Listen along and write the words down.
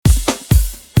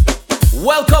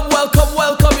Welcome, welcome,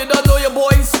 welcome. You don't know your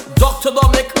boys, Dr.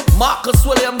 Dominic, Marcus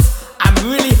Williams. I'm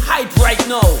really hyped right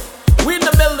now. We in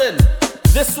the building.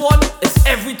 This one is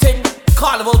everything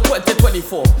Carnival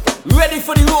 2024. Ready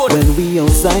for the road. When we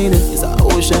outside, it's an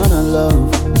ocean of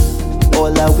love.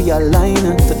 All that we align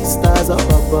to the stars up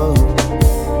above.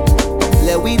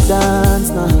 Let we dance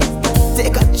now.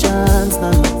 Take a chance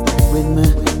now with me.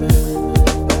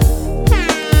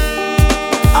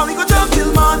 And we go jump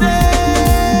till morning.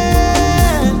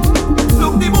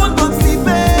 Look, the moon not sleeping.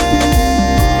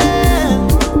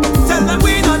 Tell them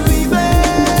we not leaving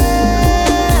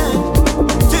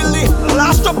till the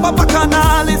last drop of a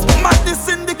canal is madness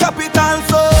in the capital.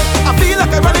 So I feel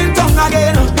like I'm running tongue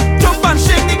again. Jump and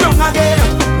shake the ground again.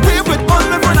 Wave with all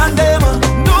my friends and them.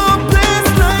 No place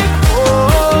like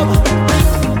home.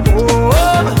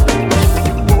 Home.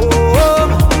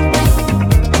 Home.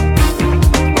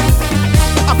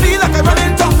 I feel like I'm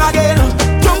running tongue again.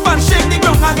 Jump and shake the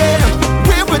ground again.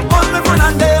 Wave with all my friends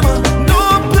and them. No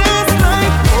place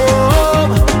like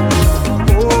home.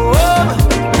 Home.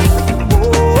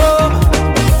 Home.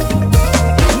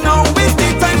 Now is the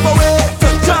time for it to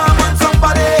jam on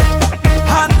somebody.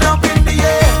 Hand up in the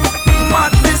air.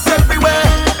 Madness everywhere.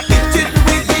 It is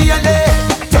with DNA.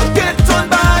 To get on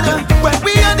bad when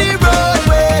we on the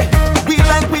roadway. We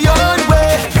like we own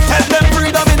way. Tell them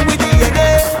freedom in with DNA.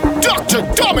 Dr.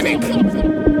 Dominic,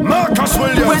 Marcus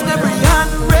Williams. When every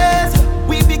hand raised,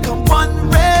 we become one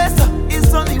race.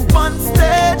 It's only one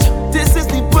stage. This is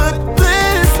the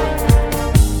birthplace.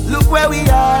 Look where we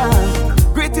are.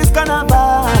 Greatest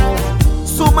carnival.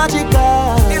 So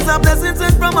magical. It's a blessing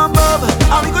sent from above.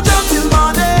 And we go jump till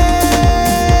morning.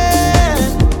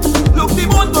 Look, the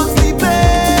moon don't sleeping.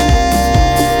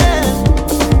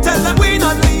 Tell them we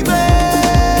not leaving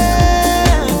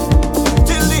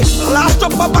till the last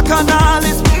drop of a canal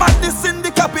is madness in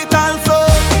the capital. So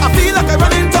I feel like I'm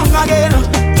running tongue again.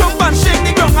 Jump and shake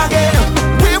the ground again.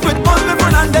 Wave with all my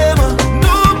friends and them.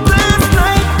 No place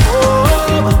like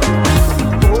home.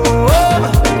 Home.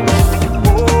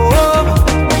 Home.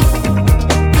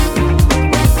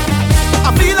 I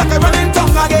feel like I'm running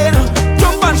tongue again.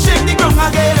 Jump and shake the ground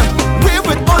again. Wave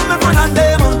with all my friends and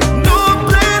them. No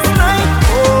place like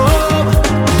home.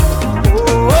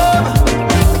 Home.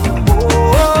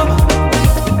 Home.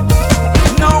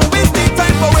 Now is the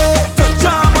time for it to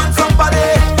jam on somebody.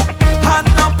 Hand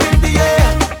up in the air.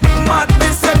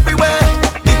 Madness everywhere.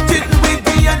 It in with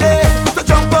DNA. So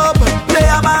jump up, play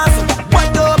a mass.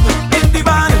 Wind up in the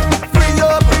van. Free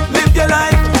up, live your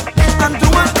life. And do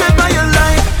whatever you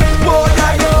like. Boy,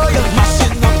 yo, yo.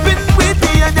 Mashing up in with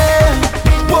DNA.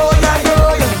 Boy, yo,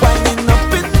 yo. Winding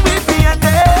up in with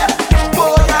DNA.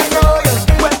 Boy, yo, yo.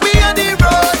 When we on the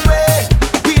roadway,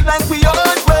 we like we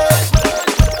own way.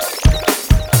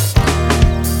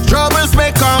 Troubles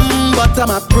may come, but I'm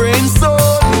a brain so.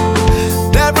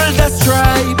 Devil just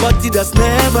try, but he just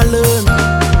never learn.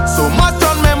 So much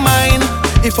on my mind,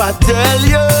 if I tell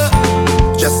you,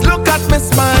 just look at me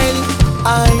smile.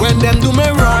 When them do me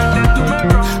wrong,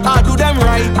 I do them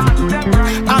right.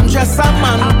 I'm just a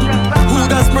man who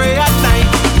does pray at night.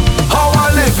 How I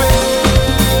living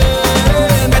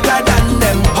better than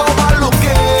them. How I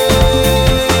looking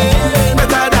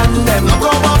better than them. Look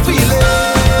how I'm feeling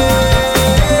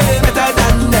better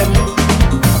than them.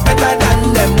 Better than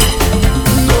them.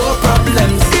 No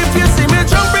problems. If you see me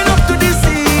jumping up to the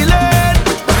ceiling,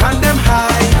 hand them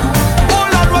high. Oh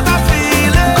Lord, what I'm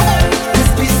feeling. This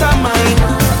peace of mind.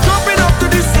 Jumping up to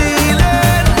the ceiling.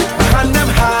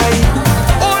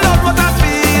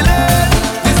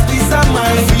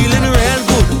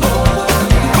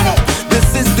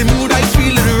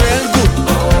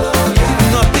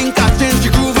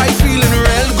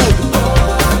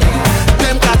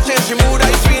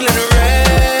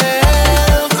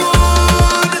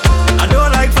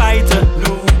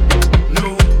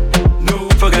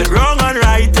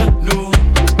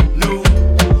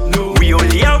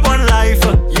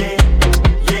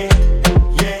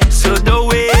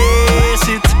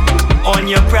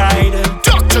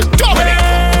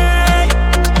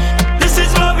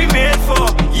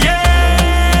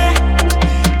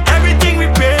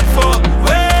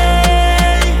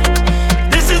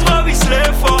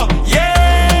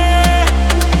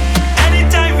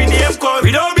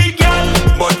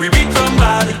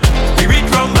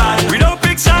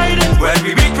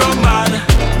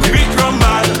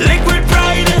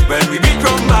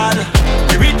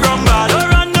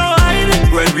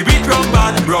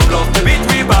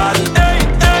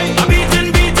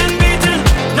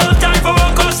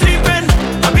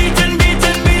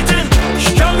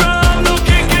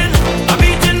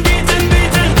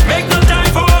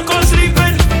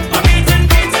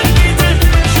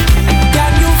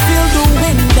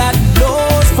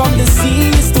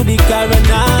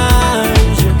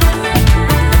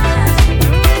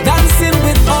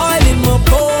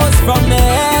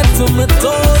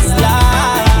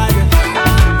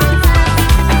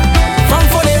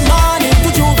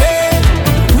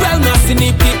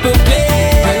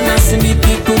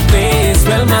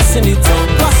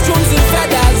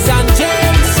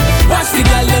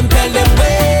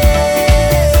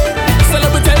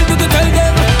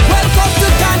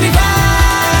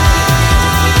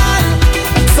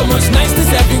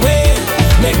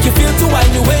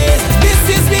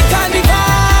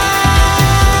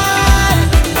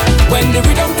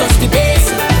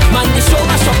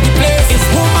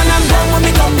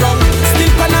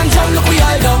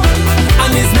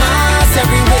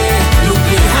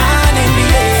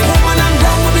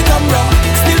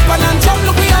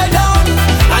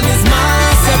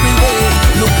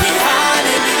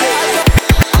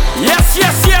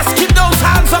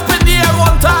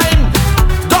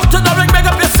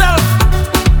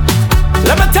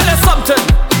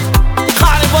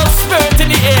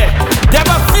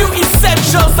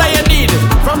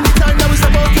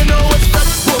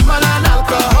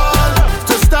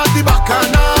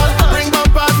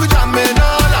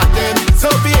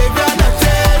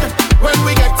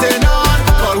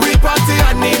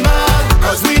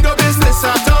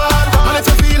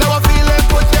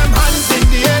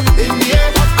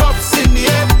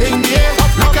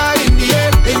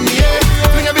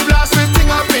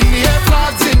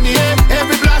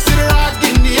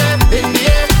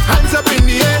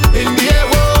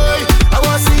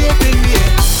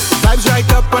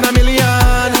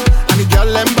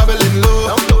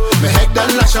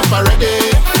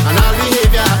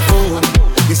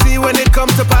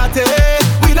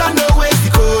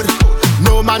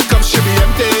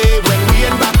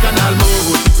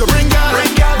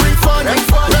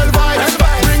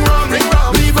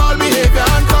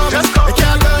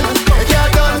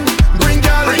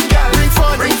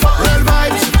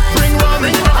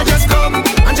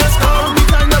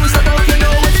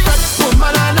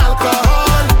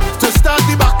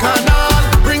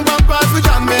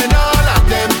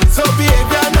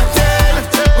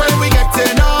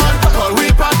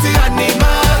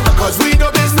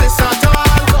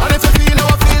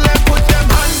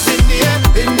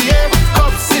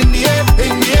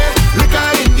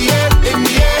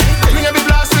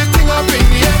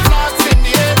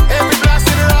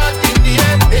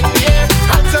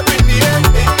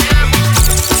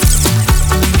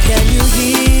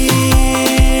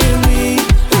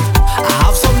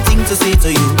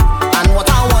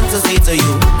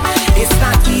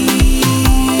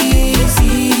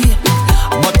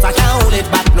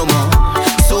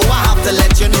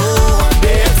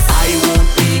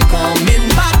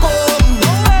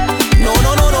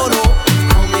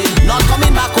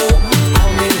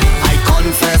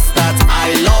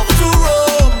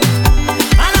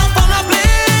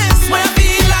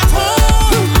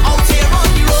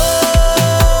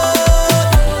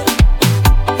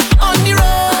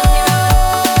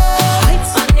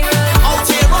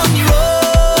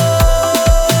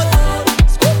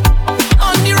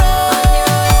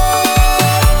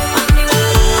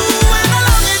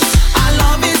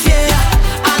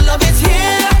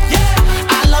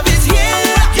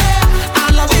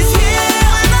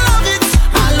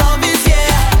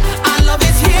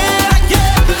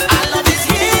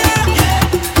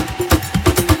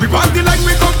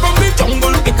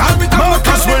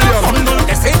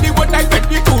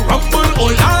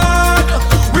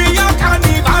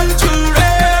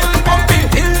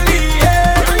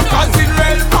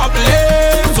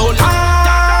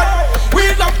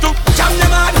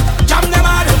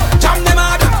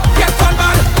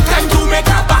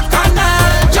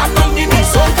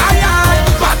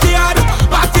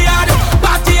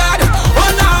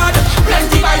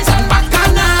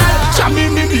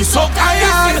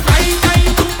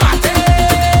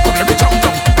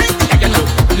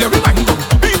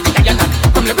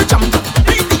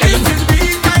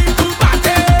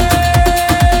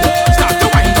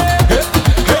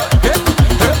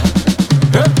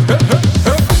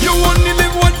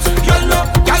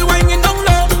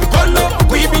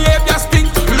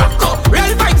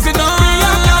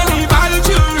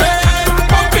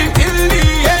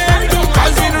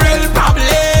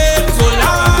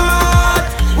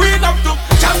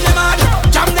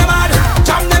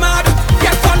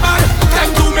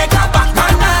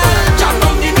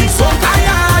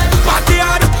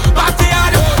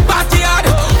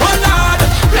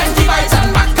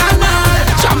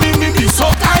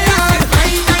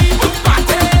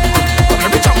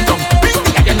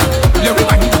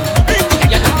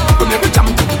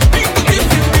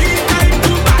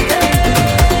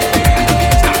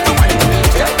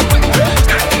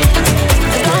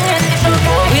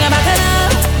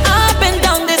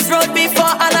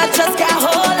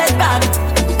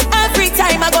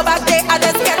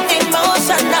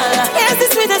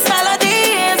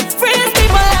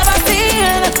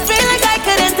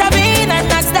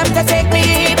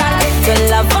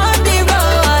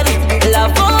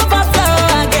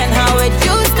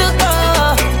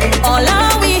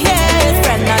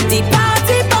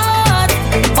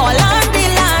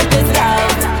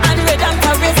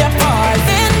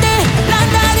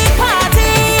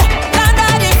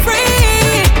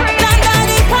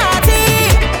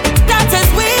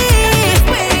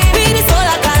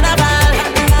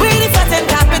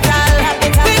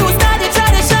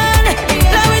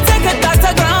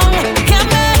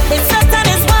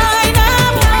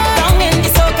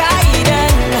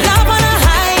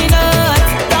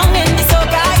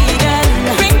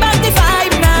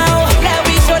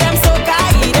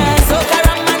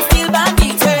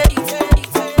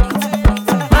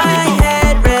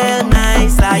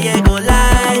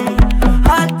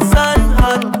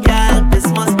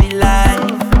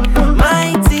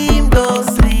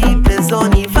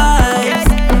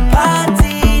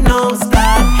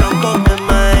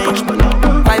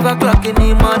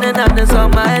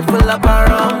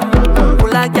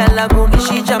 a boogie,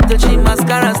 she jump till she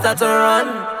mascara start to run.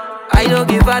 I don't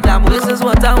give a damn, this is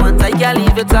what I want, I can't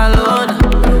leave it alone.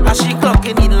 As she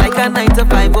clocking in like a 9 to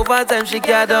 5, overtime she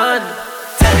get done.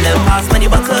 Tell them pass me the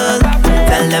bottle,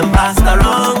 tell them pass the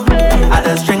rum. I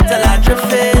just drink till I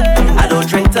drifting, I don't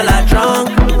drink till I drunk.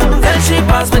 Tell she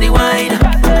pass me the wine,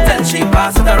 tell she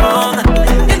pass it around.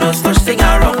 You know such thing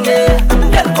I wrong, yeah.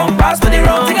 Tell come pass me the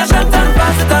rum. Take a shot and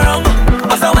pass it around.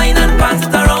 Pass the wine and pass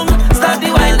it around. Start the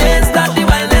wildin',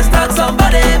 start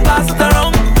somebody pass it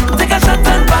around. Take a shot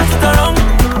and pass it around.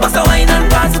 Pass the wine and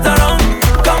pass it around.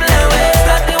 Come let way,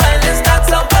 start the wildin', start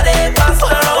somebody pass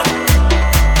it around.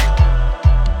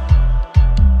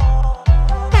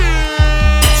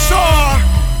 So,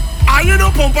 I you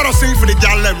know Pumper sing for the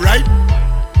gal them, right?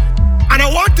 And I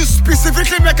want to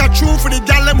specifically make a tune for the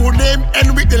gal them who name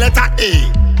end with the letter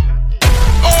A.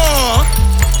 Oh,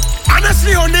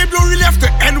 honestly, her name don't really have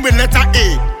to end with letter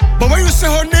A. But when you say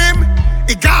her name,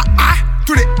 it got A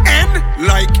to the end,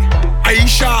 like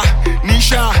Aisha,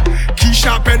 Nisha,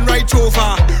 Keisha, pen right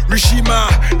over. Rishima,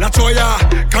 Latoya,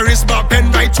 Charisma,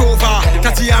 pen right over.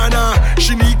 Tatiana,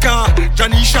 Shinika,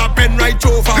 Janisha, pen right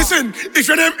over. Listen, if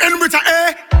your name end with a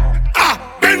A,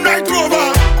 pen right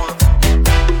over.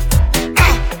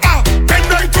 Pen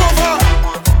right over.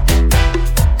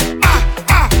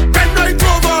 Pen right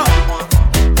over.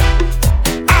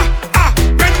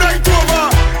 Pen right over.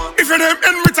 If your name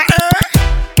end with a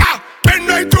pen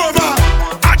right over.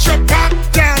 At your back,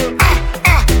 girl.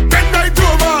 Pen right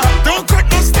over. Don't cut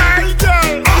no style,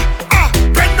 girl.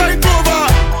 Pen right over.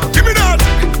 Give me that.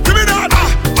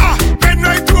 Pen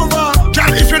right over.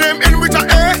 Girl, if your name end with a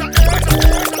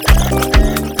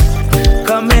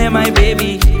Come here, my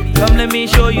baby. Come, let me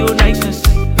show you niceness.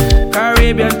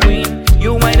 Caribbean queen,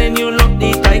 you whine and you look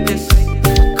the tightest.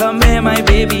 Come here, my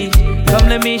baby. Come,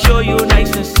 let me show you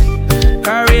niceness.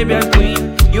 Caribbean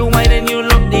queen, you whine and you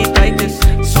look the tightest.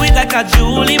 Sweet like a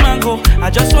Julie mango. I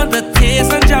just want to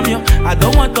taste and jam you. I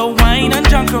don't want to wine and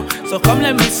drunk you. So come,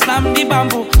 let me slam the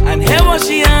bamboo and hear what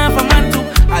she have for man too.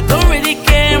 I don't really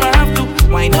care, I have to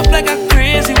wind up like a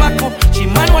crazy wacko. She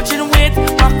man watching wait,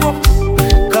 wacko.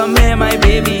 Come here, my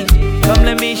baby. Come,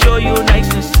 let me show you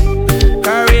niceness.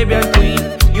 Caribbean queen,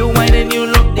 you whine and you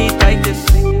look the tightest.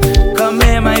 Come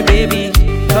here, my baby.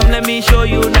 Come, let me show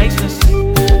you niceness.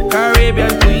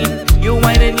 Caribbean queen, you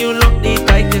whine and you look the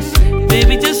tightest.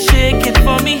 Baby, just shake it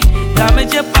for me.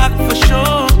 Damage your back for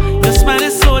sure. Your smile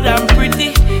is so damn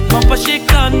pretty. Bumper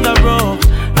shake on the road.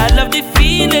 I love the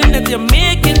feeling that you're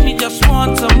making me just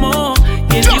want some more.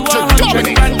 Give you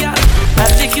 100 grand, girl.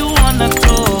 I'll take you on a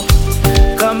tour.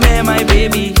 Come here, my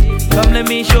baby. Come, let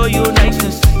me show you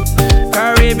niceness.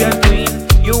 Caribbean queen,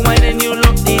 you whine and you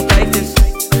look the tightest.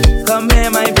 Come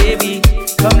here, my baby.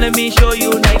 Come, let me show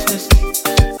you niceness.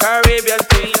 Caribbean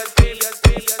queen.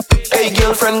 Hey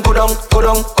girlfriend, go down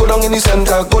in the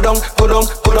center. Go down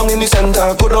in the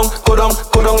center. Go down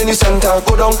in the center.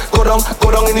 Go down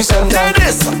in the center.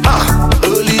 Ladies,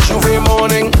 early Juve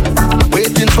morning,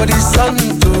 waiting for the sun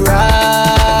to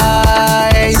rise.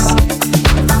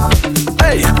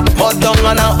 Hey, mud down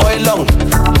and a oil down.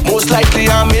 Most likely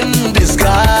I'm in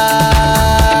disguise.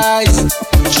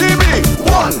 GB,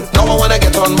 1, now I wanna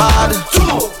get on bad. 2,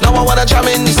 now I wanna jam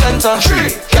in the center.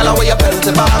 3, girl, away your belt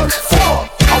back. 4,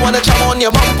 I wanna jam on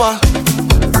your bumper.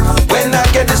 When I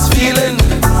get this feeling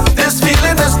is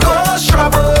no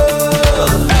trouble.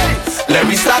 Hey, let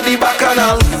me start the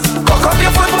bacchanal. Cock up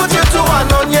your foot, put your 2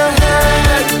 hand on your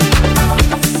head.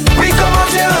 We come out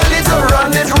here early to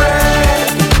run it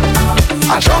red.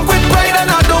 I drunk with pride and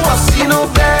I don't see no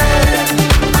bed.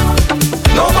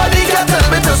 Nobody can tell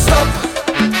me to stop.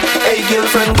 Hey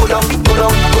girlfriend, go down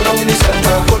in the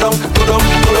center. Go down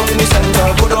in the center.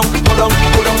 Go down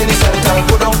in the center.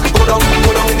 Go down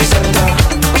in the center.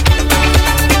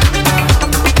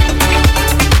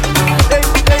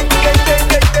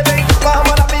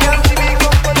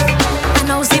 I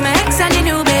know see my ex and the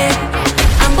new babe.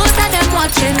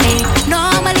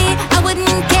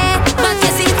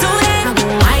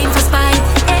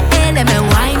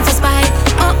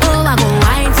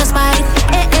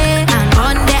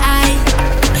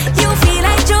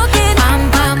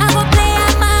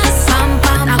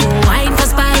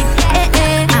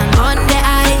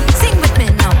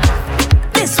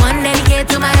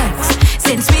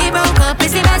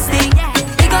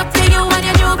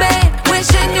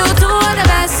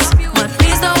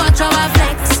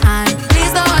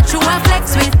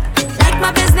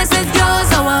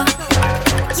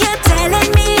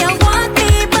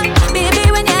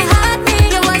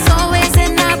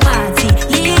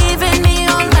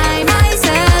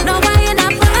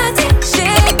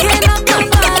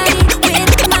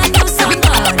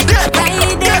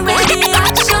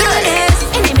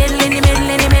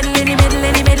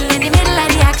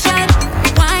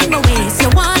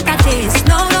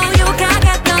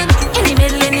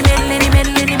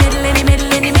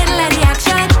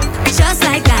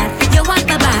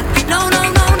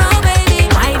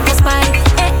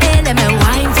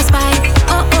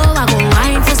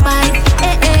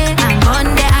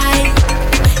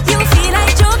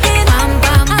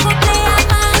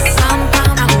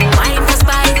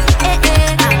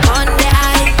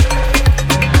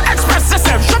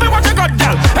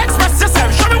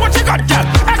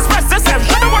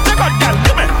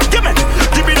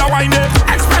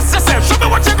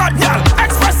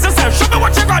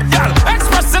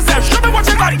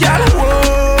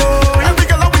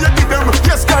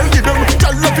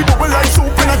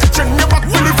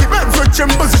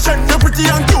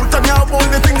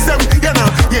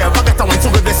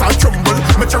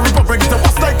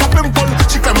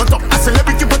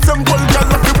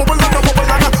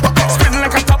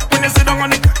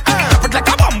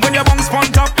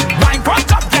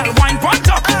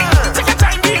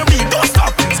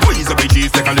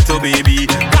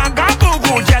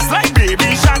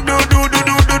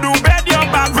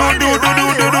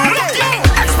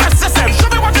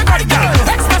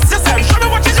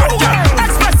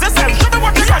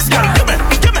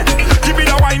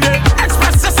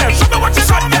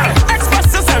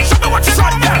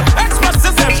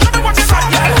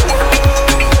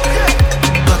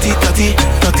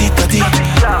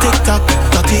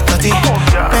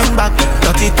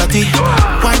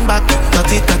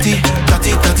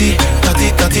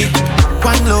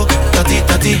 dirty,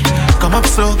 dirty. Come up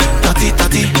slow, dirty,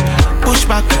 dirty. Push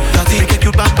back, dirty. Make a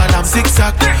cute back, I'm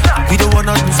zigzag. We don't want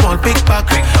nothing small, big back.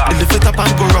 Lift it up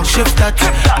and go wrong, shift that.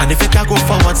 And if it can go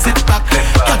forward, sit back.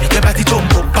 Yeah, make your body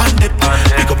jump up and dip.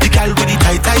 Pick up the gal with the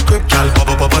tight, tight grip. Gal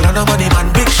bubble, bubble, and a money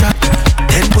man, big shot.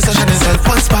 Then position yourself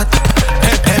one spot.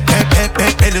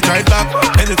 Bend it right back,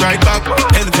 bend it right back,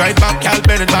 bend it right back, gal,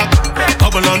 bend it back.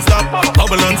 Bubble on stop,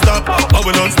 bubble on stop,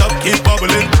 bubble on stop, keep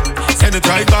bubbling. Send it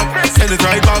right back, send it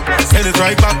right back, send it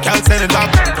right back, gal, send it back.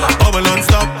 Bubble on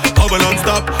stop, bubble on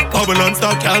stop, bubble on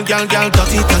stop, gal, gal, gal.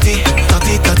 Dirty, dirty,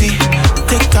 dirty, dirty.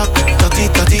 Tick tock, dirty,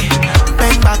 dirty.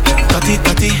 Bang back, dirty,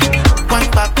 dirty. One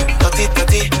back, dirty,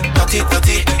 dirty, dirty,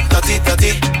 dirty, dirty,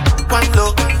 dirty. One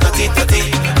low, dirty,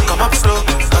 dirty. Come up slow,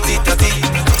 dirty, dirty.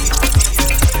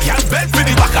 Y'all bend for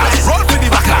the backers, roll for the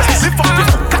backers. Lift up your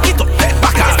foot, cock it up, head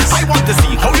backers. I want to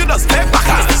see how you does head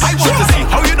backers. I want to see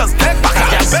how you does head backers.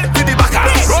 Y'all bend for the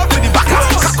backers, roll for the backers.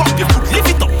 Cock up your foot,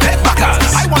 lift it up, head backers.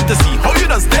 I want to see how you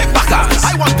does head backers.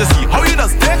 I want to see how you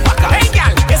does head backers. Hey girl,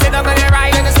 you sit down on your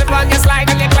ride and you slip on your slide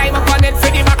and you climb up on it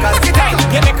for the backers. Hey,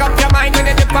 you make up your mind when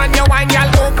you dip on your wine, y'all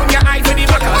open your eye for the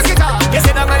backers. You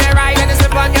sit down on your ride and you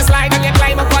slip on your slide and you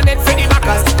climb up on it for the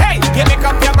backers. Hey, you make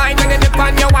up your mind when you dip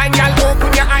on your wine, y'all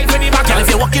open your eye for the backers. Girl, if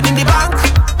you're walking in the bank,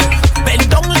 bend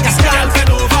down like a scam.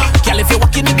 Girl, if you're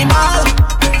walking in the mall,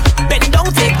 bend down,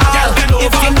 take all.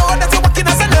 If you know that you're working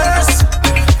as a nurse,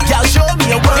 girl, show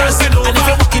me your worst. And if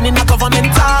you're working in a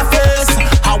government office,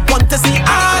 I want to see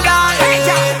all of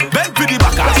it. Bend for the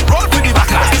backers, roll for the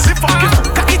backers. Lift up your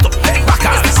foot, cock it up, head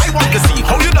backers. I want to see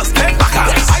how you does head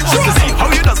backers. I want to see how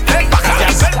you does head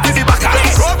backers. Bend for the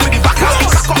backers, roll for the backers.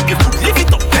 Cock up your foot, lift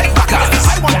it up, head backers.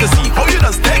 I want to see how you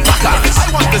does head backers. I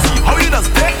want to see how you does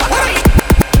head backers.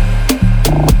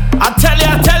 I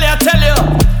tell you,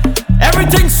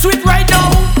 everything's sweet right now.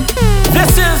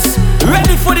 This is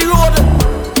Ready for the Road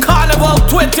Carnival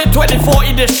 2024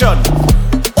 edition.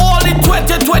 All in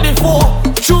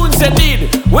 2024 tunes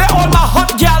indeed. Where all my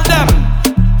hot gal them?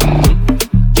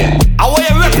 Yeah. I want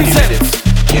you represent.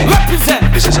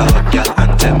 Represent. This is a hot gal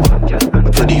anthem.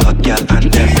 For the hot gal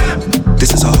anthem.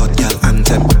 This is a hot gal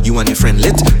anthem. You and your friend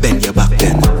lit, bend your back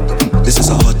then. This is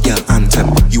a hot gal anthem.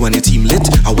 You and your team lit,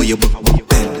 I wear your book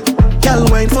bend. Gal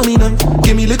wine for me now.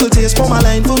 Give me little taste for my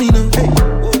line for me now. Hey.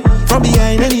 From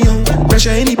behind anyhow. Pressure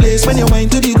any place when you wine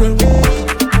to the ground.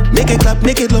 Make it clap,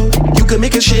 make it low. You can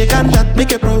make it shake and that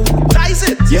make it proud. Rise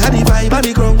it. You had the vibe and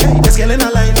the ground. Let's get in a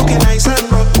line looking nice and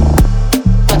rough.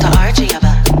 Put the arch in your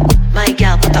back. My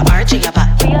gal, put the arch in your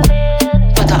back.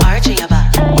 Put the arch in your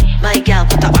back. My gal,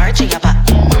 put the arch in your back.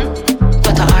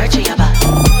 Put the arch in your back.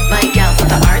 My gal, put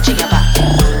the arch in your back.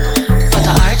 Put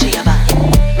the arch in your back.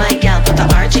 My gal, put the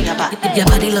arch in your back. Your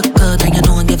body look good and you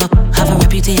don't give up. Have a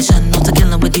reputation, not to kill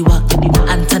them with you up.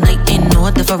 And tonight ain't no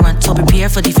different, so prepare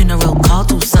for the funeral. Call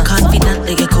two sons.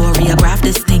 Confidently you choreograph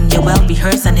this thing. You well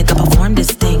rehearsed and you can perform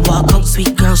this thing. Walk out,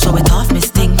 sweet girl, show it off, Miss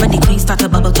Thing. When the queen start to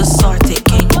bubble, just sort it,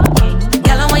 king.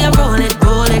 Girl, I want you roll it,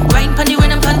 roll it. Grind pon the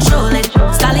rhythm, control it.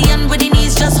 Stallion with the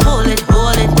knees, just hold it,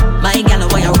 hold it. My gal, I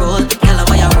want you roll, gal, I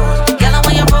want you roll. Gal, I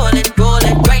want you roll it, roll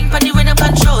it. Grind pon the rhythm,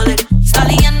 control it.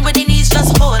 Stallion with the knees,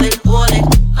 just hold it, hold it.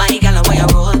 My gal, I want you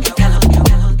roll, gal, I want you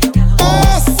roll.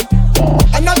 Boss,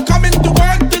 I'm not coming to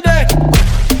work today.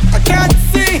 I can't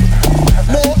see.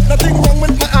 No, nothing wrong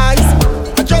with my eyes.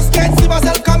 I just can't see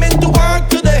myself coming to work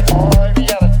today.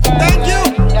 Thank you.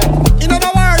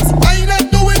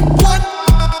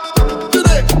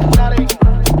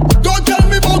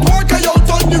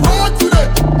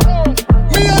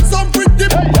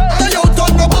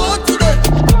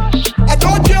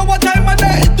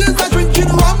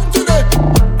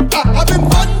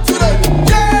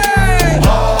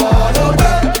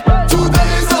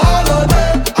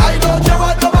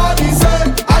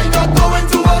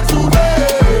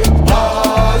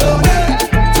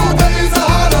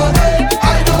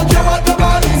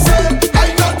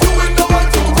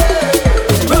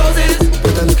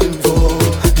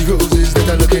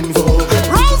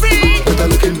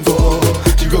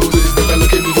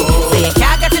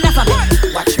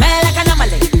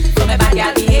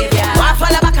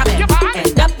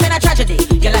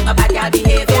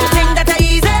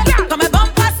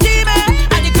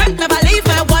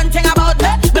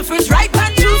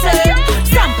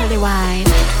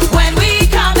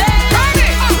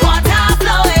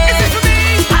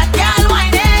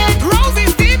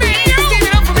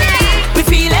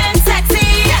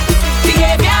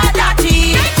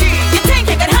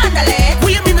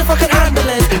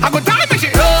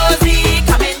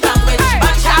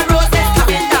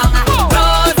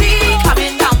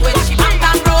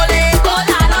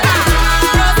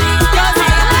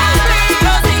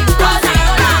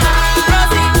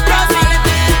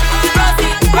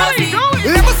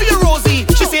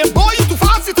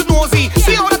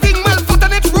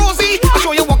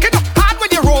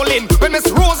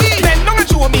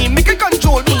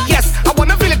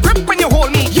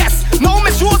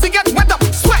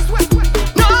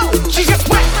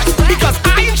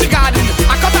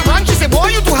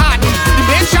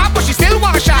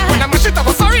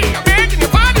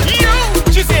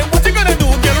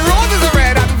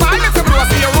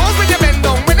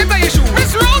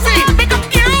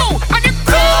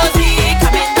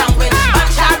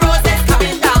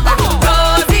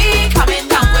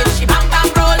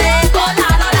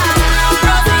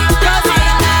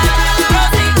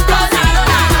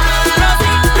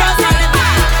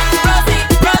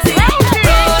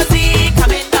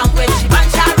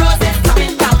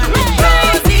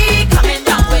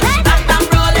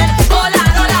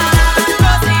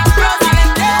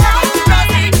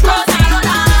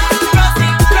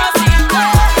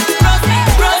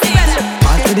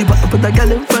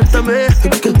 girl in front of me.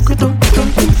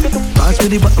 Pass me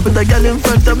the bottle, put a girl in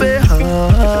front of me.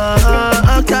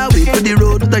 I can't wait for the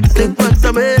road, put a girl in front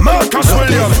of me. Marcus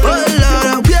Williams. Oh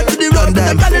Lord, wait for the road, put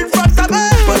a girl in front of me.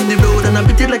 On the road and I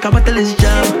beat it like a battle is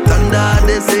jam. Thunder,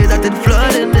 they say that it's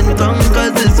flooding in town,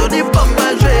 cause it's so the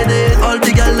bumper shaded. All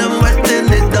the girl them wetting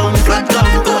it down flat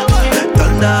ground.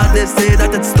 Thunder, they say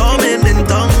that it's storming in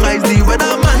town. I see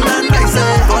weatherman and I say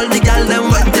all the girl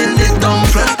them wetting it down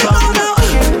flat ground.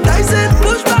 I said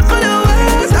push back on your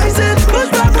waist. I said push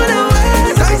back on your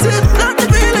waist. I said not the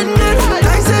feeling good.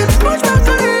 I said push back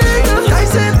on your waist. I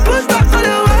said push back on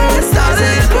your waist. I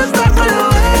said push back on your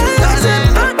waist. I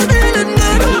said not the feeling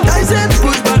good. I said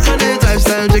push back on it.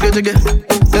 Lifestyle jiggy jiggy.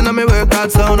 Then I me work hard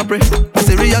sound I pray. A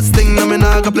serious thing I me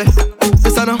nah go play.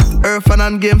 This I know earth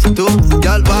and games too.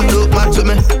 Y'all walk look match with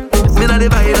me. Me not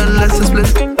divide unless it's split.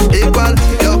 Equal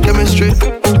your chemistry.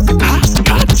 Ha,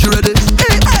 you ready?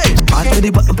 Hey, hey. Pass me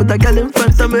the bottle, put a girl in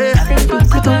front of me. Pass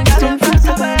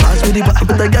me the bottle,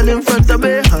 put a girl in front of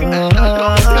me. I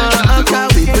can't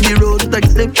wait for the road, put a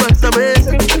girl in front of me.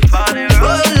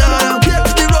 Oh Lord, wait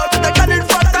for the road, put a girl in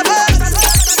front of me.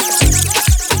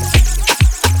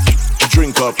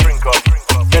 Drink up.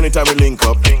 Anytime we link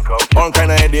up. All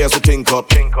kind of ideas we think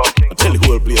up. I tell the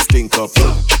whole place think up.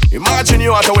 Imagine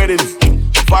you at a wedding,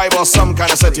 vibe or some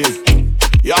kind of setting.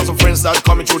 You have some friends that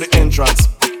coming through the entrance.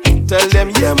 Tell them,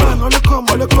 yeah man, all you come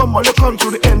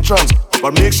through the entrance.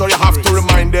 But make sure you have to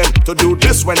remind them to do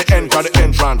this when they enter the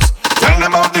entrance. Tell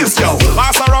them about this, yo.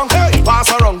 Pass around, hey,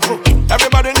 pass around.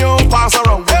 Everybody new, pass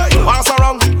around, hey, pass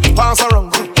around, pass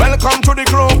around. Welcome to the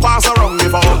crew, pass around.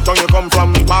 If a uptown you come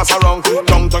from, pass around.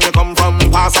 Downtown you come from,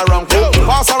 pass around.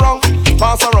 Pass around,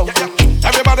 pass around.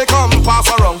 Everybody come, pass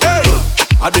around, hey.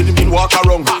 I didn't mean walk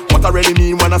around. What I really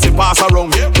mean when I say pass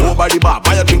around. Over the bar,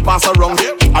 buy a drink, pass around.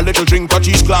 A little drink, touch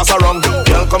each glass around.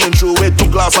 Girl coming through with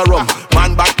 2 glass of rum.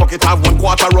 Man back pocket have 1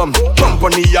 quarter rum.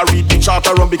 Company I read the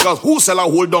charter rum because who sell a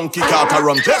whole donkey carter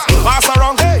rum? Just pass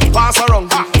around, pass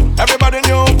around. Everybody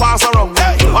new, pass around,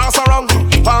 pass around,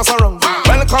 pass around.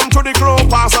 Welcome to the crew,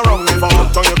 pass around. If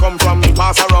uptown you come from,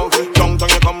 pass around. Downtown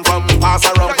you come from, pass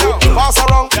around. Pass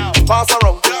around, pass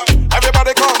around.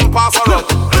 Everybody come, pass around.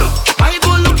 Why you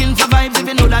go looking for vibes if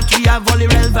you know that we have all the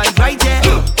real vibes right here?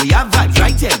 We have vibes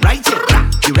right here, right here.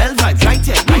 The real vibes right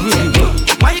here, right here.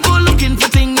 Why you go looking for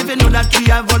thing if you know that we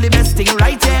have all the best thing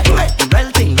right here? The real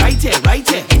thing right here, right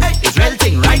here. It's real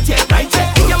thing right here, right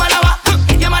here. Yamadawa,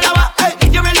 Yamadawa.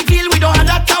 You really feel we don't have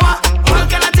that tower? All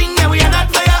kind of thing, yeah, we have that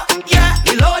fire. Yeah,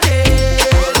 we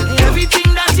loaded.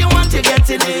 Everything that you want, you get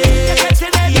in it.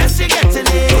 Yes, you get in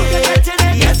it.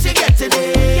 Yes, you get in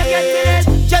it.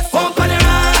 Just pump on the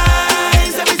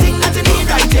rise. Everything that you need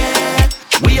right here.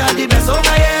 We are the best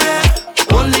over here.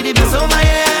 Only the best over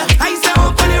here. I say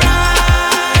pump on the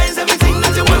rise. Everything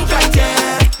that you want right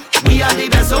here. We are the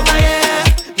best over here.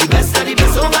 The best of the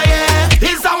best over here.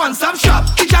 It's a one-stop shop.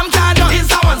 The jam card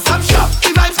is a one-stop shop.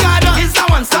 The vibes card is a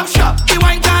one-stop shop. The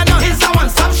wine card is a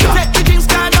one-stop shop. Take the drinks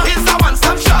card is a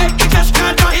one-stop shop. Take the cash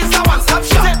card is a one-stop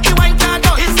shop. Take the wine card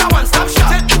is a one-stop shop.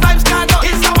 Take the vibes card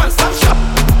is a one-stop shop.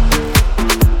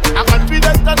 I'm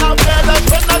confident and I'm fearless.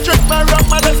 When I drink my rum,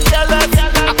 I'm less careless.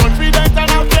 I'm confident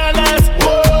and I'm fearless.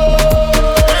 Whoa,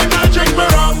 when I drink my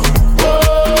rum,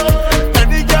 whoa,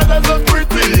 any girl that look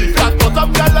pretty, that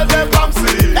bottom girl that they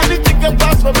fancy, anything can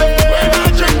pass for me. When I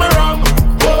drink my rum,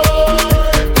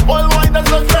 whoa, all wine that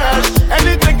look fresh,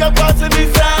 anything can pass in the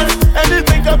sense,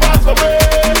 anything can pass for me.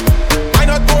 I'm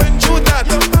not going through that.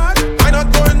 I'm not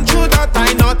going through that.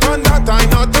 I'm not on that. I'm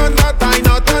not on that. I'm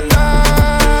not on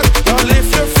that. Well,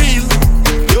 if you feel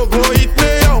you go eat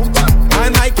me out,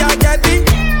 and I can't get it.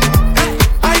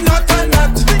 I'm not on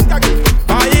that.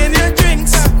 Buying your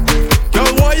drinks,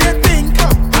 girl, what you think?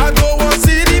 I don't want to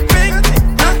see the pink.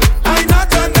 I'm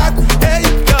not on that. Hey,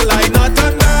 girl, I'm not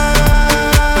on that.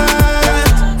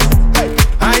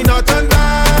 I'm not on that.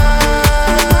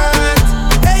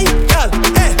 Hey, girl,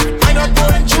 hey, I'm not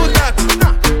going through that.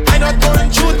 I'm not going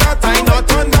through that. I'm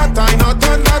not on that. I'm not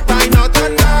on that. I'm not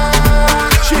on that.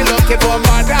 She looking for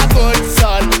mother good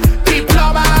son,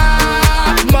 diploma.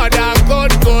 Mother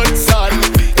good son,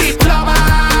 diploma.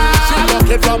 She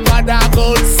looking for mother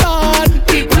good son,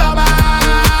 diploma.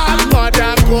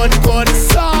 Mother good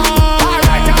son.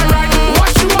 Alright.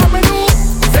 What you want me do?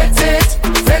 Fit it.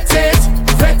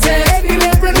 In the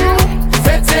living room.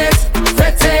 Fit it.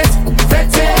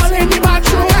 All in the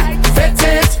bathroom. Fit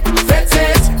it.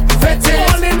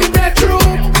 All in the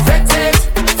bedroom. Fit it.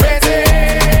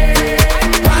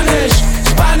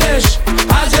 Spanish.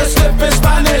 As you slip in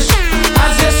Spanish.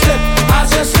 As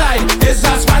you slide. Is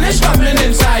that Spanish coming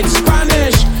inside?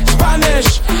 Spanish.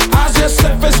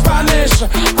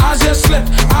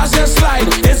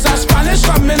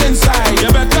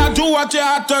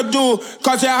 what to do,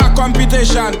 cause you're a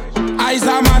competition. I's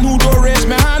a man who don't raise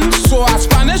my hand, so a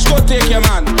Spanish go take your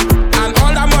man. And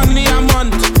all the money a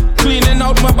month, cleaning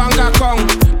out my bank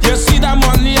account. You see the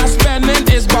money I'm spending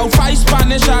is about 5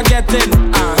 Spanish I getting.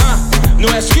 No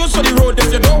excuse for the road.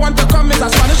 If you don't want to come, it's a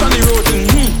Spanish on the road.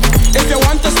 If you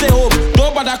want to stay home,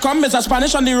 don't bother come, it's a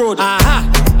Spanish on the road.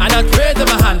 And I raise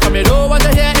my hand from you don't want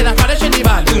to hear it, a Spanish in the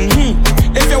band.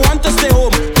 If you want to stay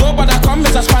home, don't bother come,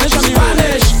 it's a Spanish on the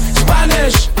road.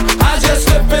 Spanish, as you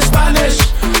slip in Spanish.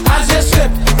 As you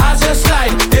slip, as you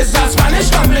slide, it's a Spanish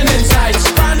coming inside.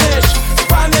 Spanish,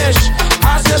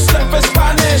 as you slip in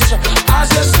Spanish.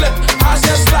 As you slip, as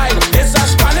you slide, it's a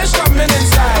Spanish coming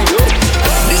inside.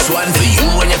 This one for you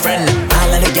and your friend.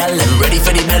 All of the gal, I'm ready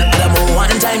for the bell. All I'm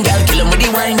one time, gal, kill 'em with the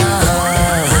wine.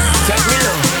 Check me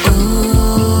out.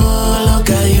 Ooh, look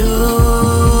at you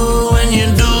when you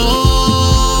do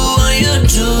what you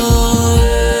do.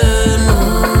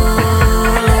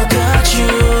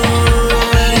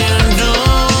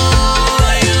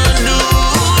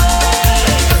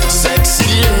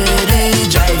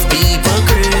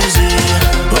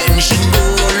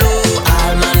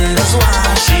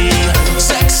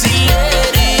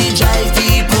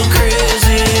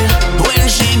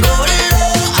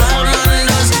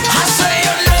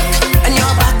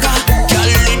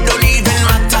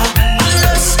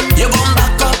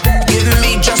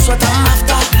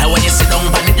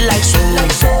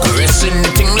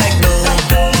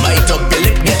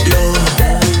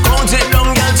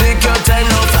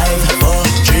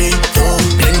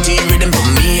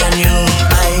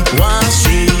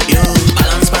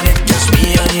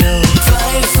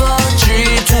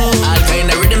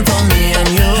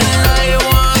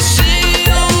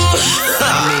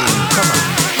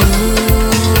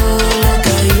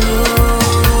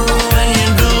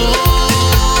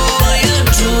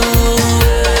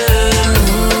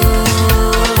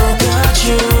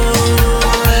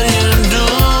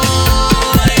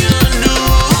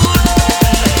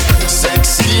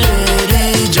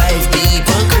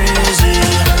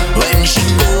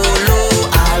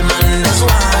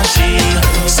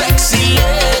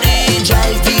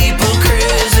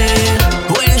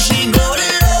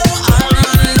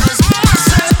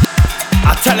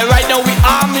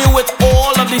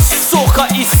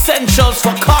 Essentials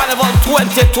for Carnival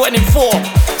 2024.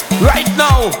 Right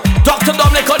now, Dr.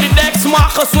 Dominic on the decks,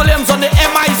 Marcus Williams on the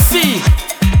MIC.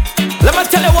 Let me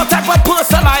tell you what type of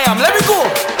person I am. Let me go.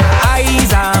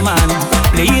 I's a man,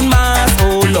 playing mass,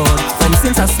 oh Lord, from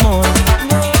since I small.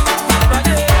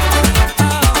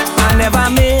 I never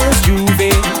miss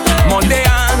Juve, Monday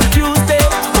and Tuesday,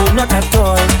 oh not at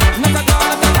all.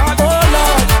 Oh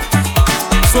Lord,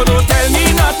 so don't tell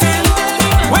me nothing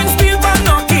when still band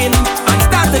knocking.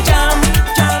 The jam,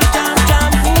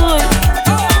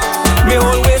 me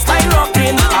whole waistline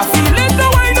rocking. I feel it, the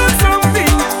wine or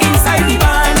something inside the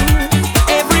band.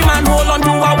 Every man hold on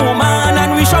to a woman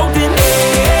and we shouting.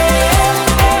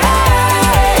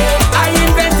 I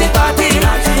invented party,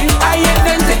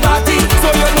 so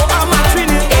you know I'm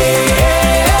actually.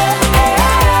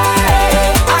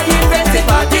 I invented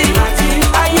party,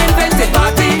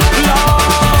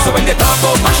 Lord. So when they talk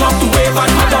about mash up to wave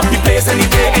and mad up the place any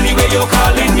day, anyway you're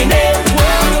calling me name.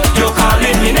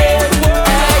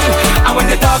 And when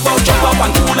they talk about jump up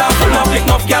and cool up, pull up, lick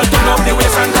up, girl, turn up the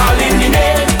waist and calling me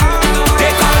name.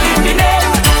 They calling me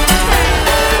name.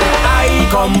 I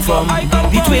come from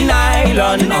the Twin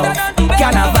Island of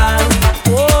Carnival.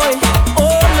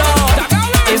 Oh Lord,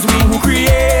 it's we who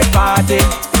create party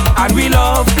and we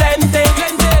love plenty.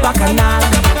 Bacchanal,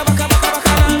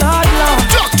 Lord,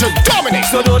 Dr. Dominic.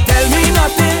 So don't tell me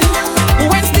nothing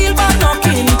when still band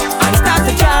knocking and start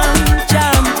the jam.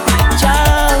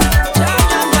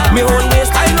 Me whole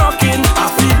waistline rocking.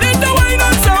 I feel it, the wine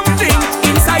on something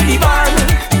inside the band.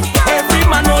 Every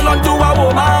man hold on to a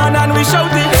woman and we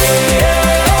shouting.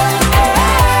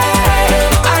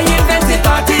 I invented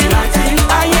party,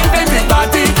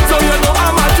 so you know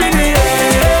I'm a trini.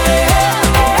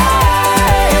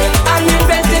 I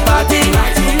invented party,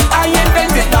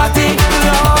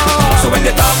 So when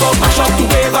they talk about mash up to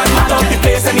wave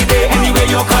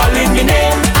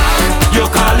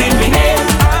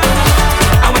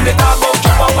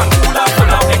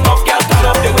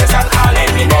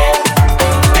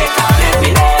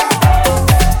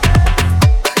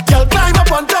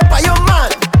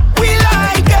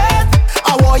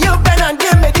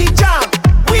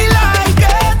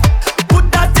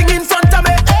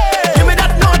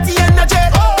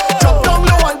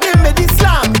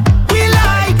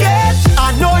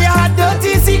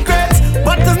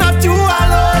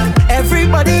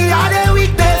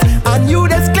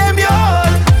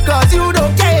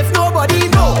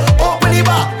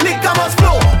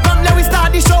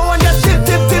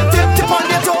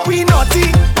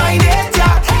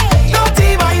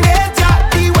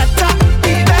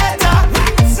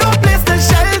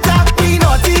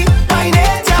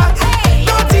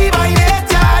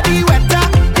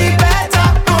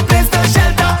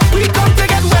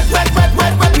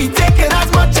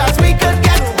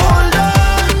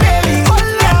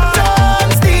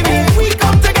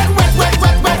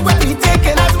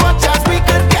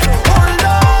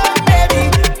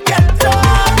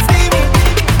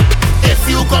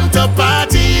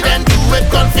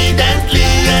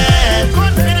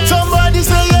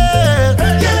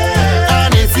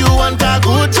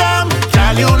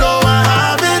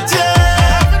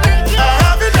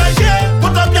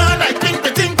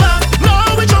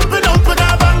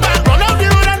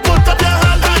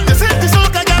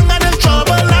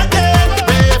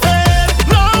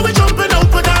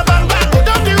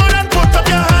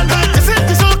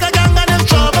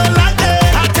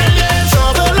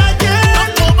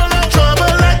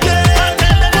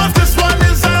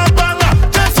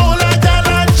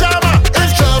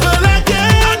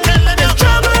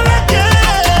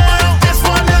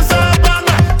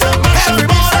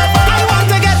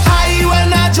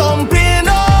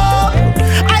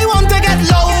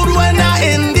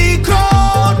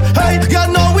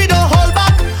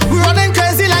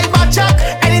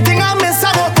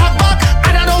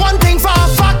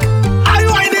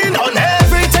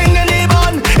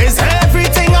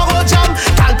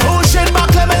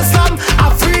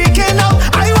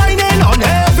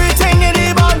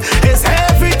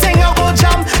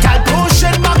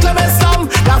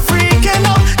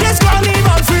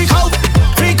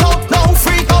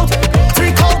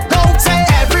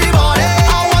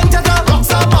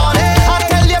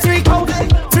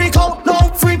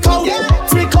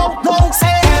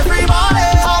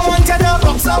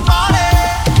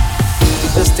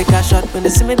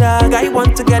see me dog. I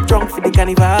want to get drunk for the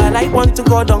carnival. I want to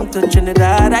go down to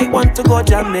Trinidad. I want to go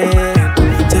jamming.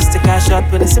 Just take a shot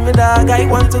when you see me dog. I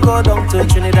want to go down to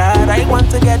Trinidad. I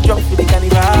want to get drunk for the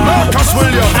carnival. Marcus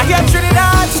Williams. I get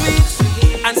Trinidad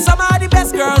sweet, and some of the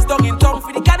best girls down in town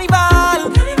for the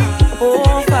carnival.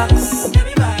 Oh facts,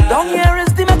 down here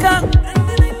is the Mecca.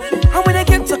 And when I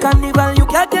get to carnival, you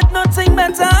can't get nothing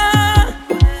better.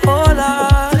 Oh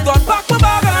Lord, got back my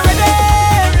bag and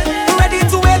ready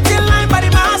to wait till line by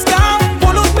the master.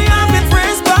 Follow me up with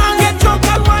freeze bang, get drunk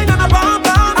and wine on a bar.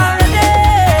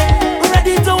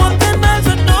 Ready to walk 10 miles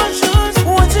with no shoes,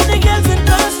 watching the girls in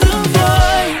costumes,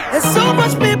 boy. There's so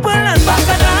much people and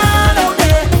bacchanal out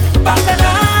there,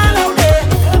 bacchanal out there,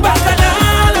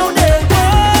 bacchanal out there.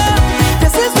 Oh,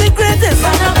 this is the greatest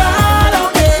carnival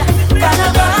out there,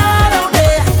 carnival out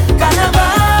there,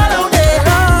 carnival out there.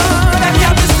 Oh, I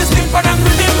can't miss this thing for them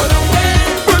rhythm.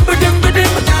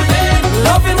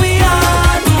 Loving we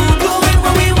are to do it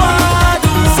when we want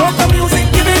to. Soca music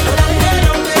give it.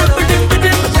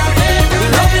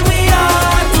 Loving we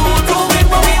are to do it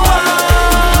when we want.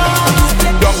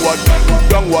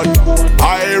 Done what? I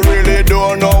really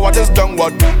don't know what is done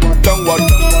what?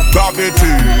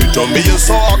 Gravity to me is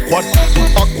so awkward.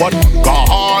 Cause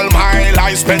all my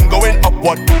life spent going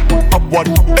upward.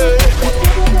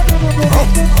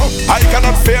 I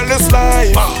cannot fail this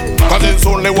life, cause it's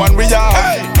only one we are.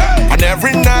 And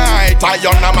every night I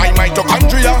honor my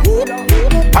mitochondria.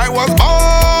 I was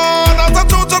born as a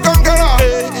true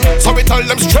conqueror, so we tell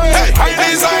them straight. I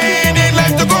designed it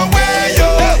like to go where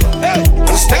you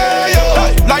and stay you,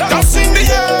 like dust in the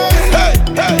air.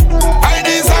 I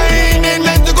designed it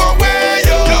like to go where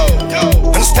you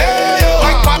and stay you,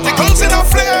 like particles in a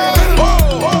flare.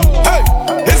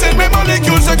 It's in my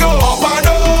molecules to go up and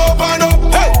up and up.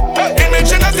 In my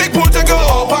genetic pool to go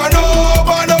up and up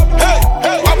and up.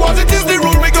 And what it is the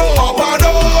rule we go up and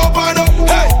up and up.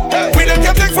 We don't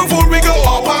get take for food, we go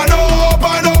up and up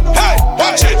and up.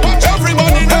 Watch it,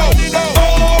 everybody know.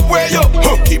 Up where you,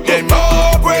 keep them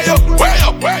up where you, way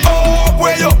up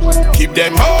where you, keep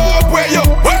them up where you,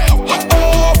 way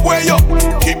up where you,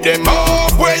 keep them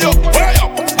up where you, way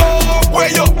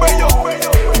up where you.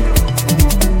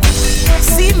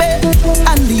 See me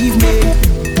and leave me,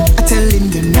 I'm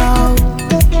telling you now.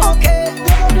 Okay,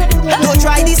 don't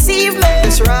try deceive me.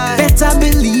 That's right. Better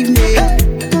believe me.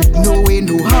 No way,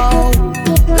 no how.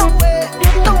 No way.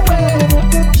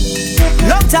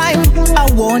 Long time I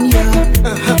warn you,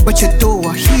 but you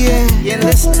don't hear. You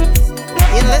listen.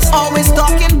 Always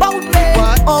talking about me.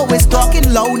 What? Always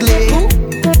talking loudly.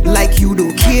 Like you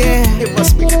don't care. It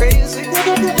must be crazy.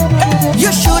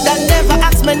 You should have never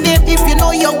asked my name if you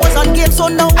know you was on game. So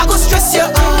now I go stress you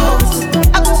out.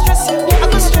 I go stress you.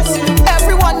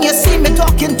 Everyone you see me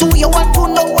talking to, you want to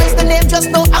know what's the name. Just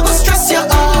know I go stress you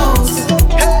out.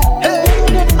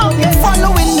 Okay.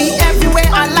 Following me everywhere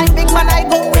I like big man, I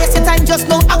go waste your time. Just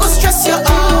know I go stress you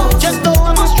out. Just know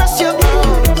I go stress you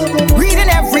out. Reading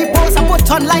every post I put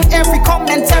online, every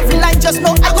comment, every line. Just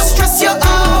know I go stress you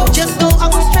out. Just know I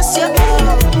go stress you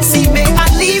out. See me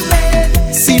and leave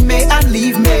me. See me and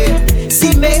leave me.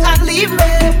 See me and leave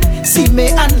me. See me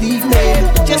and leave me.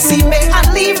 Just see me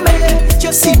and leave me.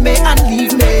 Just see me and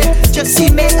leave me. Just see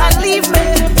me and leave me.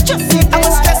 Just see me. I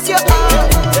will stress you out.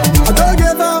 I don't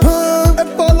give a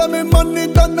if all of me money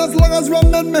done as long as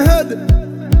rum in my head.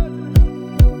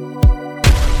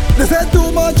 They say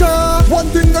too much one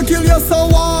thing to kill you, so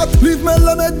what? Leave me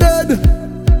let me dead.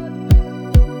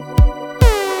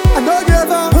 I don't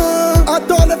give a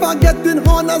at all if I get in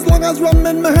on as long as rum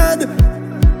in my head.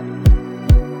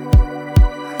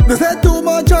 They say too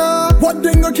much one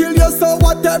thing to kill you, so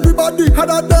what? Everybody had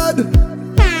a dead.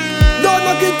 Don't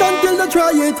knock it until they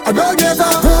try it. I don't give a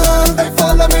if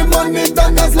all of me money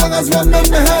done as long as rum in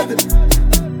my head.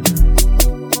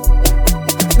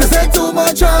 They say too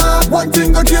much one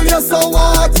thing to kill you, so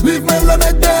what? Leave me let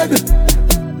me dead.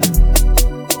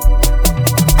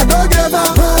 I don't give a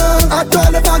at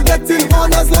all if I get in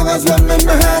on as long as rum in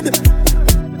my head.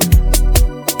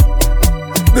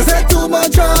 They say too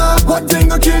much one thing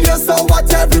to kill you, so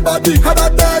what? Everybody had a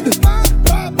dead.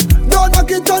 Don't knock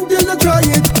it until you try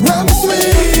it. Rum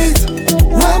sweet,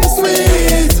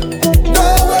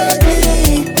 don't wake me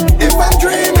if I'm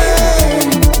dreaming.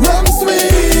 Rum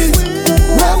sweet,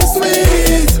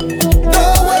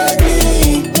 don't wake me.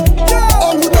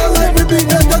 All who don't like me being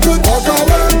dead, they could walk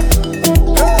away.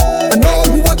 And all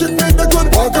who watching me, they could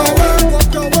walk away.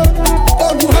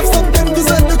 All who have something to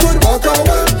say, they could walk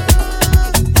away.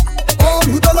 All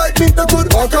who don't like me, they could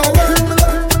walk away.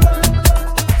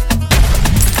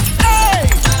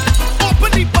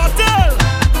 Open the bottle,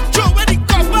 throw in the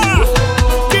cover.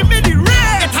 Give me the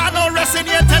red. It had no rest in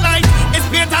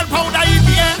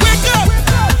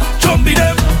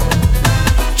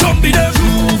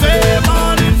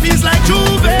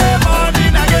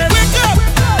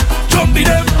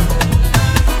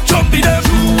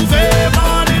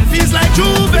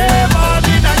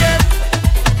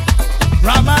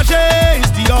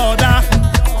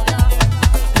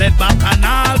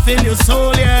feel your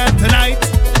soul, yeah, tonight.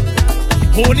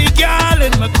 Only girl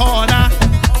in my corner.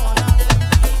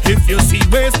 If you see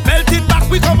waist belted back,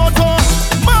 we come out for.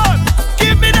 Man,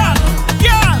 give me that,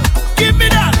 girl, give me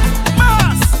that.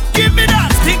 Mass, give me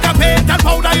that. Stick of paint and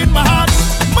powder in my heart.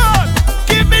 Man,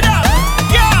 give me that,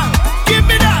 girl, give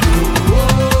me that.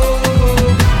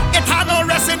 It had no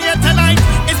rest in here tonight.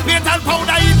 It's paint and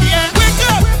powder in the air. Wake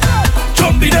up,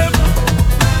 jumpy them,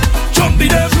 jumpy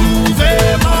them.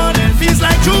 Juve morning feels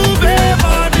like Juve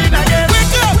morning again.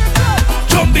 Wake up,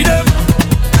 jumpy them,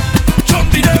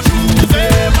 jumpy them. Juve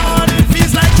morning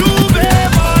feels like Juve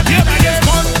morning again.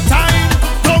 One time,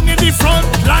 down in the front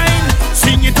line,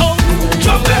 sing it out,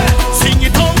 jump it, sing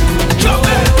it out, jump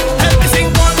it. Help me sing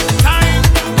one time,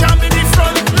 jump in the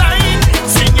front line,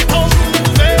 sing it out.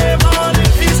 Juve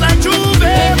morning feels like Juve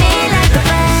morning.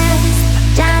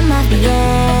 Jam of the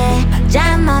year,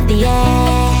 jam of the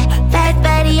year, back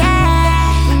by the year.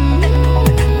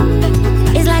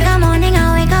 It's like a morning I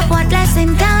wake up, what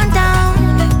lesson downtown?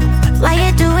 Why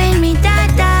you doing me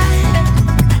da-da?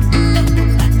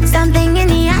 Something in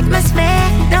the atmosphere,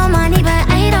 no money but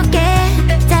I don't care.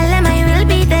 Tell them I will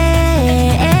be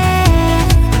there.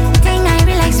 Thing I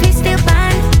relax, we still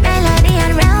burn. Melody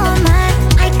and real woman,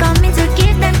 I come in to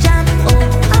give them jump. Oh,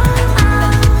 oh,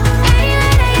 oh.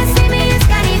 Anywhere that you see me is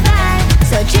carnival.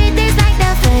 So treat this like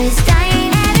the first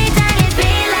time. Every time it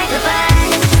feel like the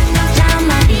first. Jam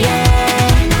of the year,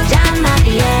 jam of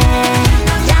the year,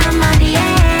 jam of the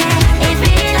year. It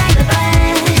feel like the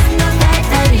first. Back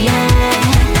to the year,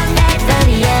 back to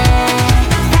the year,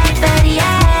 back to the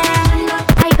year.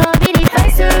 I gon' be the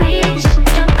first to reach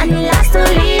and the last to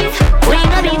leave. We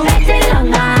gon' be betting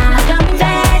longer,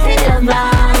 betting longer.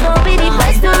 Gon' be the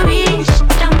first to reach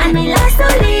and the last to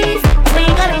leave. We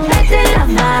gon' be betting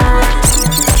longer.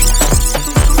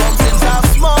 Some things are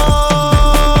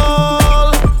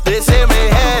small. They say me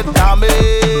head damage.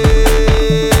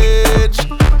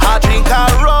 I drink a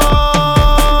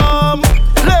rum.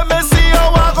 Let me see how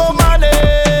I go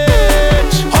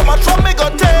manage. How much from me go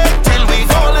take till we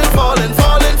falling, falling,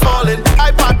 falling, falling.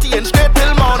 I partying straight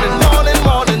till morning, morning,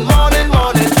 morning, morning,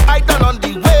 morning. I done on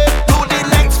the way to the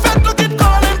next fed. Look it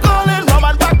calling, calling. Rum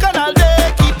and back and all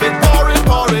day. Keep it pouring,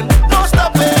 pouring. No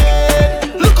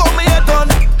stopping. Look how me head done.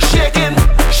 Shaking,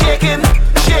 shaking,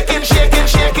 shaking, shaking,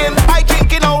 shaking. I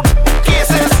drinking out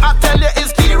cases. I tell you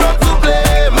it's the rum to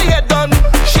play. Me head done.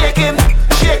 Shaking,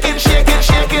 shaking, shaking,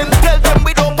 shaking. Tell them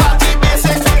we don't party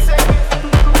basic.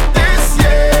 This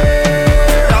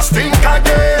year, I stink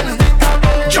again.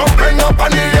 Jumping up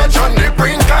on the edge on the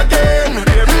brink again.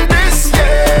 This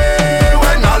year,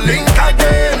 when I link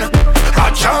again,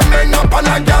 I jamming up on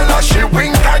a gal and she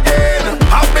wink again.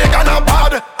 I big and a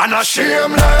bad and a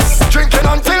shameless. Drinking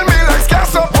until me legs can't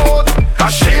support. A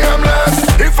shameless.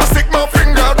 If I stick my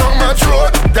finger down my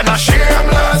throat, then a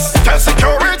shameless. Tell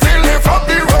security lift up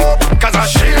the rope, cause a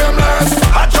shameless.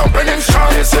 I jumping in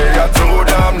strong, you say you're too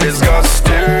damn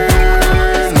disgusting.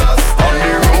 On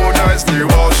the road I still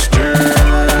was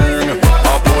thing.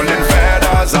 I'm pulling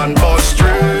feathers and bus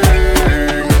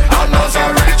string. And as I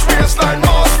reach waistline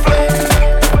must flame.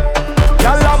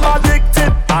 Girl, I'm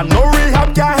addicted, and no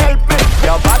rehab can help me.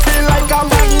 Your body like a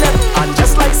magnet, and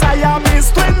just like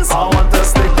Siamese twins, I want to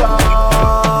stick on.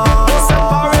 No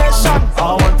separation, I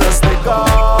want to stick on.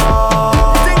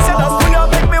 Things you just do, you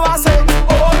make me want say,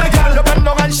 oh my girl, you bend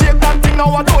down and shake that thing.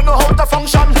 Now I don't know how to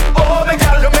function. Oh my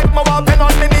girl, you make me want pen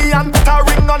on me knee and put a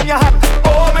ring on your hand.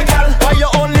 Oh my girl, why you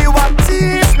only want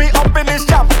tease me up in this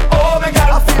jam? Oh my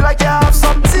girl, I feel like you have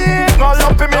something all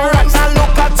up in me right now.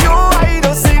 Look at you, I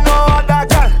don't see no other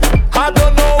girl. I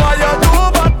don't know what you do,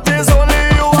 but there's only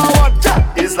you I want.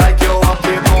 Yeah. It's like you want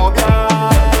me more, girl.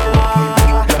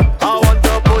 I want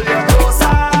to pull you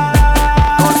closer.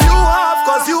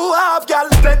 Cause you have, girl,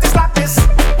 plenty slackness.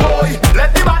 Boy,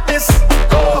 let the madness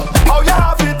go. How you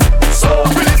have it? So,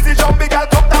 release the jumpy girl,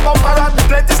 come down bumper and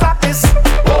plenty slackness.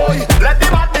 Boy, let the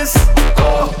madness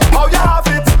go. How you have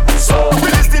it? So,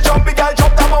 release the jumpy girl,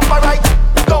 jump down bumper right.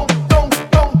 Don't.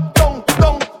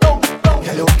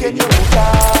 Girl, you can you move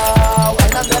down, why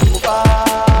not let move on?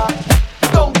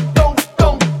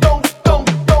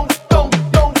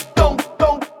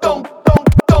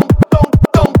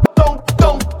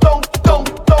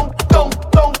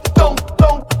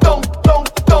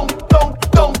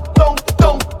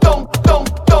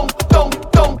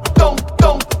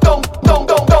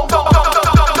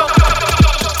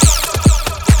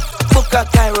 Book a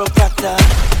chiropractor,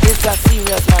 it's a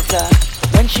serious matter.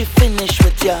 When she finish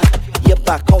with ya, you're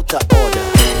back out of order.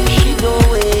 She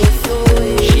don't waste,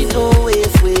 she don't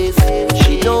waste,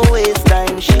 she don't waste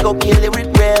time. She go kill it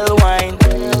with real wine.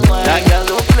 That girl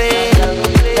don't play,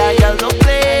 that girl don't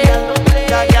play.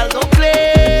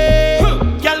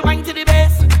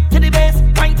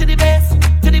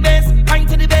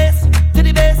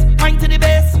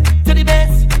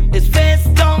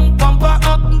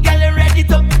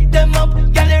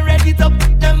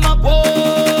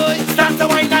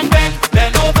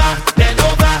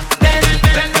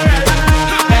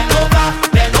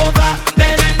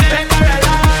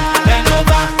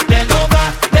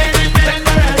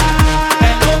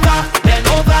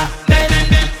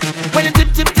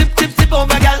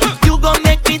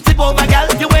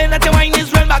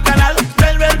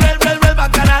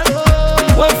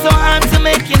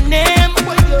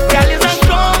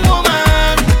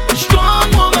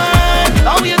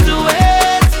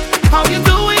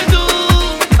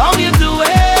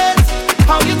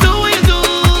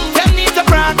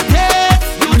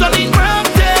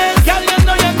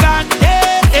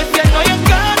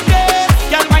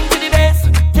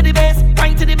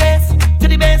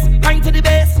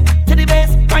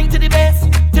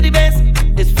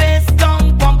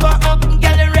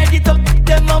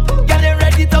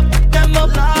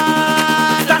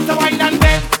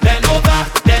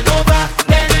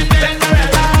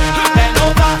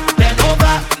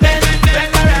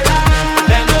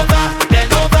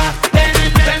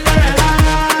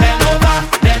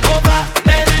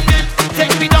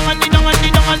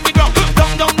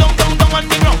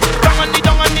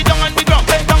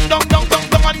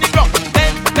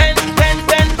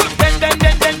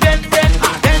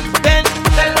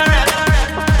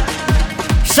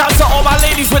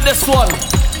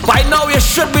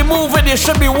 should be moving, you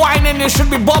should be whining, you should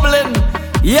be bubbling.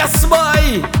 Yes,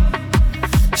 boy.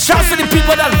 Shouts to the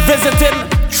people that visiting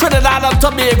Trinidad and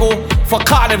Tobago for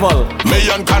Carnival. Me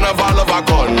and Carnival of a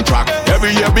contract.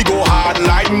 Every year we go hard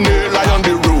like nail. Lie on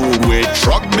the road with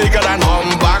truck bigger than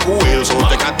humpback wheels. So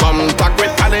take a contact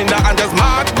with calendar and just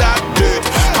mark that date.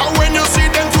 And when you see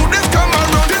them do this come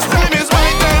around, this time is my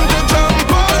time to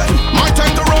jump out. My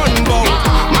time to run bout.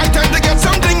 My time to get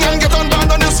something and get on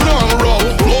bound on this long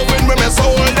road. Moving with my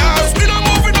soul down. Speed on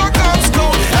moving on cops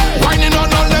go. Whining on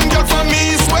all them girls for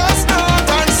me, west, north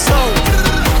and south.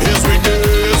 Yes we do,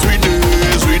 yes we do,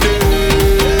 yes we do.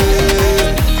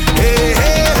 Hey,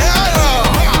 hey, hey,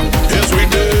 yes we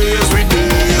do, yes we do,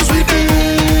 yes we do.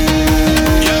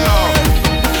 Yo,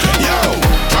 yo,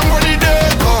 jump when the day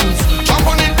comes, jump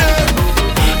when the day,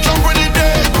 jump when the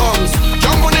day comes,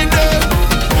 jump when the day,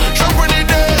 jump when the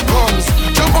day comes,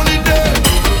 jump when the day,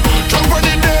 jump when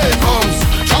the day comes,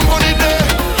 jump when the day.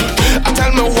 I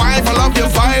tell my wife I love your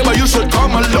vibe, but you should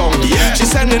come along. Yeah.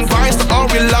 She's sending vibes to all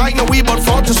we like, and we about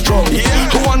 40 strong. Yeah.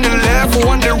 Who on the left, who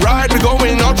on the right, we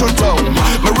going out through town.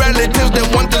 My relatives they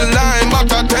want the line,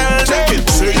 but I tell them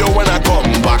see you when I come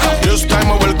back. This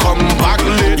time I will come back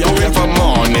late, going from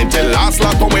morning till last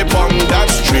lap away from that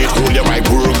street. Hold your right,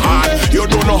 work hard. You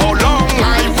don't know how long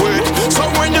I wait. So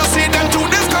when you see them do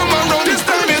this come around, this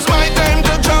time is my time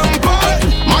to jump out,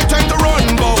 my time to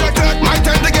run bout, my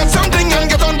time to get something and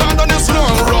get on bound on this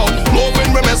long road.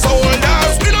 Moving with my soul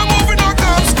down, speed on moving on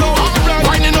cops go.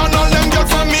 Whining on all them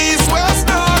girls for me, west,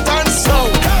 north and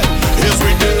south. Yes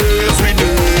we do, yes we do,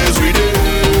 yes we do.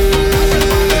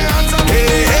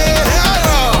 Hey, hey,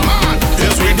 hey, man.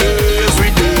 Yes we do, yes we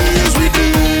do, yes we do.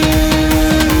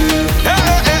 Hey,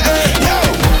 hey, hey, yo.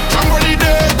 Jump when the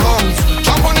day comes,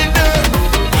 jump when the day,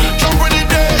 jump when the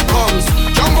day comes,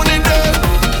 jump when the day,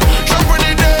 jump when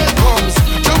the day comes,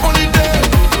 jump when the day,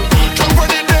 jump when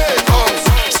the day comes.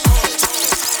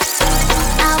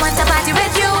 I want to party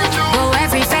with you, go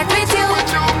every fete with you,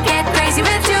 get crazy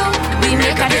with you. We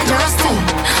make a dangerous tune,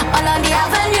 all on the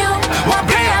avenue. What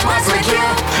play I must with you,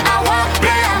 I want play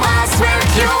I must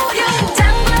with you.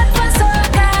 Thank God for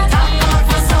soca, thank God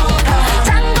for soca,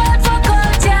 thank God for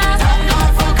culture, thank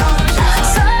God for culture.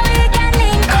 So we can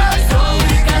link up, so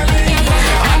we can link up,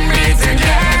 and be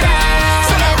together.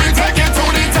 So now we take it to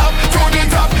the top, to the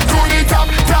top, to the top,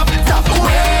 top, top,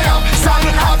 way up, sun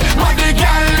up, but the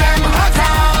girl them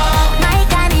hotter. My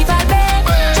carnival babe,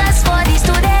 just for these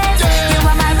 2 days. You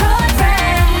are my road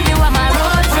friend, you are my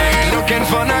road friend. Looking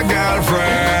for no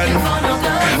girlfriend,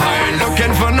 I ain't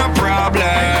looking for no problem.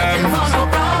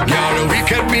 Girl, we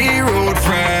could be road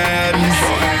friends.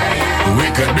 We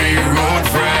could be road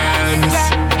friends.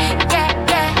 Yeah,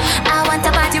 yeah, I want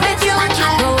to party with you,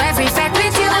 go every fete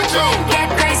with you, get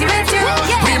crazy with you.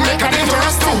 We make a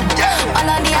dangerous tune. All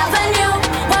on the avenue,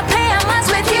 what play I must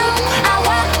with you, I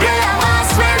want play I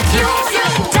must with you.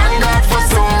 Thank God for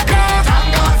soca, Thank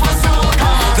God for soca,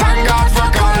 thank God for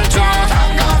culture,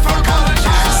 thank God for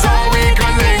culture. so we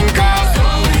can link up,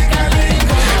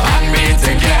 And be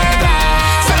together.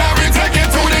 So now we take it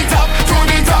to the top, to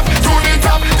the top, to the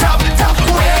top, top, top,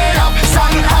 way up,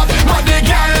 sun up, but the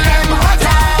girl them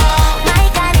hotter. My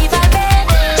carnival babe,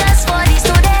 just for these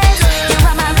 2 days. You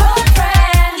are my road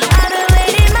friend. I've been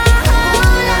waiting my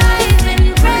whole life and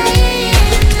praying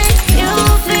you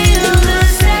feel the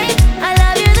same. I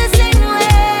love you the same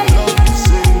way.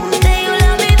 Say you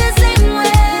love me the same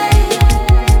way.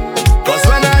 Cause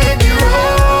when I hit the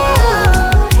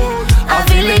road, I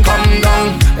feel it come down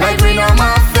like rain on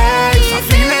my face. I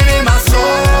feel it in my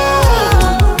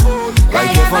soul,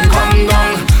 like heaven come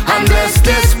down and bless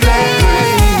this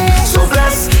place. So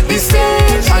bless this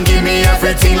stage and give me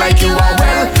everything like you are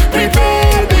well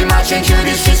prepared. We marching through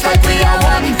the streets like we are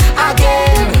one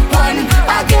again,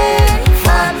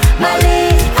 family.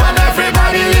 And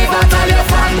everybody live out all your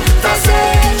fantasy.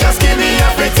 Just give me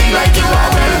everything like you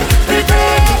are well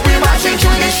prepared. We marching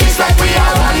through the streets like we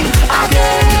are one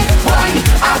again,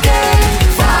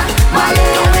 family.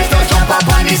 Don't wait to jump up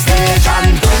on the stage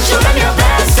and show them your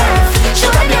best self,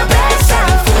 show them your best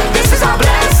self. This is a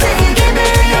blessing, give me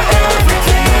your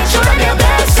everything. Show them your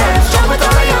best self, jump with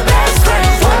all of your best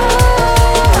friends.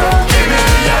 Whoa, give me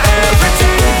your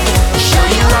everything. Show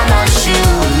you how much you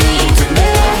need to me.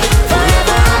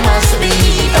 Forever I must be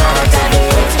part of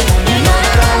it. You know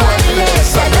that I want less,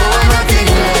 I don't want nothing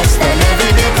less than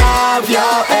every bit of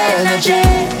your energy.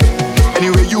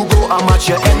 Anywhere you go, I match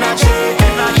your energy.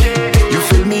 You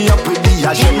fill me up with the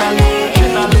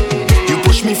adrenaline. You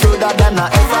push me further than I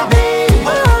ever been.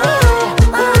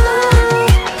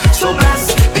 So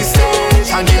bless the stage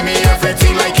and give me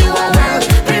everything like you are well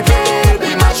prepared.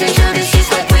 We marching through the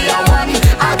streets like we are one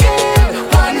again,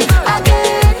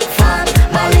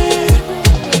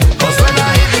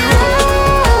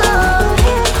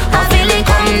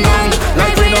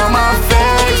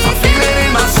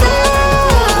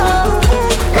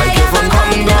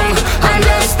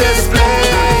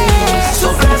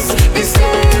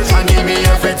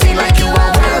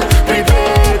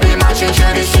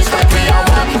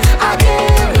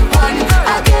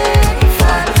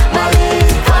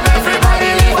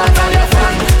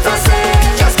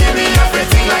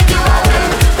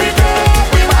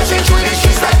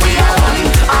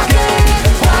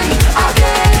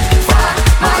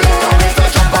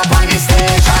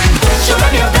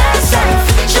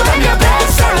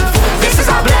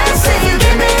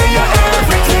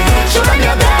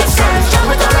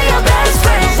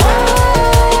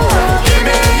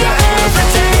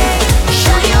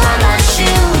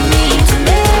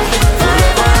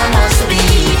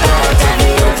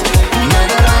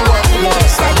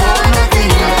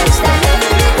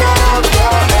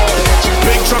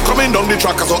 rolling down the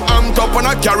track, so I'm top and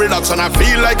I carry locks. And I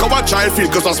feel like our child feel,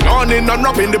 cause this morning I'm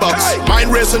rapping the box.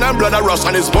 Mind racing and blood a rush,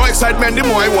 and it's more excitement the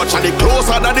more I watch. And the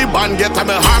closer that the band get, and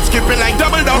my heart skipping like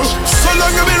double dutch. So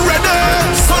long I've been ready,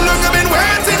 so long I've been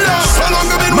waiting, love. So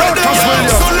long I've been ready,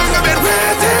 so long I've been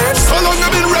waiting, so long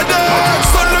I've been ready,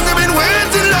 so long I've been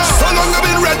waiting, love. So long I've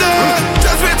been ready,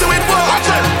 just wait till it watch.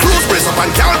 Cruise brace up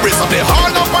and car brace up, they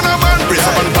haul up on a man brace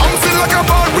up, and bouncing like a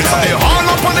ball brace up, they haul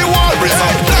up on the wall brace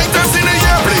up. Lighters in the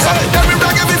air blaze up, every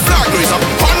flag, every flag raise up.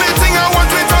 Only thing I want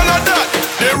with all of that,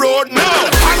 the road now.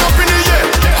 Hand up in the air,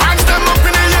 hands them up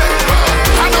in the air.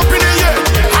 Hand up in the air,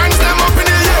 hands them up in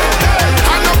the air.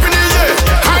 Hand up in the air,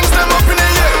 hands them up in the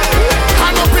air.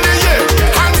 Hand up in the air,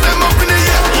 hands them up in the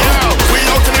air. Yeah, we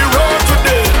out in the road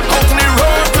today, out in the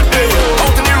road today,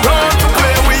 out in the road to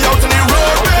play. We out in the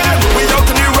road, man. We out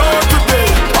in the road today,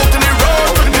 out in the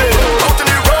road today, out in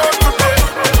the road today.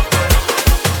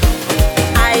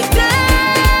 I go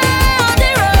on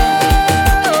the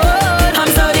road.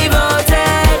 I'm so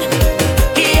devoted.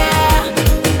 Yeah,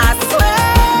 I swear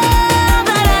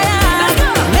that I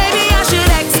am. Maybe I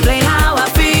should explain how I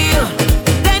feel.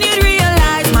 Then you'd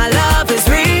realize my love is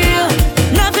real.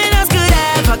 Nothing else could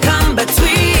ever come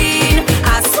between.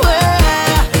 I swear,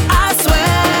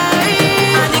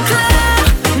 I declare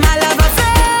my love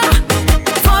affair.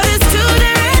 For this to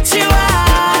the ritual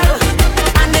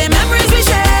and the memories we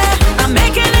share. I'm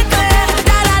making it clear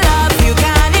that I love you,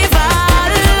 carnival.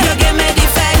 You give me the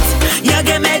fact, you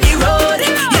give me the road,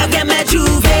 you give me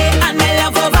juve and my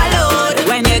love overload.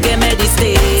 When you give me the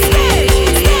stage,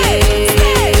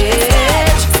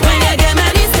 when you give me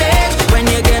the stage, when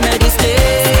you give me the stage,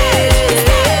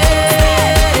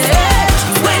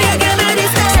 when you give me the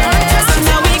stage.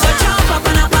 Now we go jump up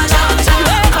and up and up,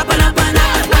 wake up and up and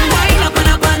up, wind up and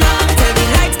up and up. Till the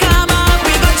lights come up,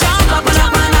 we go jump up and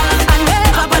up and up, and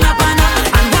wake up and up and up,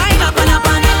 and wind up and up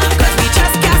and up. 'Cause we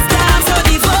just can't stop, so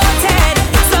devoted,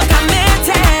 so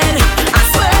committed. I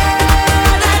swear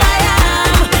that I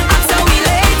am. I'm so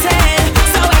elated,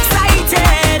 so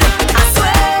excited. I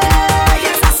swear,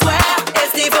 yes I swear,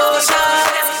 it's devotion.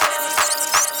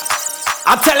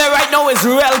 I tell you right now, it's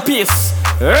real peace,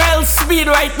 real speed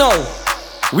right now.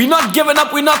 We not giving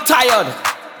up, we not tired.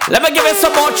 Let me give you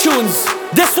some more tunes.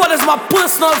 This one is my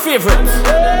personal favorite.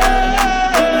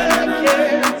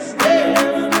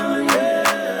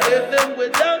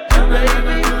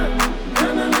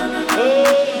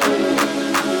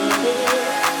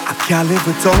 I can't live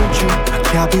without you, I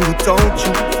can't be without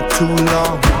you for too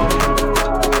long.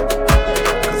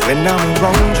 'Cause when I'm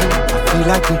around you, I feel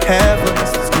like the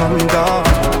heavens is coming down.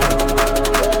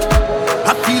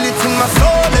 I feel it in my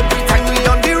soul every time we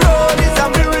on the road, it's a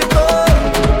miracle.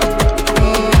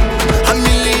 A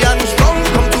million strong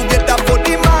come together for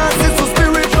the masses, so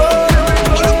spiritual.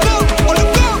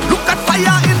 Look at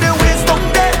fire in the waist up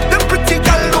there, the pretty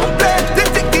girl don't play. They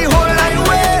take the whole line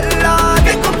well, Lord.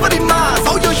 They come for the mass,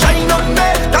 how you shine on me.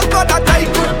 Thank God that I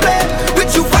could play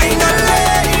with you finally,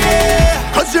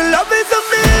 yeah. 'Cause your love is a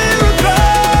miracle.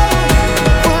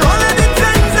 For all of the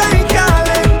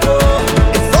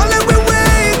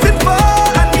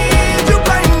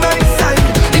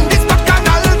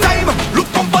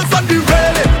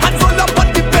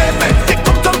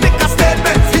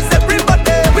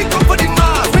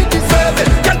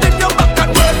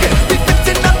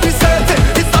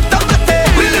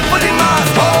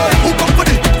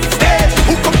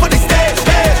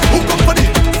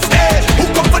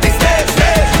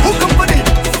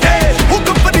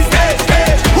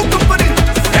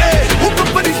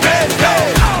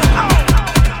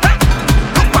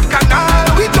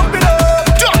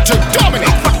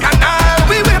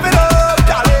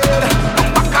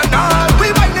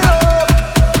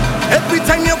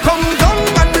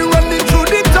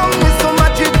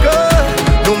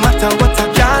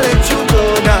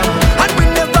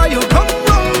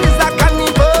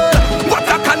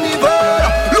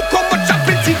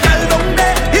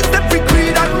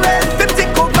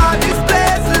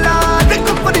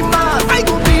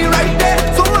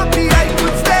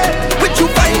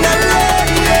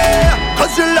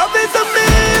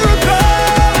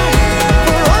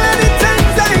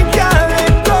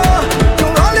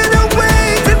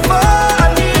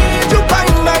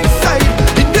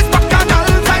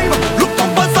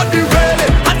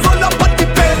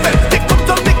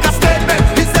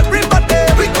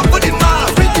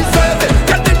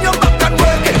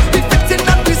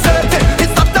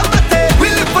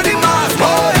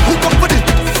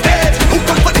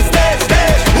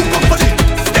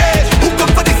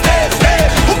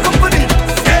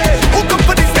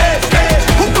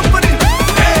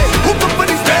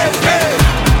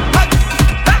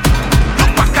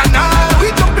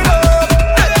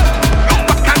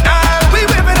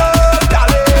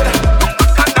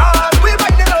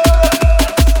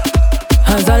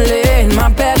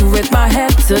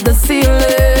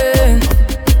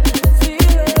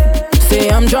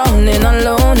I'm drowning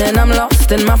alone and I'm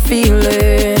lost in my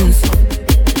feelings.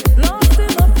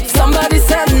 Somebody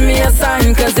send me a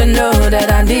sign, cause you know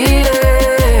that I need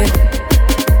it.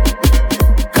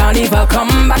 Carnival,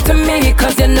 come back to me,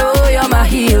 cause you know you're my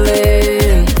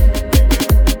healing.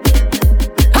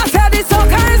 I said this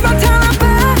soca is my therapy,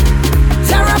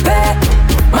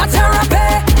 my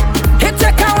therapy. It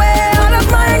take away all of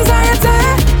my anxiety,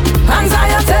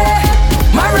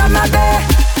 my remedy.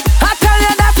 I tell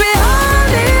you that we all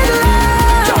need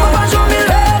love. Jump up and show me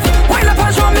love, wind up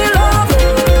and show me love.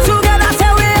 Together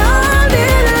say we all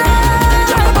need love.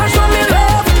 Jump up and show me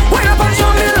love, wind up and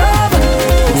show me love.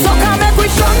 So come make we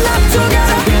strong up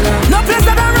together. No place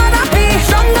that I'd rather be.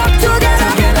 Strong up together.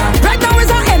 Right now is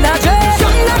our energy.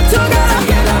 Strong up together.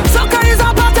 Soca is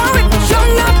our part of it.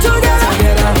 Strong up together.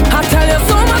 I tell you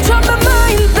so much on my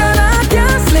mind that I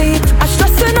can't sleep. I'm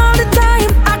stressing all the time.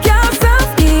 I can't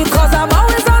self-keep, cause I'm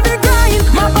always on the grind.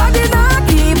 My body not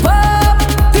keep up.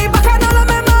 Deep back and all of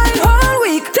my mind all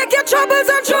week. Take your troubles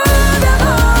and throw them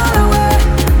all away.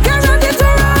 Get ready to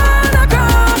run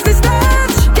across the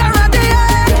stage. Get ready,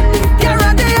 get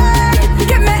ready,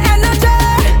 give me energy,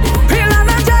 real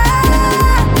energy.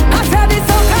 I said this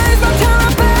soca is my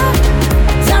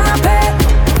therapy,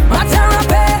 my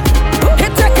therapy.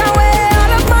 It take away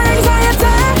all of my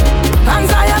anxiety,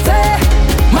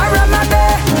 my remedy.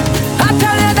 I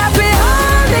tell you that we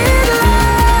all need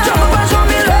love. Jump up and show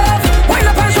me love, wind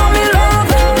up and show me love.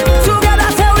 Together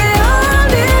say we all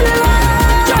need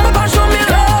love. Jump up and show me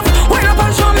love, wind up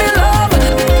and show me love.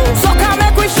 Soca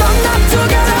make we strong up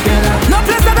together. No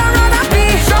place that I'd rather be.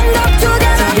 Strong up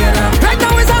together. Right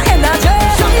now is our energy.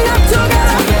 Strong up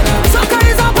together. Soca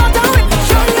is our part of it.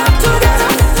 Strong up together.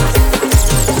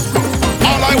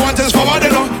 All I want is forward,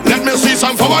 you know. Let me see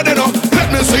some forward, you know.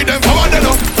 Let me see them forward, you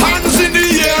know. Hands in the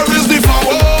air is the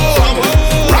forward.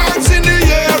 Hands in the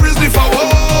air is the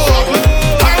forward.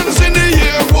 Hands in the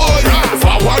air, boy.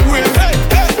 Forward wave,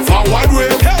 forward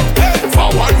wave,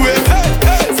 forward wave,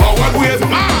 forward wave,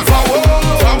 forward.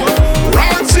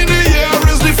 Hands in the air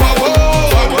is the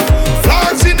forward.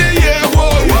 Flags in the air,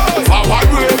 boy. Forward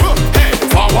wave,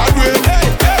 forward wave,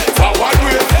 forward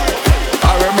wave. I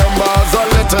remember as a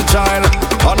little child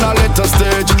on a little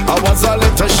stage. I was a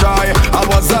little shy, I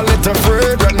was a little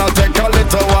afraid when I take a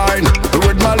little wine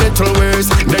with my little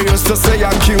waist. They used to say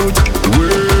I'm cute,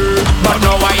 But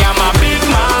now I am a big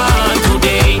man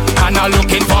today, and I'm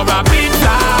looking for a big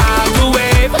flag to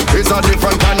wave. It's a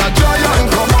different kind of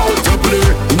giant come out to play.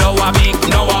 No a big,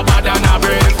 no a bad and a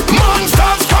brave.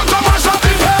 Monsters come to mash up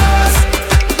the place.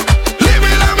 Leave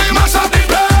me, let me mash up the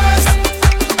place.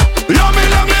 Love me,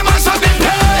 let me mash up the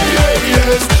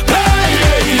place.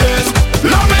 Yes.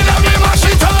 Love me, let me mash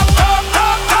it up.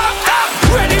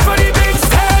 Ready for the big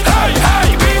stage.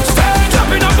 Hey, big stage.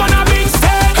 Jumping up on a big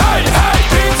stage. Hey,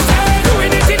 big stage.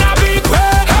 Doing it in a big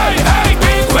way. Hey,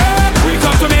 big way. We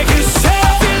come to make it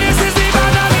shake. Feel this is the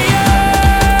man of the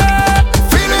year.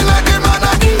 Feeling like the man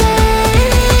of the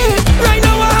year. Right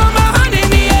now I have my hand in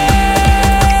the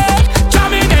air.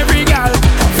 Jamming every girl.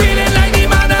 Feeling like the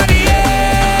man of the year.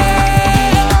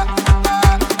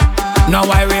 Now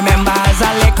I remember as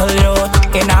a little youth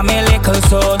in a me little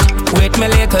suit with me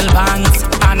little pants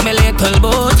and me little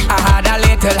boot. I had a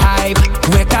little hype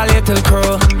with a little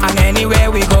crew, and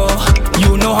anywhere we go,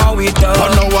 you know how we do.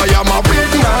 But now I am a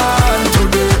big man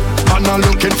today, and I'm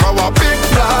looking for a big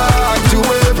flag to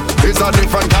wave. It's a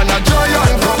different kind of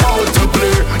giant come out to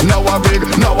play. Now a big,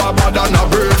 now a bad and a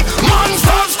brave.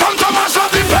 Monsters come to mash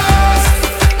up the place.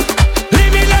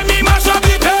 Leave me, let me mash up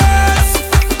the place.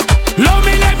 Love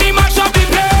me, let me mash up the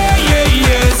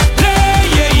place.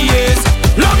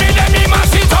 Love me, let me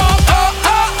mash it up.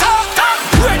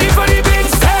 Ready for the big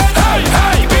stage.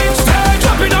 Hey, big stage.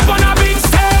 Jumping up on a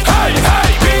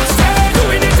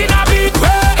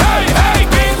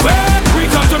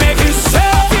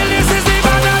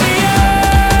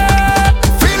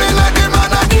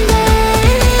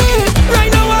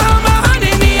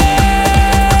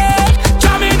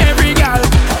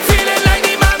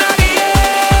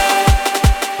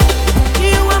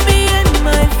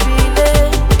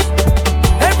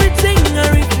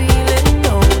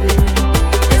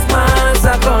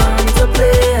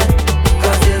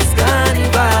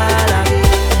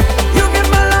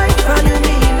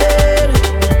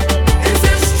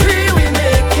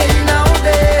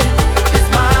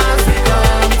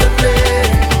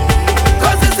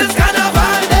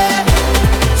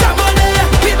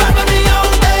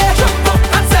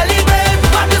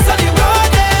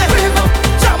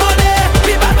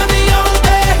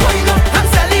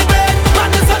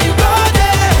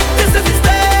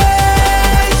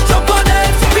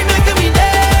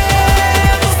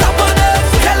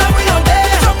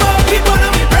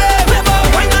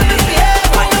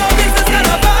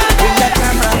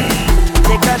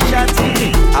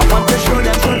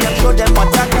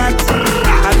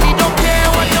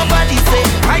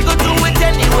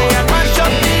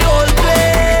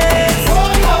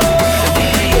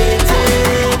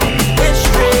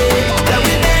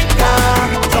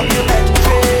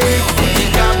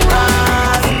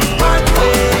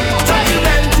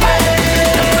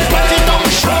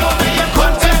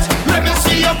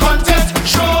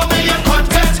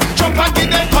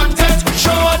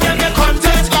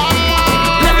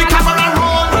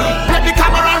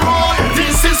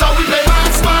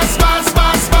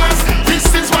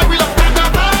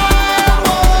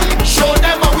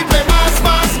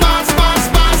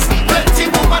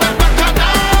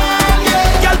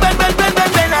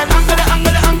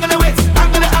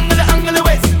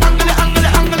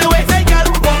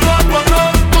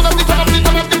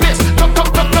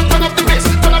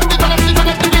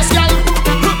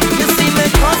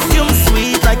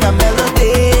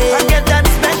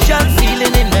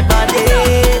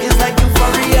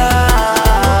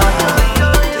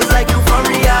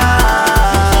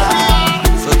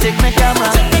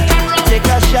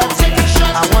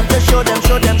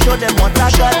show them what I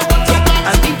got.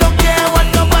 And we don't care what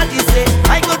nobody say.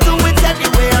 I go do it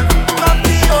anywhere from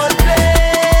the old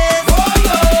place.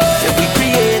 Yeah, we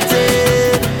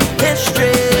created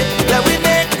history, where we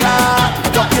make a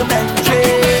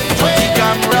documentary. 20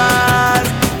 cameras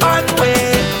on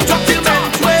way,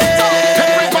 documentary.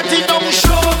 Everybody don't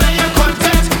show me your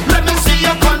content. Let me see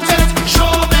your content. Show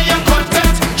me your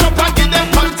content. Jump and give them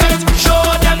content. Show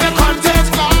them your content.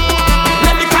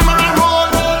 Let the camera roll.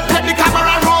 Let the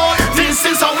camera roll. This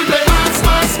is how we play. Mass.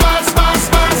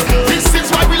 This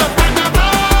is why we love carnival.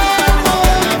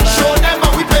 Show them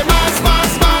how we play. Mass.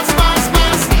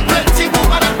 Plenty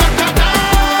woman and bacchanal.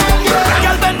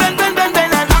 Girl, bend and angle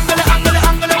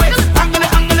it away. Angle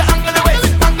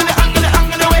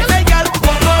it away. Hey, girl,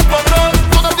 go.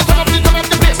 Turn up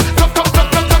the bass.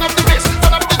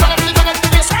 Turn up the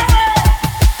bass.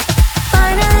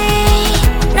 Finally,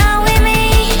 now we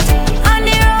meet on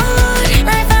the road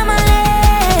like family.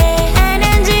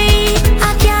 Energy, I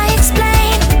can't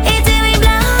explain. It's in me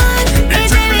blood,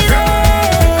 it's in me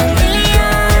veins.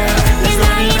 Million is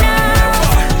not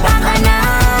enough.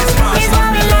 Bacchanal is what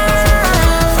we love.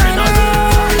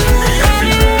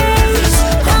 Enemies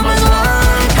come as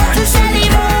one to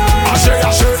celebrate. I say,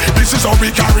 this is how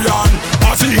we carry on.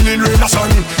 Partying in rain and sun,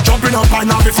 jumping up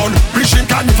and having fun. Wishing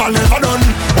carnival never done.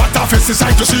 What a fest is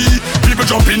sight to see. People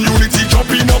jump in unity,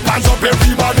 jumping up, hands up,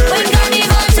 everybody. When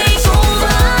carnival takes over,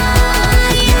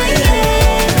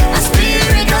 a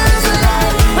spirit comes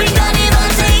alive. When carnival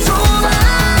takes over,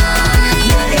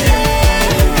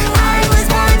 I was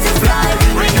born to fly.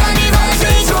 When carnival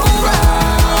takes over,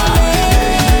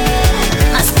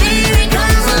 a spirit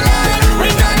comes alive.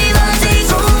 When carnival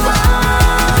takes over,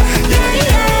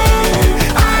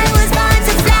 I was born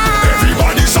to fly.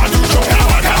 Everybody start to jump,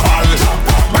 bacchanal.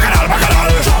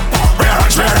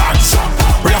 Where rocks,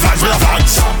 where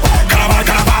flags, carnival.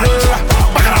 Bacchanal.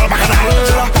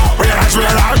 Where rocks, where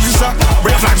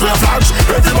flags.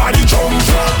 Everybody jump.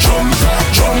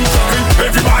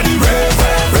 Everybody rave.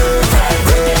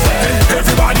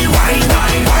 Everybody whine.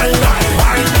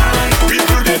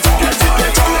 People get on it.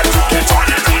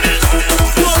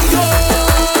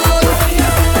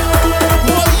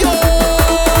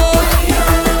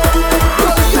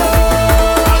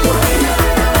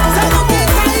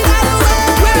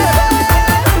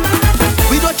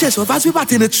 We don't chase over as we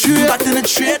bat in the trade.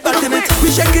 We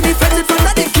shaking the fence in front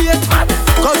of the gate.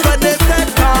 Cause when they said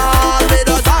call, they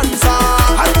don't answer.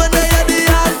 And when they hear the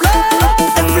hand blow,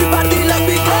 everybody let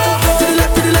me go. To the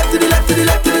left.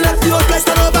 The whole place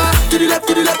turn over. To the left.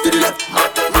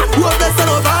 Who have they turn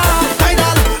over?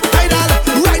 Final. Ride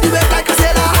the wave like a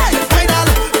sailor. Final.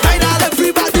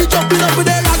 Everybody jumping up with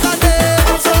their rock on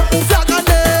them. Flag on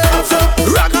them.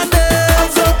 Rock on them.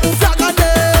 Flag on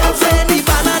them. Say the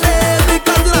ban on them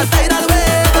because they're not tidal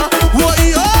wave.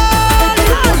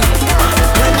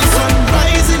 When the sun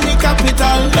rise in the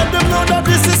capital, let them know that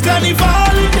this is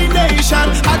carnival in the nation.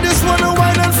 I just wanna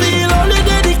wine and feel all the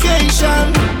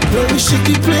dedication. When we shake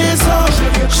the place up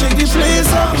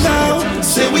now.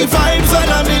 Say we vibes on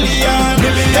a million.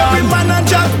 Every man and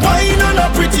jack wine on a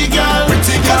pretty girl.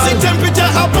 Cause the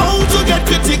temperature about to get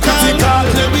critical.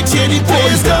 Let me tear the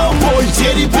place down.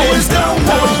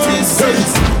 This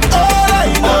is all I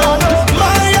know.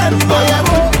 My and boy,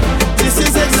 this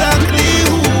is exactly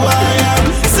who I am.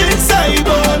 Since I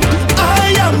born,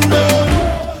 I am known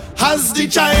as the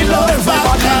child of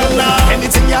Bacchanal.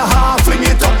 Anything you have, fling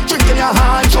it up. Drink in your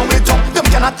hand, show it up. Them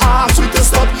cannot ask you to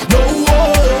stop. No.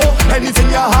 Anything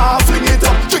you have, fling it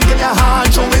up. Drink in your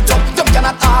hand, show it up. Them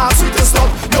cannot ask you to stop.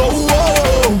 No.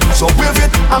 So wave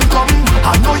it and come.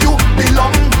 I know you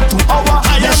belong to our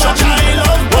nation. Child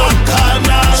of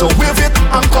Bacchanal. So wave it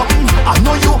and come. I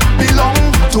know you belong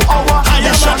to our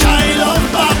nation. Child of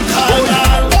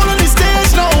Bacchanal. On the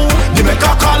stage now. You make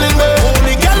a calling way.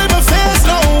 Only girl in my face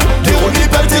now. The only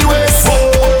belting way.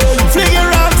 Flinging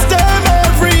rocks them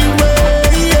everywhere.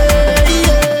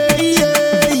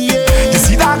 You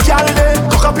see that girl there,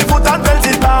 cock up your foot and belt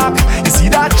it back. You see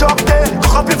that truck there,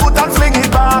 cock up your foot and fling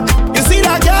it back. You see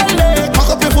that girl there, cock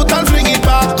up your foot and fling it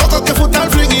back. Cock up your foot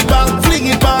and fling it back. Fling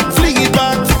it back.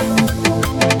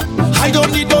 I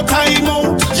don't need no time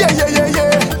out. Yeah.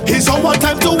 It's our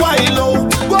time to wild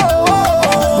out.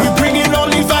 Whoa. We bringing all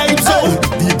the vibes out.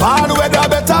 The bad weather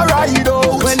better ride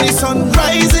out. When the sun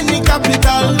rise in the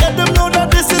capital, let them know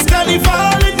that this is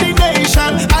carnival in the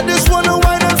nation. I just wanna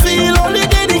wine and feel all the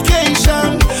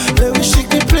dedication. Let me shake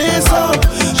the place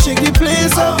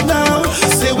up now.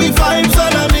 Say we vibes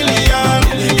on a million.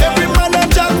 Every man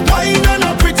and jack wine and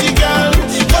a pretty girl.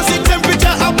 Cause the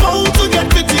temperature about to get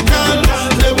critical.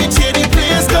 Let me tear the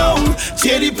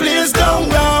place down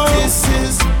now. This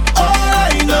is all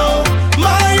I know.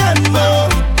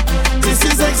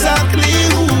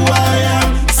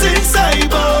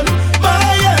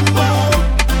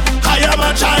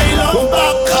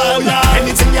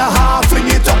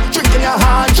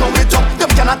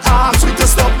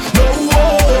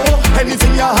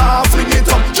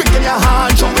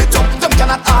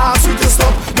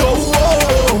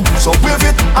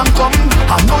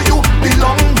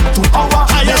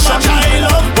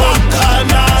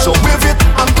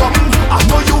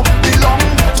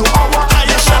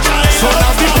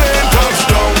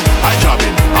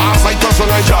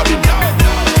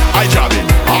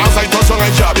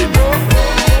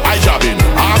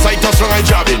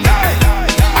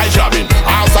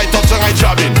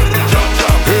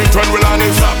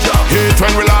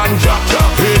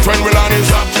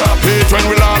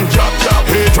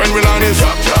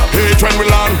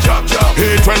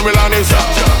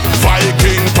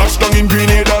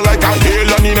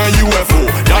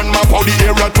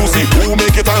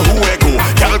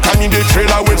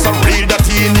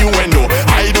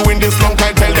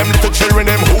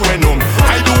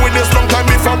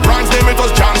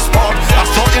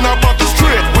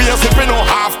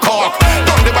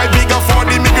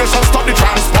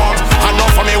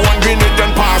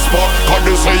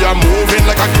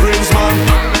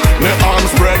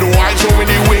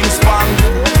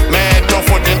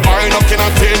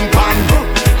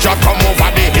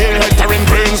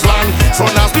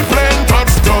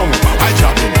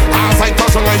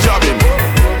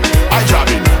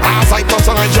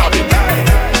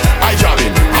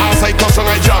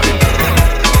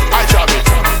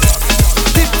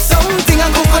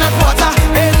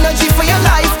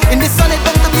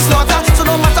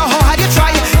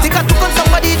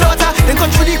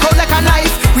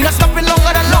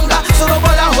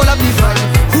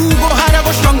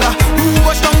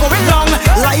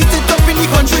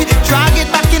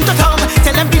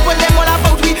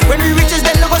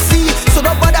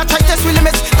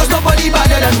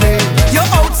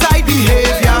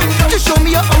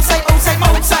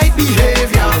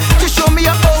 behavior. Just show me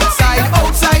your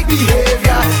outside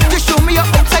behavior. Just show me your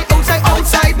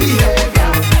outside behavior.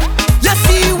 You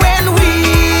see when we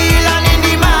land in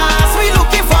the mass, we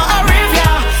looking for a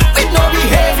rivier with no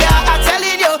behavior. I'm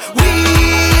telling you, we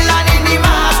land in the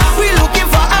mass, we looking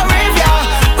for a rivier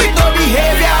with no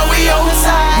behavior. We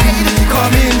outside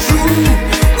coming through.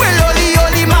 Well,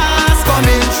 only mass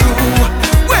coming through.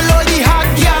 Well, only hot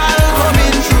girl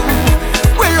coming through.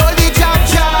 Well, only job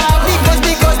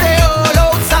because they all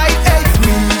outside. Hey,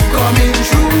 we coming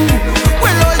through.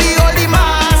 Well, only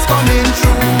mass coming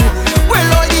through.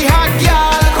 Well, only hot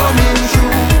girl coming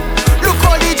through. Look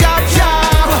all the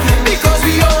job because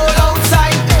we all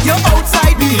outside. Your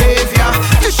outside behavior.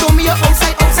 Just show me your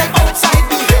outside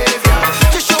behavior.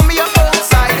 Just show me your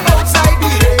outside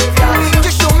behavior.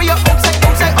 Just show me your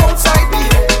outside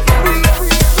behavior.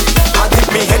 I dip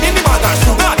me head in the bag of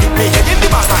sugar. Dip me head in the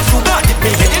bag of sugar. Dip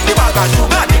me head in the bag of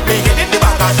sugar. Dip me head in the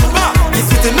bag of sugar. It's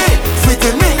sweeting me,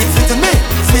 sweeting me, it's sweeting me,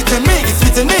 sweeting me, it's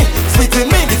sweeting me, sweeting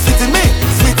me, it's sweeting me,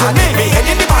 sweeting me. Dip me head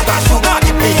in the bag of sugar.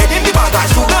 Dip me head in the bag of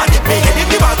sugar. Dip me head in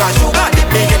the bag of sugar. Dip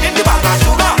me head in the bag of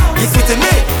sugar. It's sweeting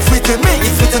me, sweeting me,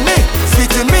 it's sweeting me,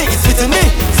 sweeting me, it's sweeting me,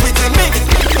 sweeting me.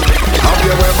 Have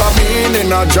you ever been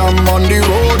in a jam on the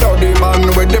road or the man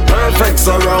with the perfect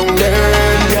surrounding?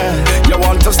 Yeah. You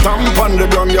want to stamp on the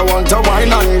drum, you want to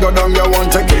whine and go down, you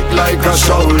want to kick like a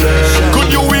shoulder.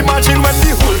 Could you imagine when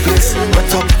the whole place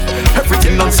wet up,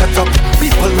 everything done set up,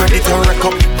 people ready to wreck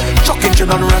up, truck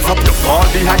engine and rev up, the ball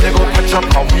behind they go catch up,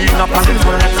 how we not planning to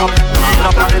let up, we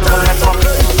not planning to let up.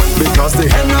 Because the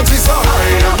energy's so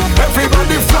high,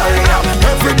 everybody fly.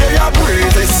 Every day I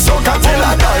breathe, it's soca till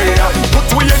I die.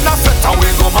 Put we in a set and we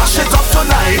go mash it up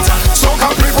tonight.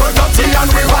 Soca people dirty and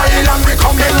we wild and we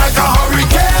come in like a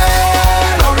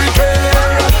hurricane.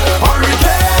 Hurricane,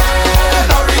 hurricane,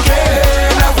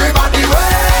 hurricane. Everybody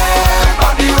way,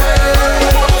 body way.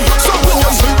 So when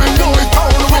you see we do it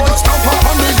down, we go stomp up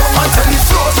on the ground until the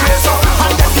floors raise up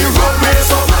and then the road raise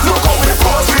up. Look how the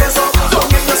floors raise up, don't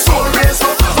get the soul raise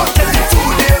up. Until the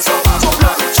 2 days up, so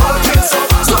let the children's up,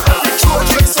 so let the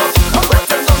children's up. And let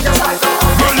them don't get like that.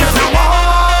 Well, if you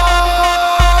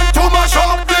want to mash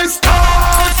up this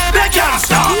dance, they can't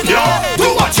stop you. Do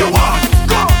what you want.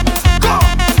 Go, go,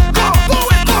 go, do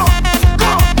it. Go,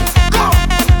 go, go,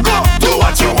 go. Do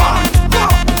what you want. Go,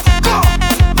 go,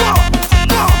 go,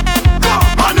 go, go.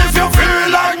 And if you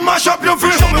feel like mash up your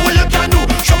feel, show me what you can do.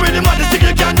 Show me the maddest thing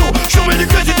you can do. Show me the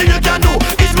crazy thing you can do.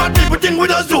 It's mad people thing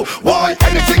with us do. Why?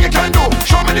 Anything you can do.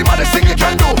 Show me the maddest thing you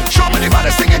can do. Show me the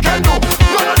maddest thing you can do.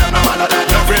 None of them, none of them.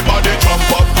 Everybody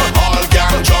jump up, all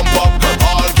gang jump up,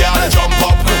 all gal jump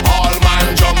up, all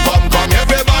man jump up. Come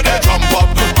everybody jump up,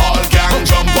 all gang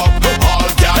jump up, all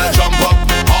gal jump up,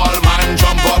 all man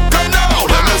jump up. Come now,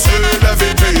 let me see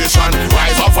levitation,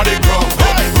 rise up for the ground.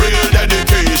 Real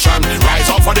dedication, rise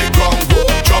up for the ground.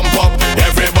 Jump up,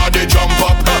 everybody jump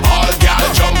up, all gal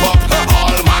jump up,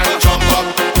 all man jump up.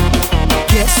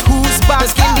 Guess who's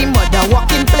back in the mother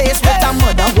walking place with a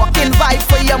mother walking vibe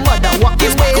for your mother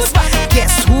walking ways.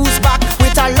 Guess who's back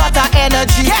with a lot of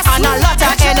energy and a lot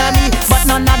of enemy, but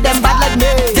none of them bad like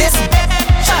me. This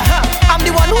I'm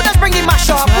the one who does bring the mash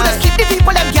up, who does keep the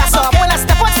people them gas up. When I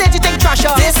step on stage, you think trash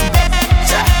up. This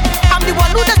I'm the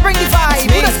one who does bring the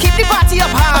vibe, who does keep the party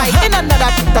up high. In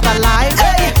another that alive,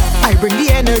 hey, I bring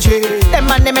the energy. Them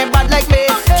man them ain't bad like me.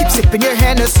 Keep sipping your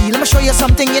Hennessy, let me show you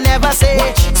something you never say.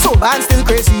 Sober and still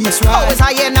crazy, always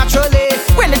high and naturally.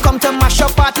 When it come to mash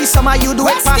up parties, some of you do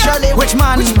it partially. Which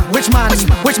man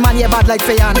you bad like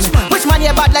Fayan? Which man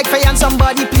you bad like Fayan?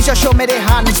 Somebody please just show me the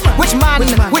hand. Which man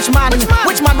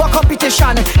what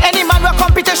competition? Any man what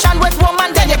competition with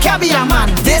woman, then you can't be a man.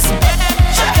 This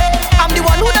I'm the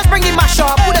one who does bring the mash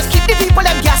up, who does keep the people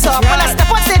them gas up. When I step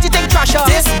on stage, you think trash up.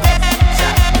 This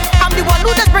I'm the one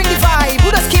who does bring the vibe,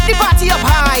 who does keep the party up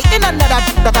high. In another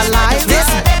that alive. This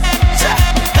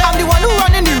I'm the one who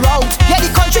running the road. Yeah, the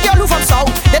country girl who from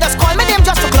south, they just call my name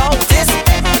just to clout. This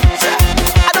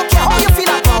I don't care how you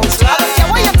feel about, I don't care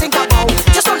what you think about,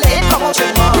 just don't let it come out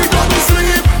your mouth. We don't do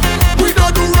sleep, we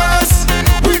don't do rest,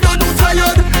 we don't do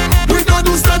tired, we don't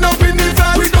do stand up in the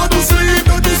fence. We don't do sleep,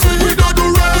 we don't do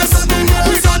rest,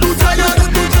 we don't do tired,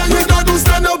 we don't do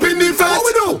stand up in the fence. What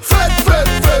we do? Fed, fed,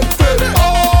 fed, fed.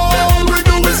 All we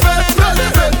do is fed, fed,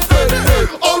 fed, fed.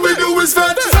 All we do is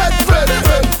fed, fed, fed,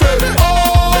 fed, fed.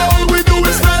 All we do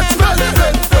is fed, fed,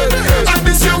 fed, fed. And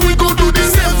this year we go do the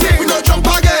same thing. We go jump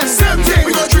again, same thing.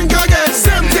 We go drink again,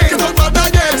 same thing. Get out bad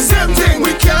again, same thing.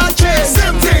 We can't change,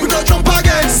 same thing. We go jump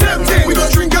again, same thing. We go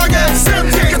drink again, same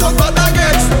thing. Get out bad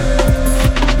again.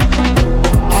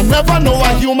 I never know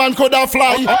a human could have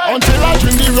fly until I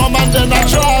drink the rum and then I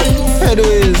try. It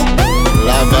is.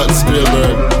 That's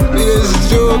Spielberg. This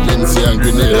is Joe. Lindsay and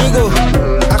Grenada. Here we go.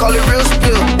 I call it real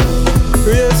spill.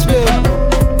 Real spill.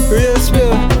 Real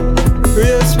spill.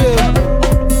 Real spill.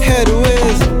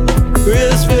 Headways.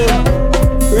 Real spill.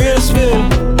 Real spill.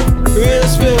 Real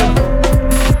spill.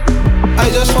 I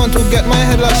just want to get my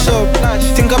head lashed up.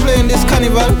 Think I'm playing this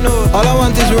carnival? No. All I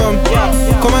want is rum.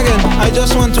 Come again. I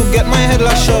just want to get my head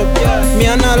lashed up. Me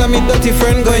and all of me dirty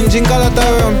friend going drink a lot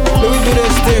of rum. Let me do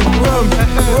this thing. Rum,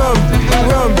 rum,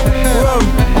 rum, rum,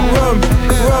 rum,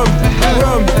 rum,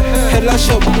 rum. Head lash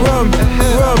up. Rum,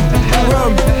 rum,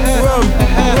 rum, rum,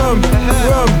 rum,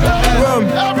 rum, rum.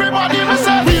 Everybody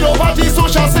listen. We don't party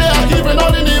social say I'm giving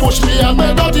all in the bush. Me and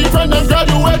my dirty friend them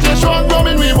graduated strong rum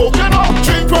in we book. You know,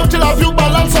 drink rum till I feel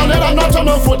balance on it and not on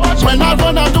the foot. When I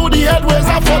run and do the headways,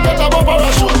 I forget about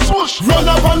parachute. Swoosh. Run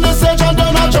up on the stage and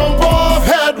then I jump off.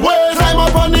 Headways. Climb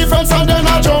up on the fence and then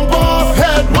I jump off.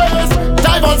 Headways.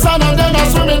 Dive on sand and then I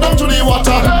swimming down to the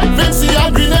water. Vinci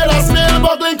and Grenada snail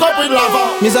bubbling up with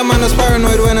lava. Me's a man is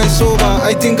paranoid when I sober.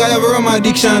 I think I have a rum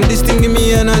addiction. This thing give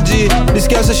me energy. This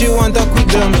girl says she want a quick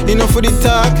jump. Enough for the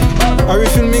talk. I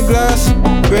refill me glass.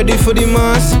 Ready for the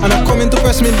mass. And I come in to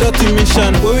press me dirty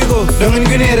mission. Where we go? Down in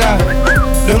Grenada.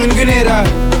 Down in Grenada.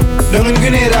 Down in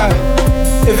Grenada.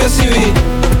 If you see me,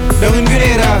 down in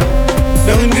Grenada.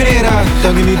 Down in Grenada.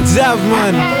 Down in the job,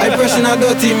 man. I press in a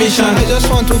dirty mission. I just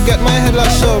want to get my head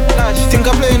lashed up. Think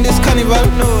I'm playing this carnival?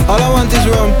 All I want is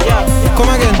rum. Come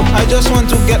again. I just want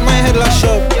to get my head lashed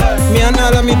up. Me and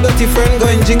all of me dirty friend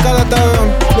going drink a lot of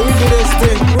rum. Let me do this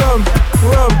thing. Rum,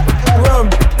 rum, rum,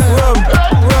 rum,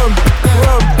 rum,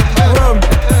 rum, rum.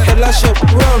 Head lash up.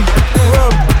 Rum,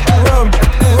 rum, rum,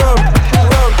 rum,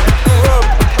 rum, rum,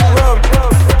 rum,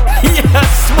 rum.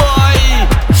 Yes, boy.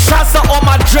 Shouts out all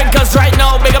my drinkers right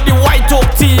now. Big up the White Oak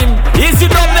team. Easy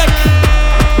Dominic.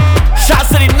 Shouts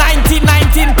to the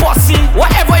 1919 posse.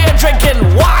 Whatever you're drinking,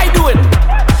 why do it?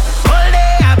 All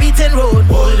day I beatin' road.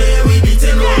 All day we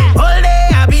beatin' road. All day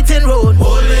I beatin' road.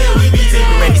 All day we beatin'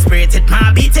 road. When the spirit hit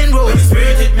my beatin' road. When the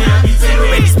spirit hit my beatin' road.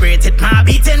 When the spirit hit my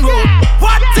beatin' road.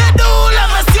 What to do? Let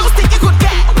me see how stick you could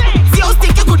get. See how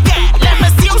stick you could get. Let me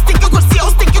see how stick you could. See how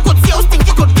stick you could. See how stick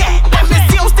you could get. Let me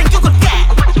see how stick you could get.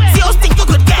 See how stick you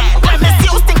could get. Let me see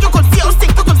how stick you could. See how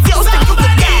stick you could. See how stick you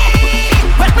could get.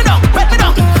 Wet me down, wet me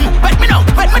down, wet me down,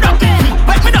 wet me down,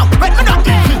 wet me down, wet me down.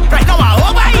 Right now I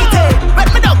overeat it. Wet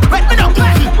me down, wet me down,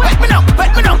 wet me down,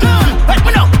 wet me down, wet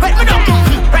me down, wet me down.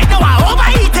 Right now I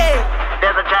overeat it.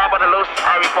 There's a job on the loose.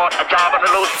 I report a job on the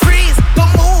loose. Freeze,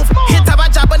 don't move. Hit a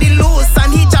job on the loose,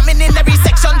 and he jamming in every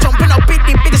section, jumping up with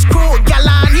the biggest crew.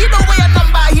 Galan, he know where your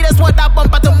number. He just want that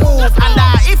bumper to move. And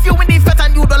if you in the fet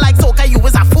and you don't like soca, you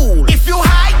is a fool. If you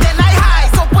high, then I high.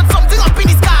 So put something up in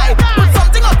the sky. Put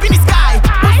something up in the sky.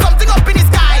 Put something up in the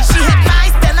sky. She hit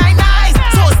nice, then I nice.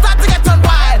 So start to get on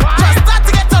wild. Just start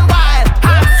to get on wild.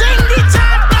 I'm sing the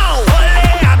chant now. Ole,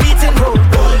 I beatin' road.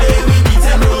 Ole, we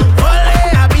beatin' road. Ole,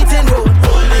 I beatin' road.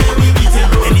 Ole, we beatin'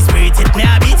 road. When the spirit hit me,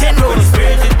 I beatin' road. When the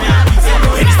spirit hit me, I beatin'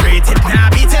 road. When the spirit hit me, I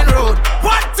beatin' road.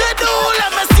 What to do? Let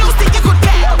me see how stick you could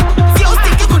get. See how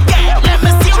stick you could get. Let me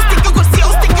see how stick you could. See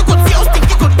how stick you could. See how stick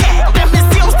you could get. Let me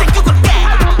see how stick you could get.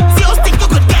 See how stick you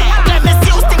could get. Let me see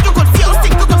how stick you could. See how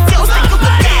stick you could. See how stick you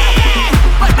could get.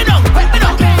 Wet me down, wet me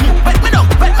down, wet me down,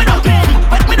 wet me down,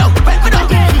 wet me down, wet me down.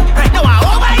 Right now I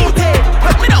overeat it.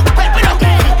 Wet me down, wet me down,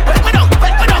 wet me down,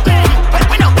 wet me down, wet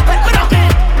me down, wet me down.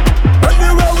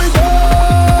 Anywhere we go,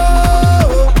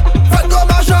 fat go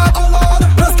my shot,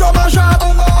 let's go my shot.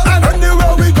 And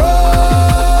anywhere we go,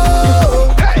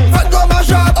 fat go my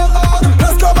shot,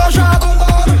 let's go my shot.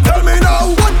 Tell me now,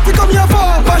 what you come here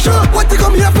for, Basha? What you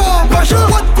come here for, Basha?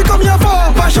 What you come here for,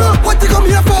 Basha? What you come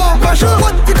here for, Basha?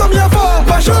 What you come here for,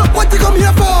 Basha? What you come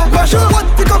here for, Basha?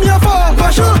 What you come here for,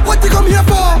 Basha? What you come here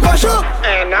for, Basha?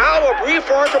 And now a brief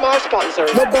word from our sponsor.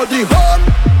 Nobody home,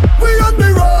 we on the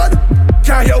road.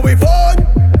 Can't hear we phone,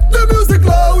 the music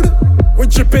loud. We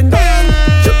chipping down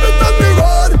the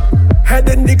road. Head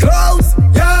in the clouds,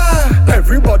 yeah.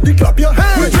 Everybody clap your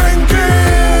hands. We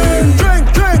drinking,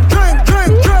 drink, drink, drink,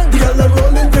 drink, drink. The yellow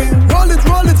rolling thing, roll it,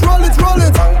 roll it, roll it, roll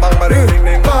it. Bang bang bang ding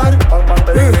ding, bad, bang bang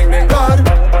ding ding ding, bad,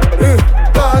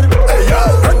 bad. Hey yo,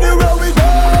 anywhere we go,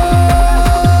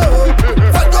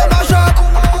 fat go my shot,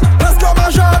 let's go my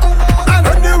shot. And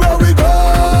anywhere we go,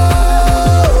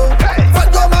 fat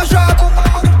go my shot,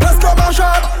 let's go my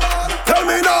shot. Tell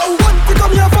me now, what you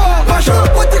come here for, Basha?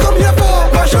 What you come here for,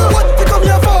 Basha? What you come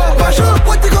here for, Basha?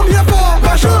 What you come here for,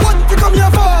 Basha? What you come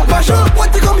here for, Basha?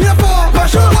 What you come here for,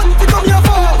 Basha? What you come here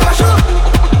for, Basha?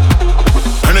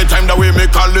 Anytime that we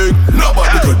make a link,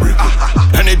 nobody could break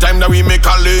it. Anytime that we make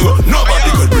a link,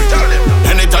 nobody could break it.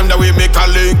 Anytime Anytime that we make a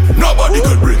link, nobody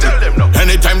could break it.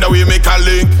 Anytime that we make a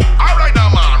link, alright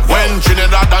now man. When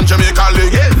Trinidad and Jamaica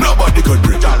link, nobody could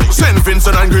break it. St.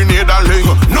 Vincent and Grenada link,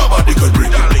 nobody could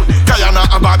break it. Guyana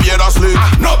and Barbados link,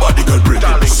 nobody could break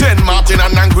it. St. Martin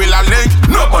and Anguilla link,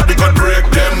 nobody could break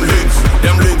them links.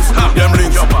 Them links, them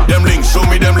links, them links. Show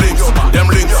me them links,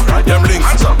 them links, them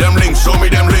links, them links. Show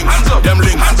me them links, them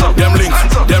links, them links,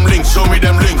 them links. Show me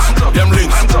them links, them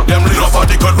links, them links.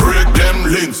 Nobody could break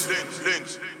them links.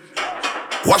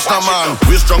 Watch the man,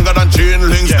 we stronger than chain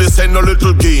links. This ain't no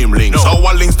little game links.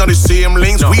 Our links not the same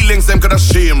links. We links them coulda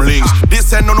shame links.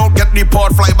 This ain't no get the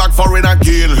port fly back for it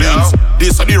again links.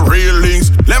 These are the real links.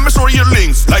 Let me show you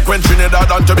links. Like when Trinidad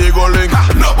and Tobago link,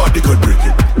 nobody could break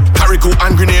it. Carrico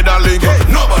and Grenada link,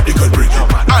 nobody could break it.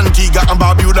 Antigua and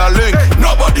Barbuda link,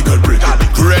 nobody could break it.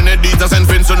 Grenadines and St.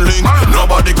 Vincent link,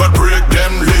 nobody could break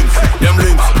them links. Them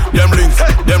links, them links,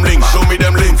 them links. Show me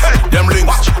them links, them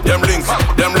links, them links,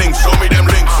 them links. Show me them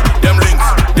links. Them links,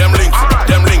 them links,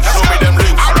 them links, show me them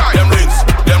links, them links,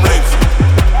 them links.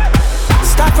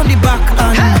 Start from the back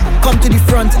and come to the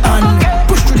front and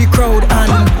push through the crowd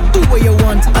and do what you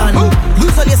want and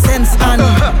lose all your sense and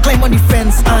climb on the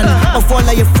fence and fall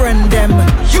like your friend them.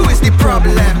 You is the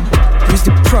problem. You is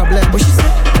the problem. What she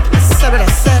said? I said what I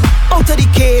said. Out of the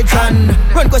cage and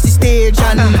run across the stage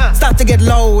and start to get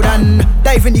loud and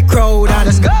dive in the crowd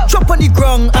and drop on the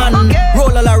ground and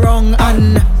roll all around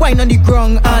and whine on the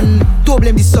ground and don't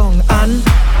blame the song and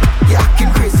you're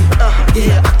acting crazy,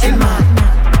 yeah, you're acting mad,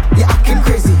 you're acting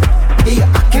crazy, yeah,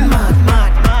 you're acting mad,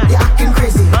 you're acting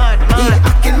crazy, yeah, you're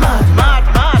acting mad,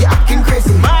 you're acting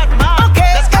crazy.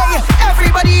 Okay, hey,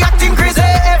 everybody acting crazy,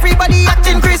 everybody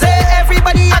acting crazy,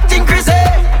 everybody acting crazy,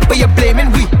 but you're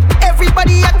blaming we.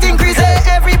 Everybody acting crazy,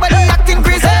 everybody acting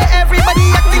crazy, everybody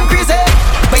acting crazy,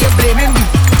 but you're blaming me.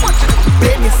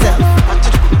 Blame yourself,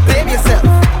 blame yourself,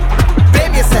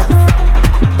 blame yourself,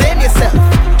 blame yourself,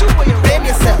 blame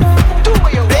yourself,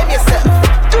 blame yourself,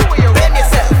 blame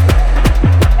yourself.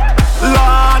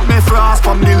 Lord, me frost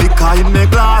from the liquor in me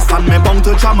glass and me bound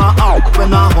to jam out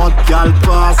when a hot girl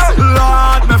pass.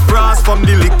 Lord, me frost from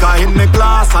the liquor in me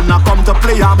glass and I come to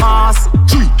play a mass.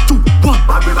 3, 2, 1.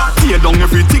 Tear down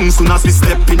everything soon as we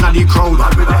step in the crowd.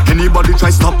 Anybody try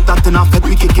stop that in a fed,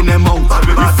 we kicking them out.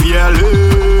 We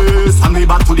fearless and we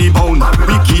back to the bone.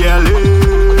 We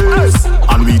careless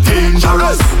and we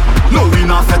dangerous. No, we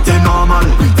not fetting normal.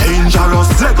 We dangerous.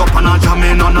 Leg up and a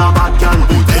jamming on a bad girl.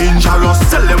 We dangerous.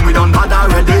 Tell them we done bad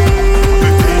already. We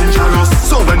dangerous.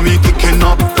 So when we kicking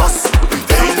up dust, we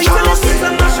dangerous.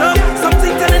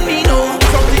 Something telling me no.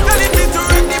 Something telling me to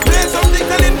wreck the place. Something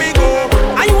telling me go.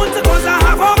 I want to cause a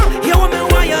havoc. You want me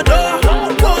why you do?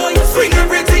 Boy, swing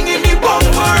everything in the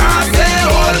bumper. I say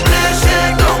all place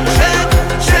shake down, shake,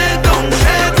 shake down,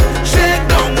 shake, shake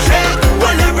down, shake.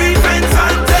 When every fence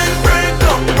and ten break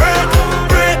down, break,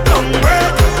 break down, break,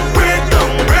 break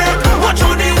down, break. Watch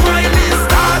how the wildest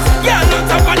stars. Yeah, not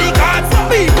up on the cards.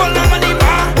 People on the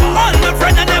bar. All my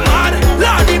friends and them mad.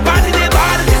 Lord, the party they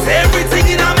bad.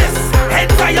 Everything in a mess. Head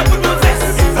tie up with my vest.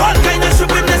 All kind of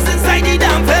stupidness inside the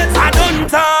damn fence. I don't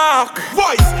talk.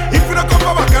 Voice, if you don't come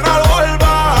back and I'll hold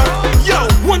back. Yo,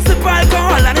 once the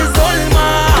alcohol and it's all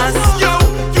mass. Yo,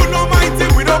 you know my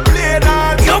team, we don't play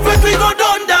that. Yo, but we go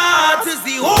done that. It's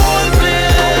the whole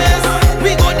place.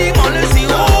 We go demolish the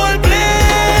whole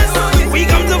place. We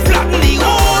come to flatten the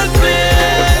whole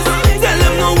place. Tell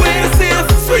them no way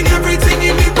safe. Swing everything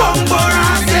in the bumper.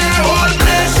 I say whole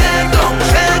place shake down,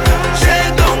 shake,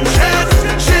 shake down, shake,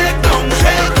 shake down,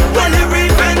 shake. When every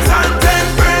fence and ten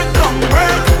break down,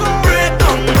 break, break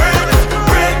down, break,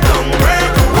 break down,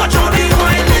 break. Watch how the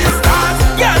wildest stars.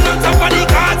 Yeah, not up on the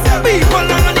cards.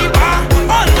 People on the bar.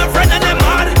 All my friends and them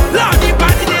mad. Lord, the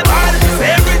party they bad.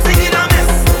 Everything in a mess.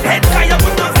 Head tie up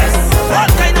with my vest. All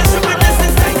kind of stupidness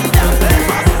inside the damn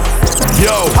place.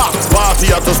 Yo, party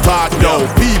at the start now.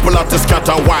 People have to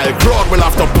scatter while crowd will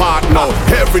have to part now.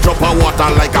 Every drop of water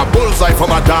like a bullseye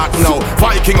from a dart now.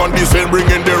 Viking on this hill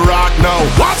bringing the rock now.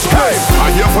 Watch hey,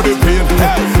 I here for the pain,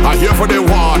 I here for the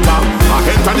water. I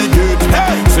enter the gate,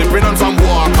 sipping on some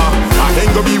water. I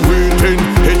ain't gonna be waiting,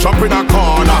 hitch up in a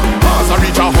corner. As I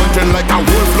reach 100 like a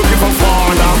wolf looking for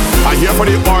fauna. I here for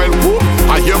the oil,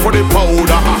 I here for the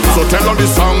powder. So tell on the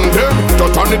song them to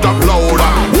turn it up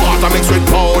louder. Water mixed with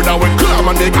powder, with clam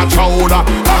and make a chowder.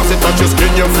 As it touches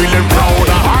skin, you're feeling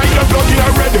prouder. I am bloody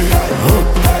already.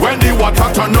 When the water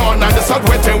turn on and the sun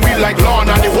wetting we like lawn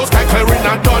and the hose can clearing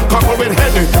and done couple with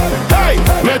heading. Hey,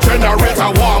 me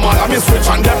generator warm on, let me switch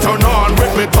and them turn on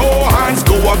with me 2 hands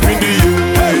go up in the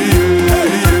air.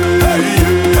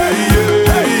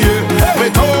 Me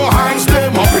 2 hands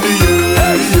them up in the air.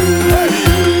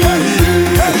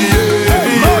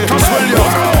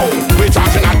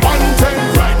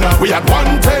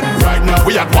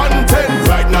 We at 110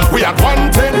 right now. We at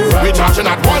 110. We charging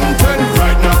at 110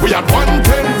 right now. We at 110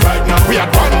 right now. We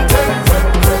at 110.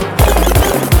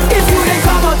 If you didn't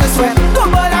come out to sweat,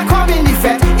 don't bother coming the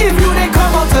fat. If you didn't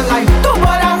come out to line, don't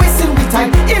bother wasting with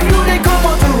time. If you didn't come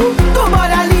out to road, don't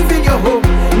bother leaving your home.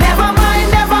 Never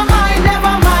mind, never mind,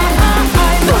 never mind.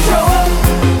 Don't show up.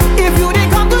 If you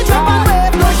didn't come to drop and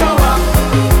wave, don't show up.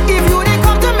 If you didn't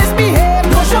come to misbehave,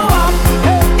 don't show up.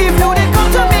 If you didn't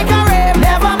come to make a rave,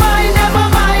 never mind, never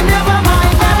mind, never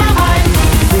mind, never mind.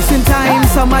 Wasting time,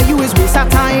 some of you is waste of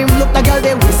time. Look, the girl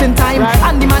they wasting time,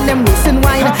 and the man them wasting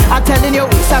wine. I'm telling you,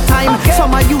 waste of time.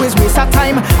 Some of you is waste of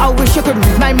time. I wish you could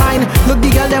read my mind. Look, the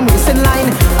girl them wasting line.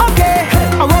 Okay,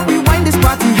 I won't rewind this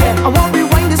party. I won't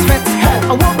rewind this fete.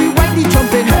 I won't rewind the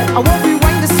jumping. I won't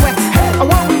rewind the sweat. I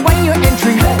won't rewind your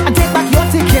entry and take back your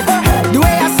ticket. The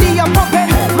way I see you pumping,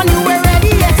 man, you ain't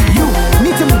ready yet. You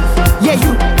need to move. Yeah,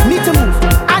 you need to move.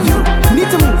 And you need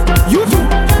to move. You too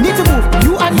need to move.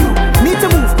 You and you need to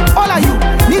move. All of you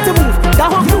need to move. That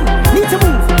whole you need to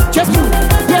move. Just move.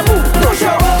 Yeah, move. Don't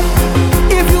show up.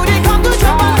 If you didn't come to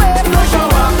drop and wave, don't show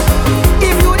up.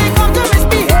 If you didn't come to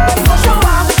misbehave, don't show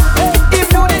up.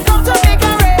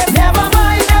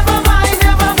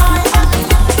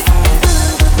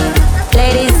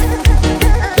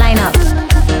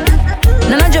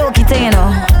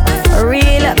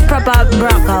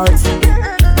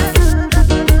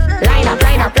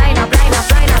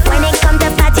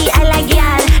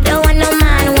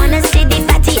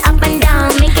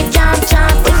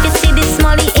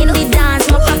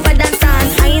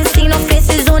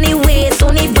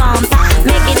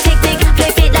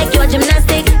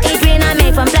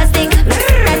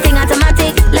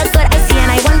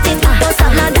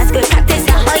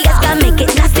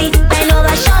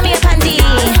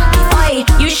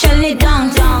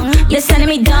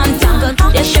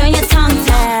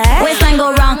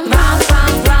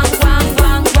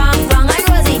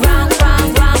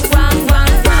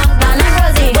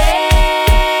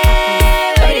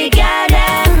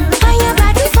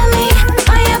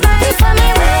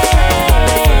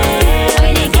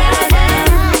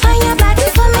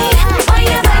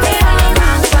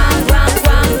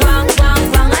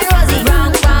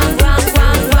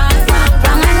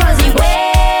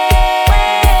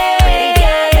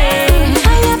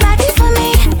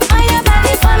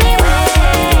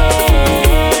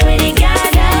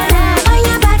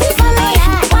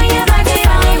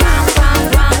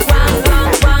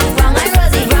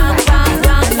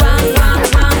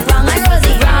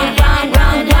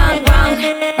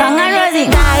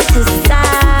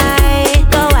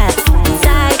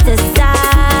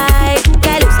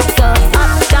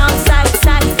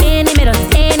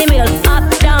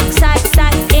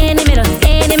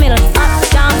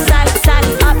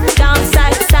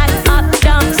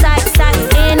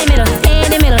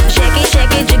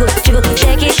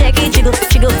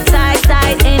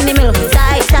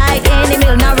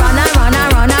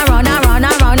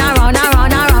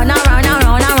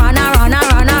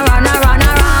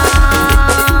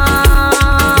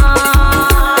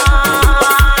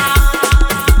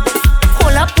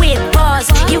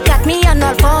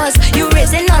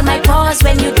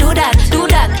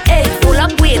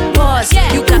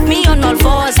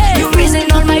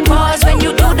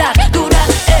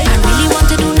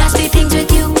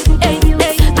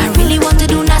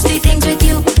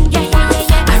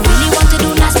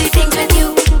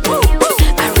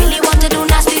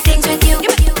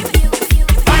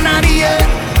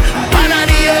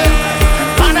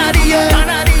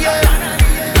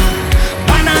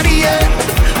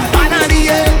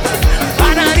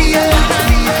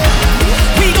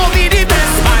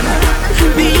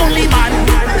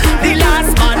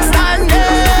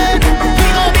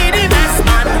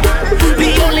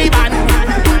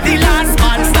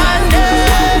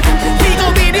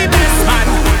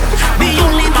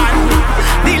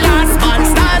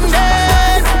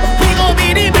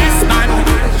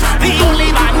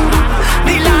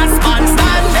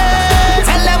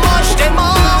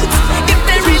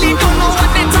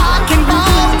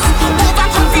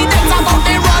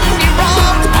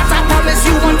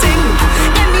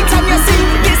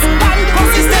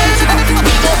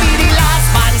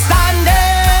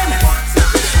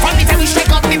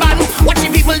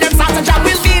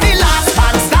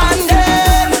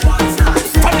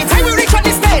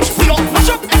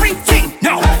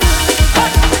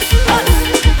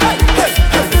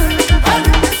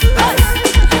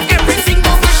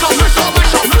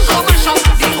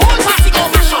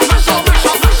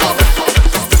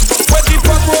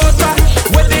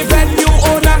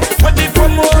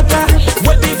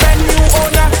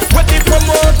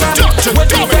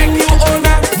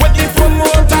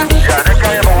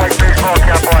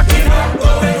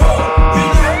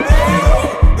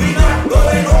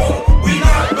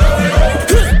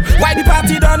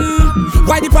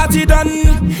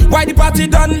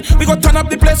 We go turn up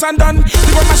the place and done.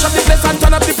 We go mash up the place and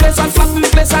turn up the place and flatten the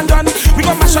place and done. We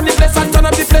go mash up the place and turn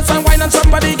up the place and wine on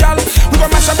somebody, girl. We go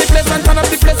mash up the place and turn up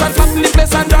the place and flatten the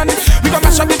place and done. We go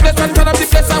mash up the place and turn up the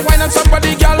place and wine on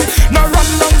somebody, girl. Now run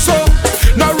down so,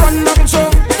 now run down so,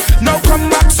 now come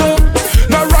back so,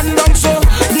 now run down so.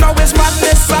 Now it's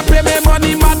madness, I pay me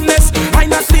money madness. I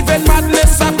not living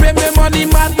madness, I pay me money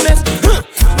madness.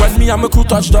 When me and my crew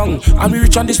touch down and we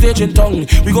reach on the stage in town,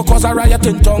 we go cause a riot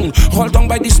in town. Hold down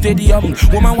by the stadium,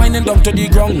 woman whining down to the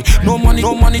ground. No money,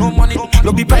 no money, no money.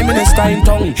 Look the prime minister in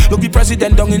town, look the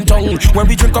president down in town. When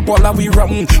we drink up all that we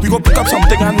rum, we go pick up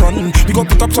something and run. We go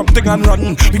pick up something and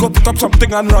run. We go pick up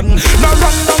something and run. Now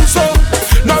run down so,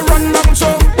 now run down so,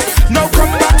 now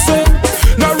come back so,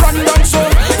 now run down so.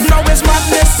 Now it's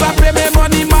madness, I pay me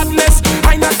money madness.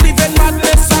 I not living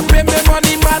madness, I pay me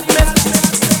money madness.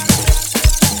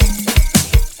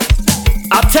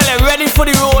 I tell you, ready for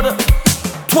the road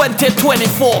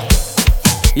 2024.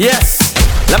 Yes,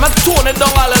 let me tone it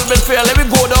down a little bit for you. Let me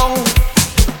go down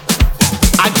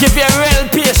and give you a real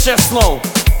patience now.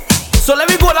 So let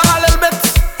me go down a little bit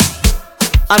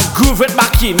and groove it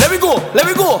back in. Let me go, let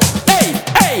me go. Hey,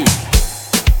 hey.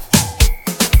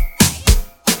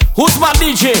 Who's my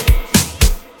DJ?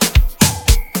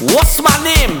 What's my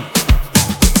name?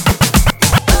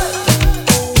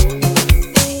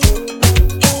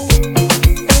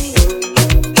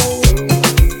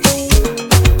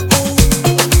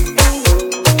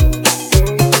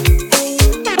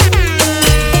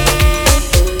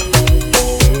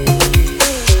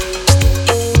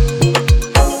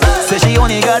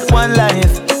 Got one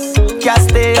life, can't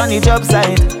stay on the job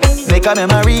site. Make a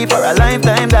memory for a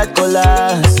lifetime that could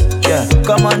last. Yeah,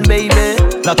 come on baby,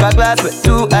 knock a glass with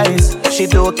two eyes. She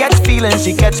don't catch feelings,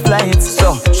 she catch flights.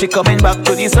 So she coming back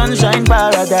to the sunshine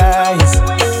paradise.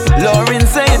 Lauren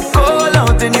said call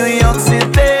out in New York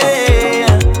City.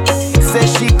 Say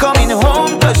she coming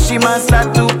home cause she must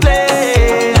start to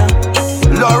play.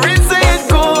 Lauren said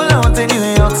call out in New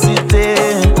York City.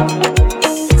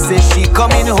 Say she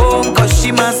coming home cause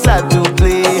she must start to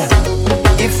play.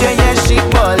 If you hear she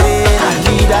ballin', I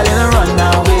need a little run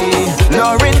away.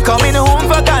 Lauren coming home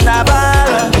for carnival,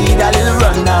 I need a little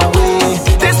run away.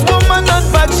 This woman not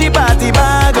back, she party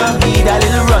bag, I need a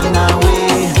little run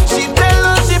away. She tell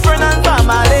us she friend and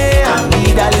family, I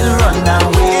need a little run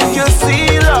away. If you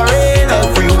see Lauren,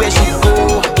 everywhere she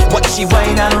go, what she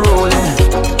whine and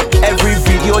rollin'. Every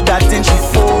video that in she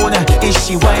phone, is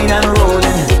she whine and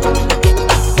rollin'.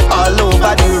 All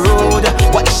over the road,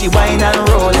 what she whine and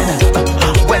rollin'.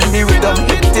 When the rhythm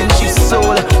hitting she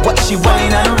soul, what she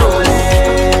whine and rollin'.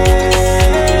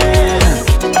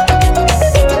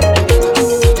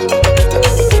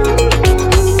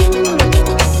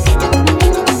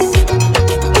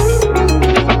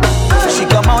 She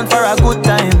come out for a good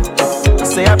time,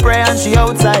 say a prayer and she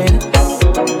outside.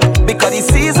 Because the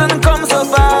season comes so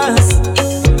fast.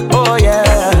 Oh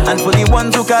yeah, and for the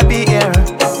ones who can be here,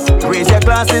 raise your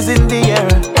glasses in the air.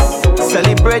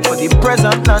 Celebrate for the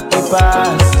present, not the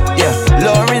past. Yeah,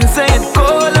 Lauren said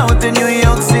call out in New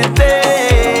York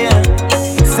City.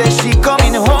 Say she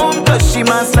coming home cause she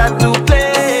must start to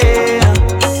play.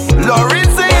 Lauren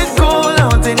said call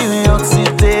out in New York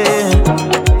City.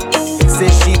 Say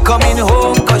she coming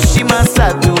home cause she must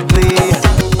start to play.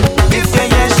 If you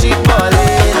hear she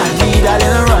ballin', I need a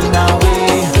little run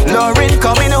away. Lauren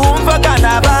coming home for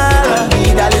carnival, I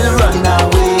need a little run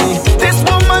away. This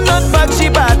woman not back, she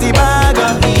party bag,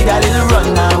 I need a little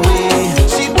run away.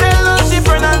 She tell us she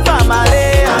friend and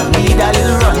family, I need a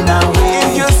little run away.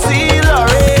 If you see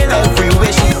Lauren,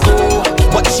 everywhere she go,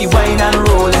 what she whine and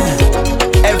rollin'.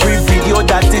 Every video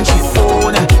that in she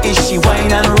phone, is she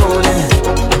whine and rollin'.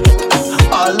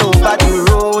 All over the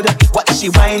road, what she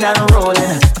whine and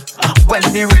rollin'. When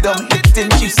the rhythm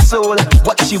hitting she soul,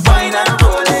 what she whine and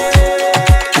rollin'.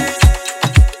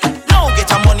 Now get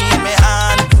her money in my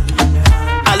hand,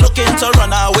 I looking to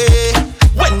run away.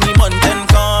 When the mountain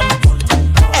come,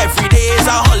 every day is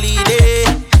a holiday.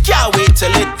 Can't wait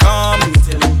till it come.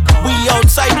 We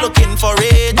outside looking for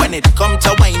it. When it come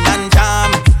to wine and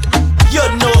jam, you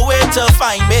know where to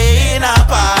find me in a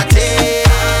party.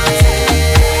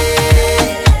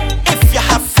 If you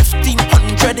have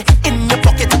 1,500 in your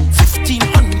pocket,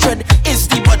 1,500 is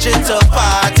the budget to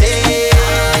party.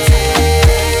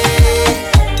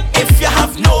 If you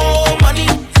have no money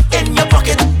in your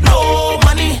pocket, no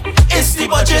money is the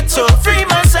budget to free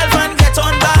myself and get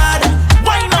on bad.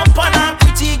 Wine up on a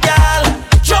pretty girl,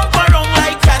 jump around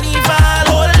like carnival.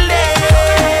 Ole,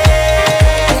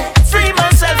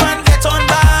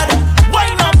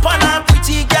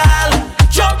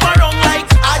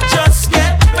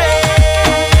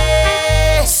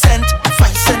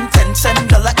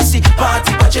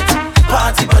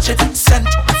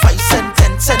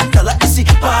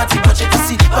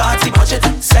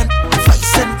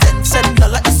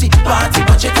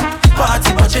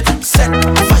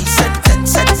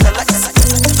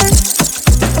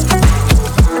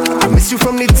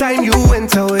 the time you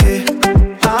went away.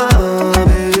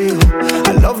 Baby,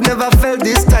 our love never felt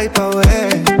this type of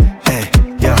way. Hey,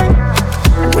 yeah.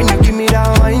 When you give me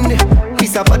that wine,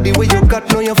 it's about the way you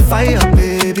got, know your fire,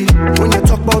 baby. When you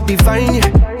talk about divine,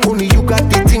 yeah, only you got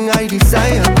the thing I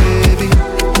desire, baby.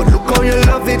 But look how you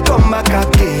love it, come back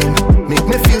again. Make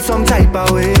me feel some type of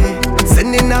way.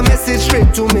 Sending a message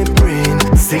straight to me brain.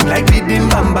 Sing like we did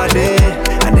Bamba Day.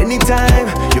 And anytime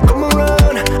you come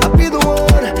around, I'll be the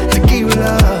one to give you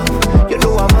love. You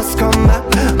know I must come back.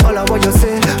 All I want you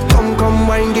say, come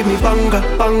wine, give me banga,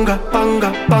 banga,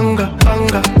 banga, banga,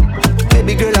 banga.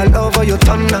 Baby girl, I love how you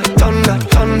thunder, thunder,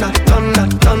 thunder, thunder,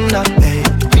 thunder. Hey,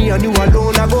 me and you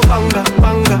alone, I go banga,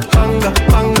 banga, banga,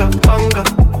 banga, banga.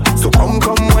 So come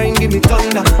wine, give me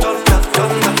thunder, thunder,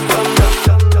 thunder, thunder.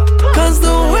 Cause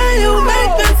the way you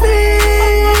make me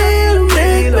feel,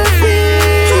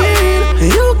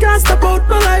 you can't stop out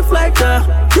my life like that.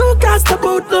 You can't stop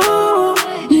out no.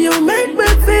 You make me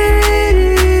feel,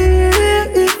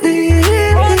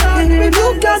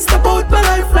 you can't stop out my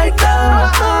life like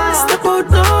that. Step out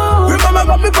no. Remember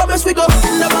what me promise we go.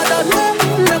 Never done,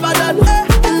 never done,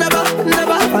 never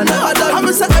done. I'm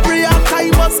say every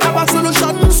time must have a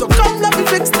solution. So come let me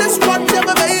fix this one,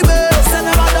 never baby. Say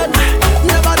never done,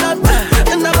 never done,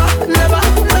 never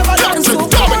done. So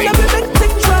come let me make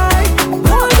things right.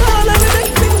 Hold on, let me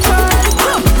make things right.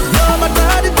 You're my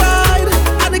daddy pride,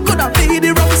 and it could have been the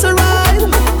wrongs ride.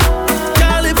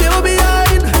 Can't leave you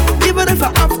behind, even if I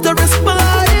have to risk my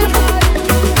life.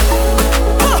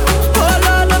 Hold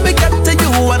on, let me get to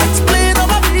you and explain how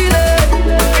I'm feeling.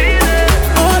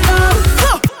 Hold on,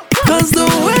 cause the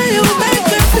way you make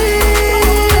me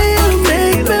feel,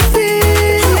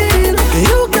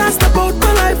 you can't stop out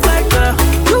my life like that.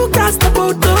 You can't stop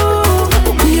out no.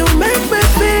 You make me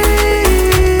feel,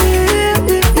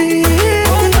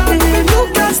 you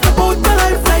can't stop out my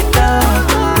life like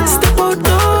that. Step out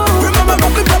no. Remember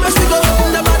what we promised we go.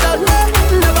 Never done,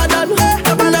 never done,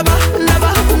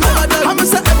 never done. I'ma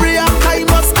say every time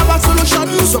must have a solution.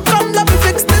 So come let me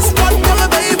fix this one, never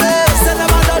baby. Say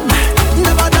never done,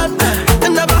 never done,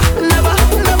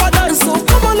 never done. So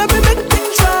come on, let me make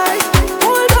things right.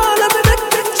 Hold on, let me make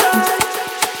things right.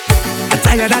 I'm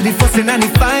tired of the fussing and the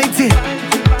fighting.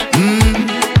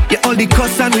 Yeah, all the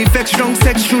cuss and we vex, strong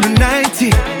sex through the night.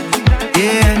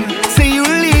 Yeah, say you're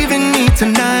leaving me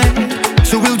tonight.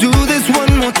 So we'll do this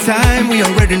one more time. We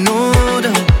already know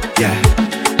that. Yeah,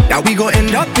 now we gon'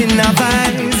 end up in our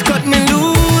vibes. Cut me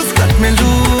loose,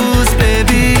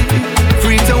 baby.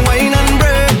 Free to wine and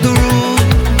break the rules.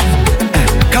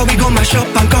 How we gon' mash up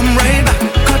and come right back.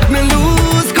 Cut me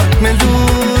loose,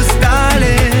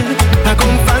 darling. I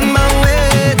gon' find my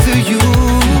way to you.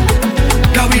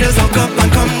 How we just hook up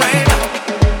and come right back.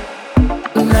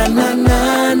 Na na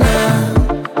na na,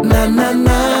 na na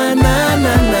na na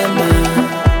na na na.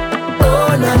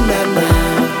 Oh na na na,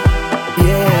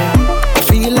 yeah. I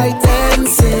feel like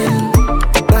dancing.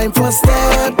 Time for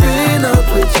stepping up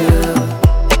with you.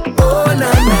 Oh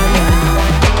na na na.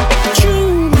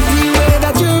 True, the way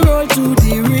that you roll to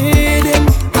the rhythm,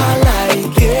 I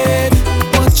like it.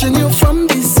 Watching you from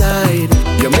the side,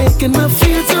 you're making me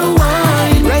feel so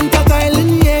wine. Rent a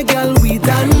island, yeah, girl, we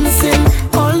dancing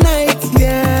all night,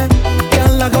 yeah.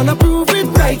 Girl, I'm gonna prove it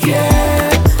right, yeah.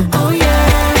 Oh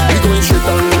yeah. We going straight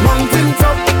on the mountain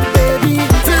top, baby,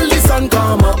 till the sun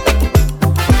come up.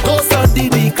 Go start the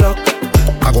clock,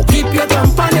 I go keep your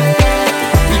company.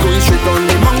 We going straight on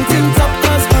the mountain top,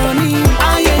 'cause honey, I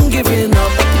ain't giving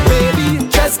up, baby.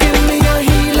 Just give me your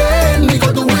healing, we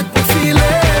go do it with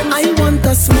feeling. I want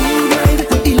a smooth ride,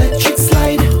 electric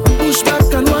slide, push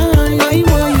back and wine. I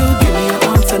want you give me your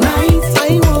all tonight.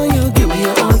 I want you give me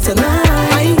your all tonight.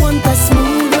 I want a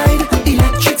smooth ride,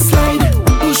 electric slide,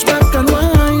 push back and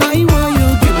wine. I want you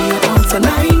give me your all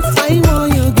tonight. I want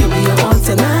you give me your all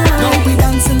tonight. Now we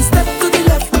dancing step to the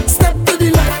left, step to the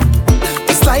left.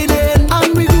 We sliding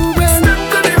and we moving. Step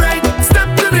to the right, step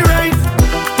to the right.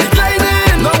 We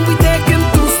gliding. Now we taking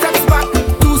 2 steps back,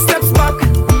 2 steps back.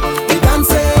 We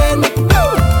dancing.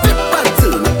 Oh, dip and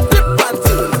turn, dip and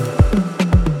turn.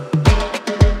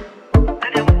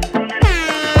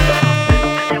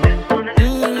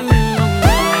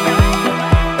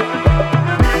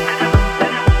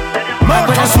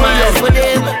 Marcus Williams. For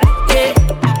them, yeah.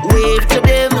 Wave to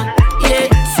them, yeah.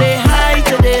 Say hi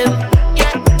to them,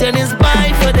 yeah. Then it's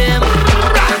bye for them.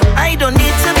 I don't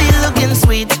need to be looking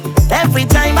sweet every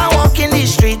time I walk in the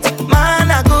street.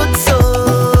 Man, a good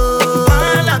soul,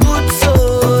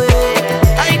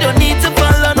 yeah. I don't need to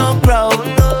follow no crowd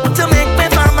to make my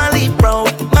family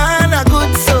proud. Man, a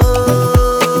good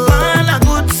soul,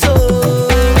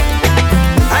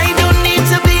 I don't need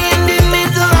to be in the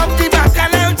middle of the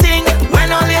bacchanal.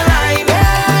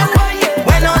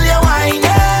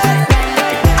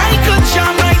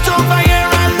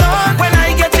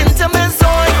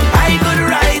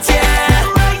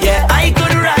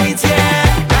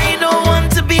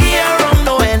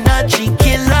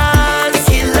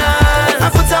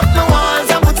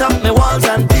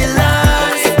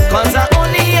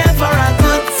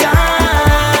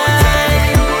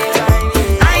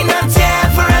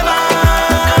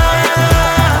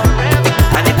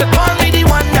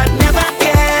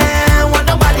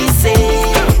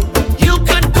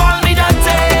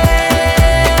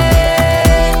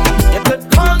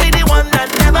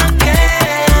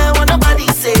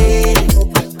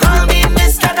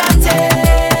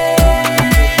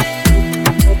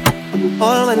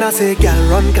 I say, girl,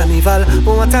 run carnival.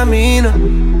 What I mean?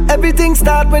 Everything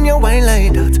start when you whine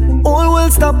like that. All will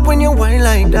stop when you whine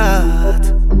like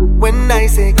that. When I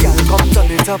say, girl, come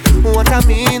turn it up. What I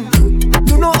mean?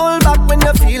 Do not hold back when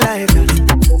you feel like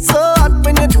that. So hot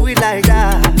when you do it like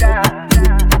that.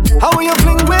 How you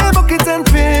fling way bucket and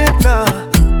paper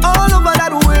all over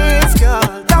that waist,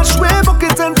 girl. Dash way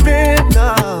bucket and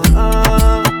paper.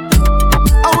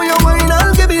 How you whine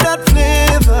and give me that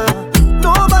flavor.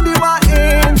 Nobody want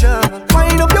angel.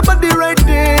 Wind up your body right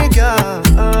there, girl.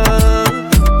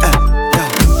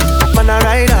 Man, I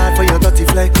ride hard for your dirty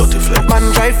flex. Man,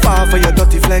 drive far for your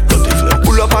dirty flex.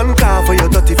 Pull up on car for your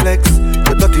dirty flex.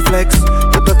 Your dirty flex,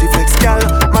 your dirty flex, girl.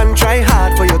 Man, try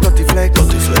hard for your dirty flex.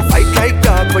 Fight like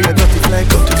dog for your dirty flex.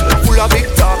 Pull a big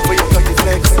talk for your dirty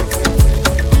flex.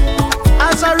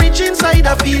 As I reach inside,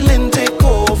 a feeling take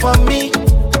over me.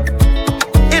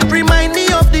 It remind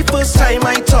me of the first time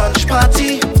I touched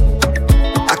party.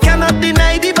 I cannot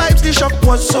deny the vibes, the shock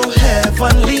was so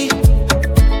heavenly.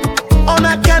 On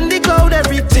a candy cloud,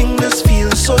 everything just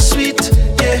feels so sweet.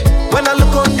 Yeah, when I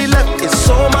look on the left, it's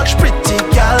so much pretty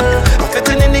gal. I'm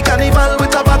fitting in the carnival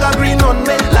with a bag of green on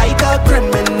me, like a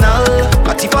criminal.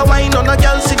 But if I whine on a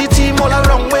gal, see the team all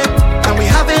around me, and we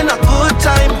having a good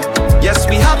time. Yes,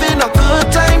 we having a good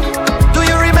time. Do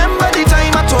you remember the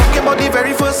time I talking about the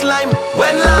very first line?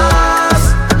 When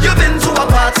last you've been to a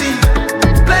party,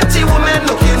 plenty women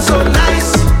looking so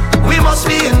nice. We must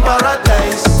be in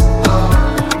paradise.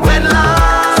 When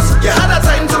last you had a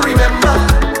time to remember,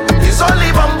 it's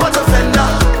only bumper to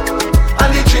fender, and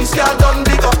the drinks girl done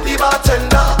big up the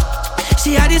bartender.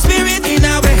 She had the spirit in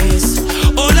her waist.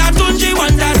 All that tunji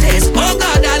want that taste. Oh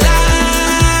God, I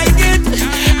like it.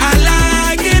 I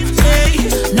like it.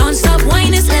 Hey. Non-stop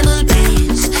wine is level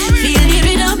pace. Feel the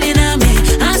rhythm in her me.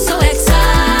 I'm so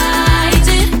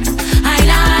excited. I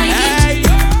like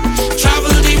it.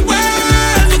 Travel the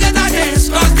world to get a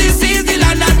taste. Cause this is the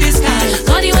land of this time.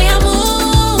 God, the way I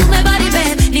move my body,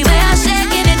 babe. The way I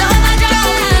shaking it all my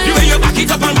drive. The way you back it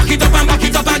up and back it up and back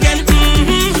it up again.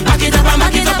 Back it up and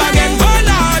back it up again. Oh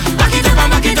Lord, back it up and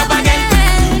back it up again.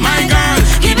 My girl,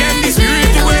 give them the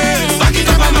spirit ways. Back it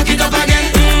up and back it up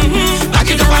again. Back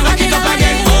it up and back it up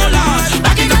again. Oh Lord,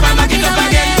 back it up and back it up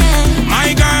again.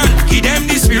 My girl, give them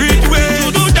the spirit ways.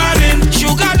 Do darling,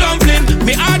 sugar dumpling,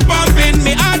 me heart pumping,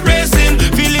 me heart racing,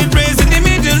 feel it raising the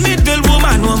middle,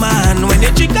 woman, when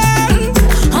you jiggle.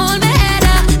 Hold my head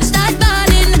up, start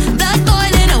balling, blood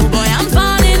boiling. Oh boy, I'm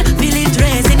falling. Feel it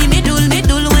race in the middle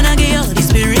when I get out the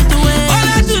spirit away. All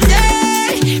I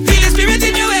today, feel the spirit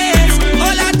in your ways.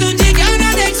 All I today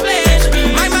cannot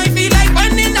explain. My mind feel like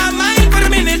burning that mind for a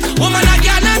minute. Woman, I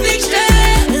cannot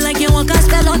explain. Like you walk a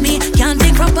spell on me, can't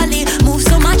think properly, move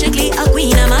so magically. A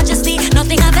queen of majesty,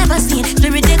 nothing I've ever seen.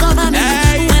 Spirit take over me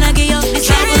when I get out the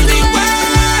Travel spirit the away.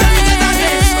 world to get a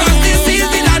taste. Cause this is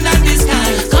the land of this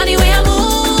time. God, the way I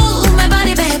move my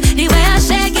body, babe. The way I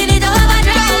shaking it all my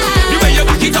drive. The way you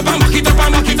back it up and back it up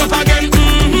and back it up again.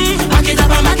 Back it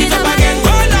up and back it up again.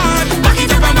 Oh Lord, back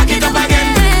it up and back it up again.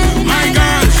 My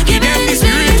girl, give them the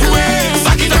spirit ways.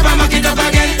 Back it up and back it up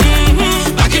again.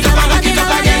 Back it up and back it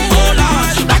up again. Oh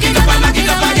Lord, back it up and back it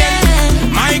up again.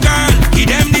 My girl, give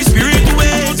them the spirit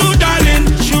ways. Oh darling,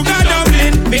 sugar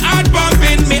dumpling, me heart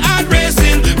pumping, me heart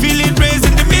racing, feel it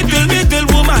raising the middle,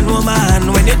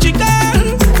 woman, when you jiggle.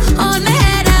 On my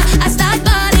head, I start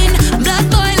balling, blood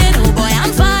boiling. Oh boy,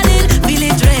 I'm falling. Feel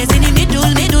it race in the middle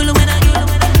when I get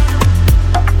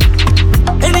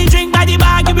Any drink by the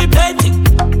bag, you be plenty.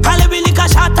 Call it liquor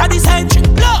shot at the century.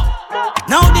 Blow.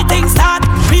 Now the thing start.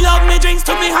 We love me drinks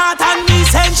to me heart and me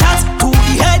send shots to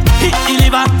the head, hit the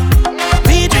liver.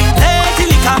 We drink plenty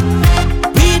liquor.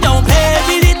 We don't play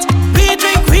with it. We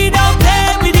drink, we don't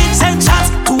play with it. Send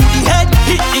shots to the head,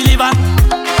 hit the liver.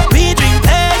 We drink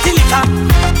plenty liquor.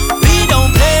 We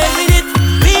don't play with it.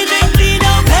 We drink, we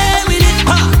don't play with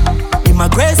it. In my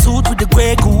grey suit with the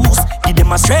grey goose, give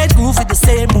them a straight groove with the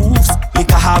same moves.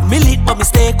 Liquor have me lit but me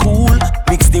stay cool.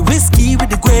 Mix the whiskey with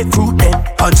the grapefruit then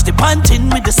punch the punch in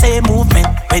with the same movement.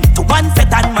 Went to one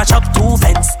fet and mash up two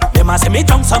vents. Them a say me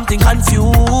drunk something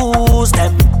confuse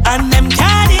them, and them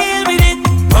can't deal with it.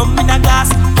 Rum in a glass,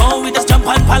 oh we just jump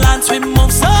on balance. We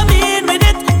move so mean with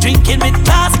it. Drinking with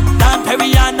class, Dan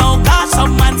Perry and no gas.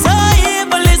 Someone so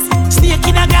evil is snake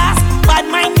in a glass. Bad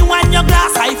mind you and your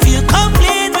glass. I feel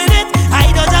complete with it.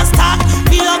 I don't just talk.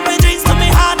 Fill up with drinks to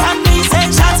me heart and me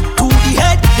send shots to the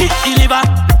head, hit the liver.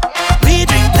 We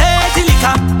drink plenty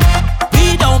liquor.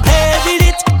 We don't play with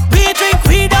it. We drink,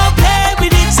 we don't play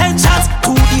with it. Send shots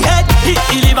to the head, hit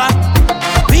the liver.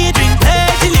 We drink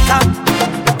plenty liquor.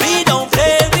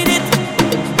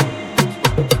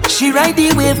 She ride the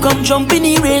wave, come jump in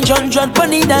the range. 100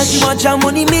 bunny that she much her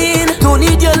money mean. Don't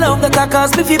need your love that I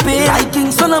cost me fi pay. Like King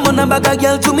Solomon, a bag a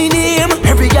girl to me name.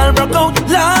 Every girl rock out,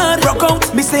 Lord, rock out.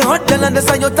 Me say hot girl and that's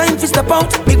how your time fi step out.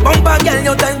 Big bumper girl,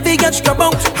 your time fi get strap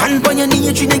out. Hand on your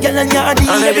knee, you girl and yardy.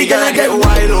 And every girl I get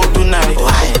wild out tonight.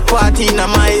 Party in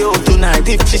my out tonight.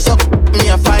 If she suck me,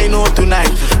 I find out tonight.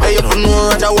 I you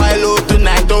know Roger wild out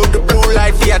tonight. Out the blue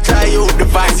light, I try out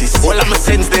devices. All I'ma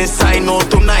sense then sign out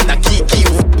tonight. I keep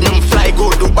fly go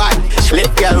Dubai.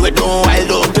 Let girl we don't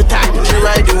wild out to time. She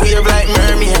ride the wave like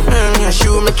mermaid.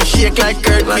 Shoe make you shake like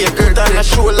Kurt. Kurt on a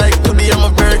show like today I'm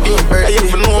a birdie. I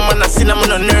if you know man I seen I'm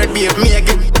on a nerd babe. Me I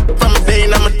get from a day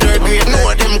I'm a third grade.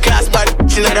 Know them class but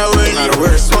she not a world. Not the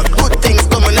worst. But good things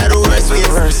coming out the worst ways.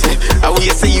 I will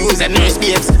say use a nurse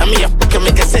babes. I mean I can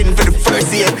make a send for the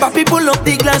first year. Papi pull up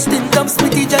the glass, tin top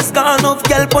Smitty just gone off.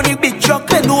 Girl pon the big truck,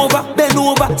 bend over, bend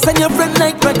over. Send your friend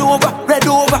like red over, red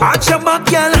over. Arch your back,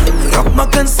 girl. Rock my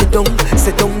can sit down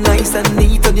nice and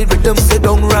neat on the rhythm. Sit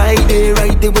down right there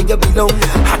where you belong.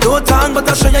 I don't talk but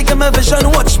I show you get my vision.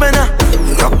 Watch me now.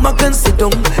 Rock my can sit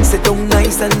down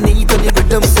nice and neat on the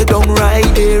rhythm. Sit down right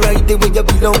there where you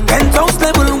belong. Penthouse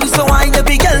level, we so high the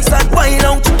big girls start wild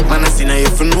out. Man I see now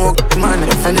if you know, man.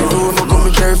 If I never know, come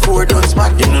and carry forward don't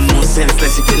spot. You know no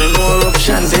senseless if you don't know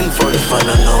options in for the fun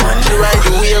and no one. She ride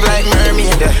the wave like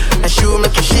mermaid. And she will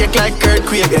make you shake like Kurt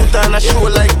Quake. On a show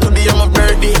like today I'm a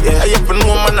birdie. I if you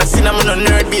know man I see I'm a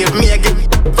nerd babe. Me I get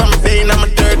from day I'm a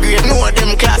third grade. Know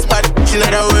them class but she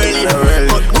not a worldly.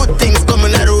 But good things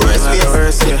coming out the worst ways.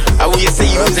 I will say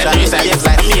use a nurse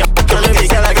like me. Come and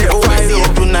tell I get wild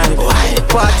out tonight.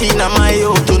 Party in my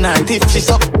out tonight. If she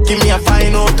suck, give me a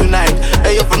fine out tonight.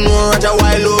 I if you know Roger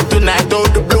wild out tonight.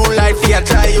 Out the blue light, I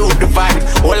try out the vibe.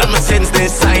 All I'ma sense then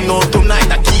sign out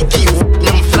tonight. I keep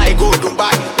them fly go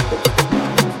Dubai.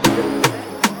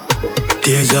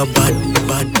 There's a bad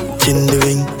in the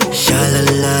ring, sha la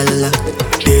la la.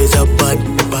 There's a bad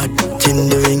in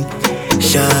the ring,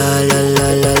 sha la la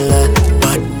la la.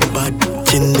 Bad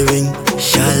in the ring,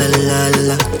 sha la la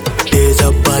la. There's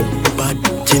a bad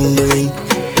in the ring,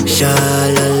 sha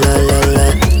la la la la.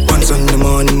 Once on the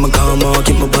morning, my karma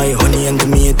keep my buy honey and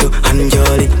tomato and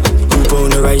jolly. 2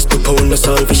 pound of rice, 2 pound of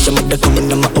saltfish. I'm at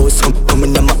coming on my house,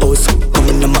 coming on my house,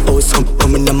 coming on my house,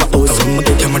 coming on my house. I'ma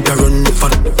get him at the run the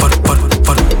fat.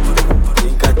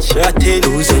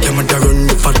 Those him at the run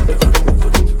the fat.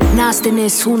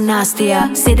 Nastiness, who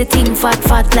nastier? Say the thing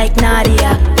fat like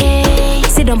Nadia. Hey,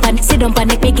 sit down pan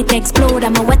it, make it explode.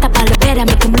 I'ma wet up all the bed, I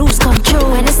make him lose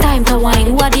control. When it's time to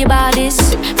wine, what the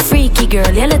baddest? Freaky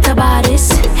girl, you little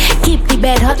baddest. Keep the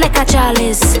bed hot like a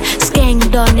chalice. Skank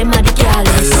down them at the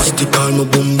callous. Elastic, all my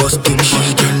bombastic.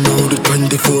 She can do the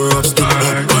 24 hour stick.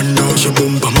 Up and down, she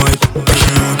bomba my. She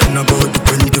talking about the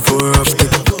 24 hour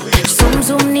stick.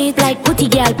 Zoom neat like putty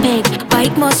girl peg.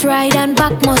 Bike must ride and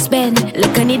back must bend.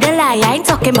 Look, I need a lie, I ain't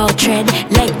talking about tread.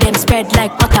 Leg them spread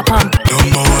like butter pump.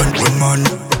 Number one man.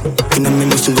 In a me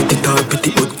muscle with the tall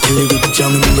pretty but kill it with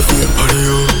jam in my feet. Hurry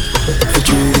up. For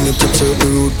you in the top of the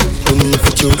road. Don't me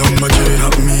for you, down my J,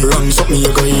 not me. Wrong something you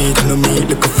go eat and I meat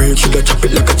like a freak. Should I chop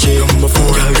it like a J on my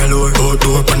phone. Girl galore,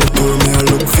 outdoor on the tour, me I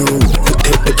look few. I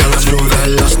take the gal slow,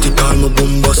 elastic, all my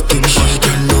bombastic. She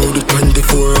can do the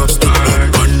 24 hour stick.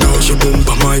 Up and down, she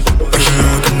bomba my. She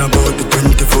talking about the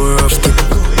 24 hour stick.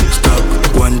 Stop,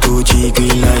 1, 2, 3,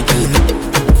 green light.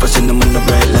 Fashion them on the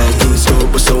bright light. Things so,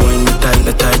 but so in the tight,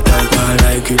 I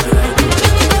like it.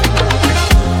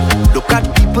 Look at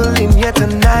people in here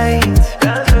tonight.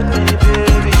 Dance with me,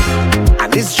 baby.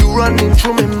 And it's you running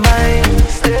through my mind.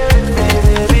 Stay with me,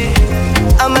 baby.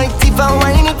 I might even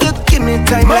whine if you give me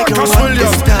time like you want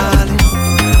this, darling.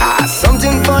 I have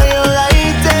something for you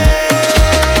right there.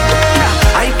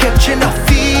 I catching a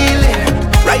feeling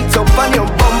right up on your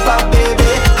bumper,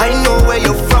 baby. I know where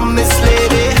you're from, Miss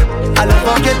Lady. I'll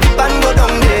never get deep and go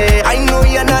down there. I know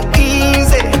you're not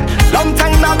easy. Long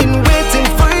time I've been waiting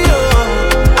for you.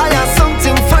 I have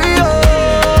something for you.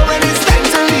 When it's time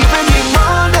to leave in the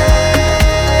morning,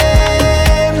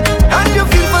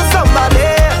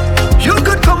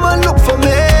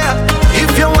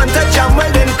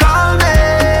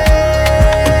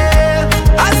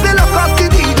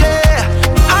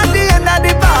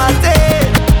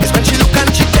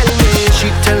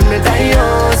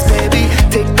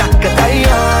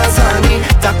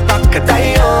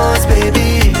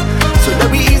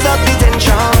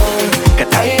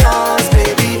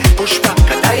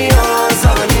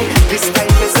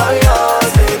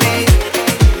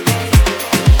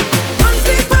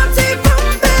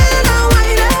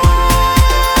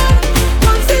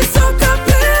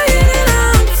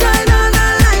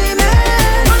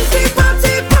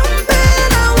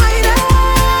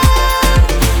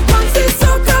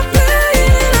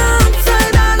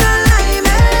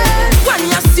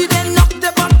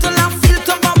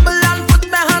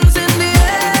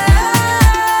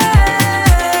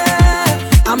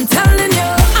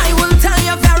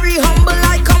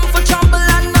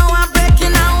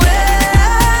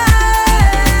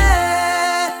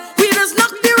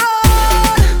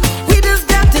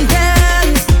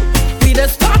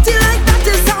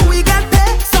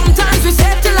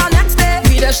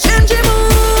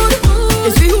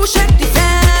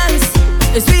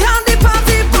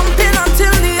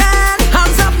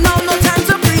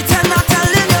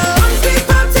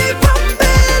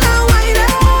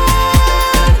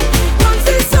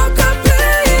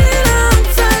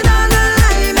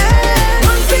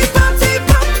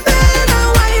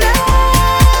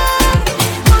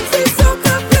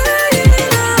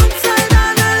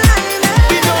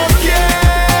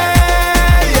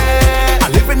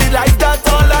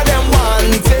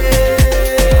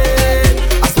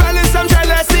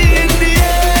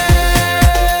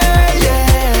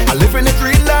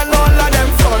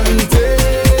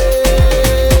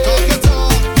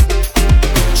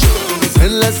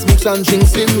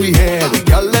 in we head.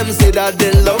 Girl, them say that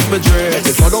they love me dread.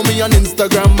 They follow me on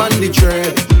Instagram and the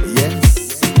thread.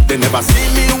 Yes. They never see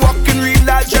me walking real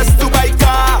life just to buy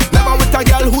car. Never with a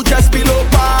girl who just below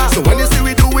par. So when you see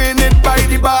we doing it by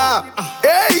the bar,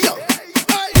 hey yo,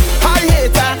 hi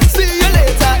hater, see you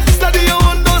later. Study your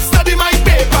own, don't study my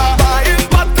paper. Buying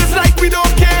bottles like we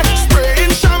don't care.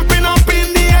 Spraying champagne up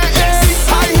in the air.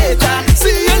 Hi hater,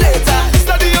 see you later.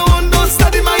 Study your own, don't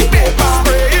study my paper.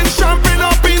 Spraying champagne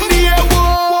up in the air.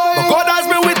 Whoa. But God has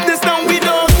been witness, now we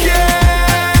don't care.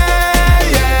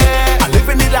 Yeah, I live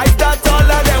in the life that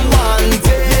all of them wanted.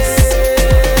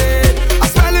 I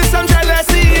smelling some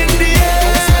jealousy in the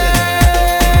air.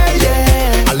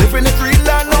 Yeah, I live in it real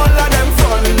and all of them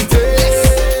fronted.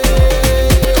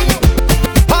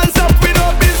 Hands up, we no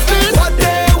business. What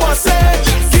they want say.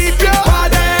 Keep your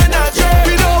bad energy.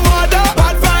 We don't want the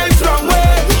bad vibes wrong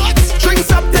way.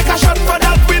 Drinks up, take a shot for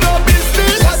that. We no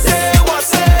business. What they want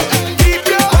say. Keep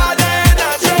your bad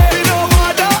energy. We don't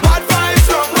want the bad vibes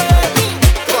wrong way.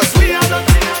 'Cause we are not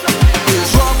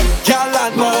from girl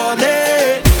and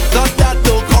money. Not that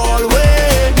don't call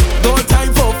way. No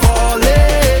time for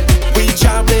falling. We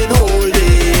jamming whole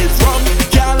days. From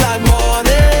girl and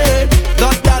money.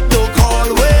 Not that don't call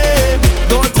way.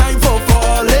 No time for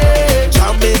falling.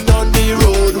 Jamming on the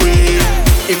roadway.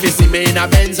 If you see me in a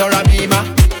Benz or a Beamer,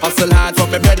 hustle hard for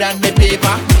my bread and my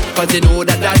paper. Cause you know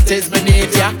that is my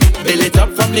nature. Build it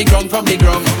up from the ground, from the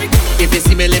ground. If you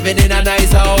see me living in a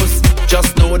nice house,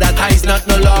 just know that I's not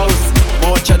no louse.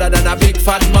 More cheddar than a big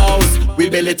fat mouse. We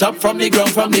build it up from the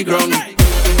ground, from the ground.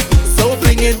 So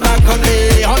fling it back on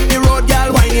me. On the road,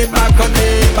 girl, wind it back on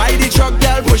me. By the truck,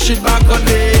 girl, push it back on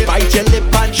me. Bite your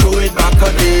lip and throw it back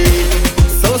on me.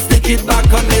 So stick it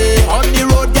back on me. On the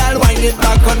road, girl, wind it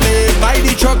back on me. By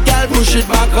the truck, girl, push it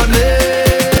back on me.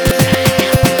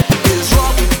 It's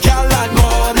from girl and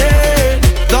money.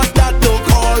 Not that don't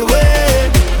call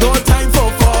way. No time for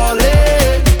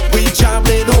falling. We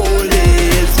jamming whole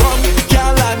days. From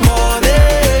girl and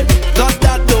money. Not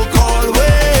that don't call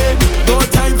way. No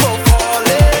time for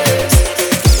falling.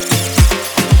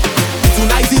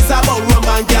 Tonight is about rum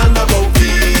and girl, not about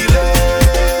feelings.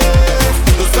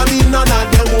 No study none of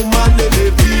them woman, they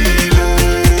feel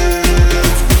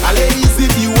it. And ladies,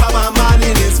 if you have a man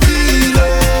in his feelings,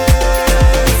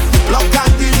 block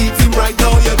and delete him right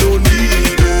now, you don't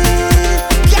need it.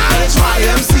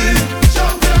 HYMC,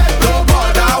 no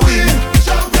bother with.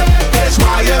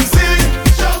 HYMC,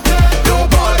 no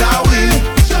bother with.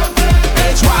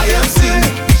 HYMC,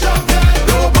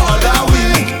 no bother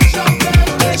with.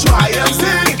 HYMC.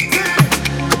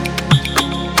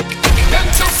 Them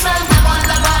just sell my one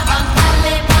lava and call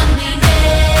it on me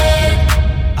head.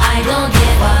 I don't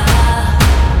give a,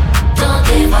 don't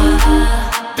give a.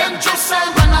 Them just sell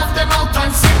run off them out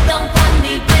and sit down on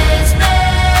me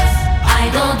business. I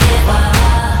don't give a,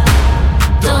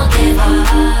 don't give a.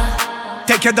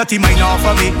 Take your dirty mind off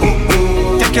of me.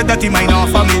 Take your dirty mind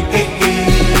off of me.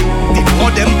 The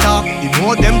more them talk, the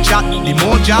more them chat, the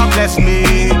more Jah bless me.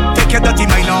 Take your dirty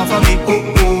mind off of me.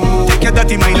 Take your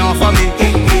dirty mind off of me.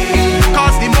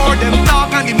 Cause the more them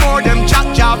talk and the more them chat,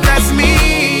 Jah bless me.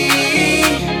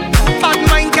 Bad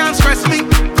mind can't stress me.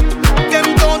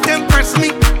 Them don't impress me.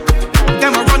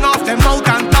 Them a run off them mouth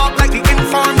and talk like the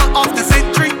informer of the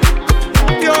century.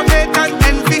 Pure hate and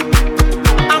envy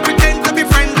and pretend to be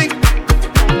friendly.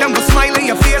 Them will smile in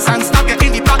your face and stab you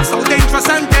in the back, so dangerous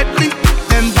and deadly.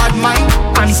 Them bad mind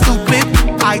and stupid.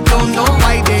 I don't know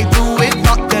why they do it,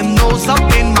 but them nose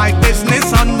up in my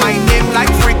business on my name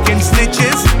like frick.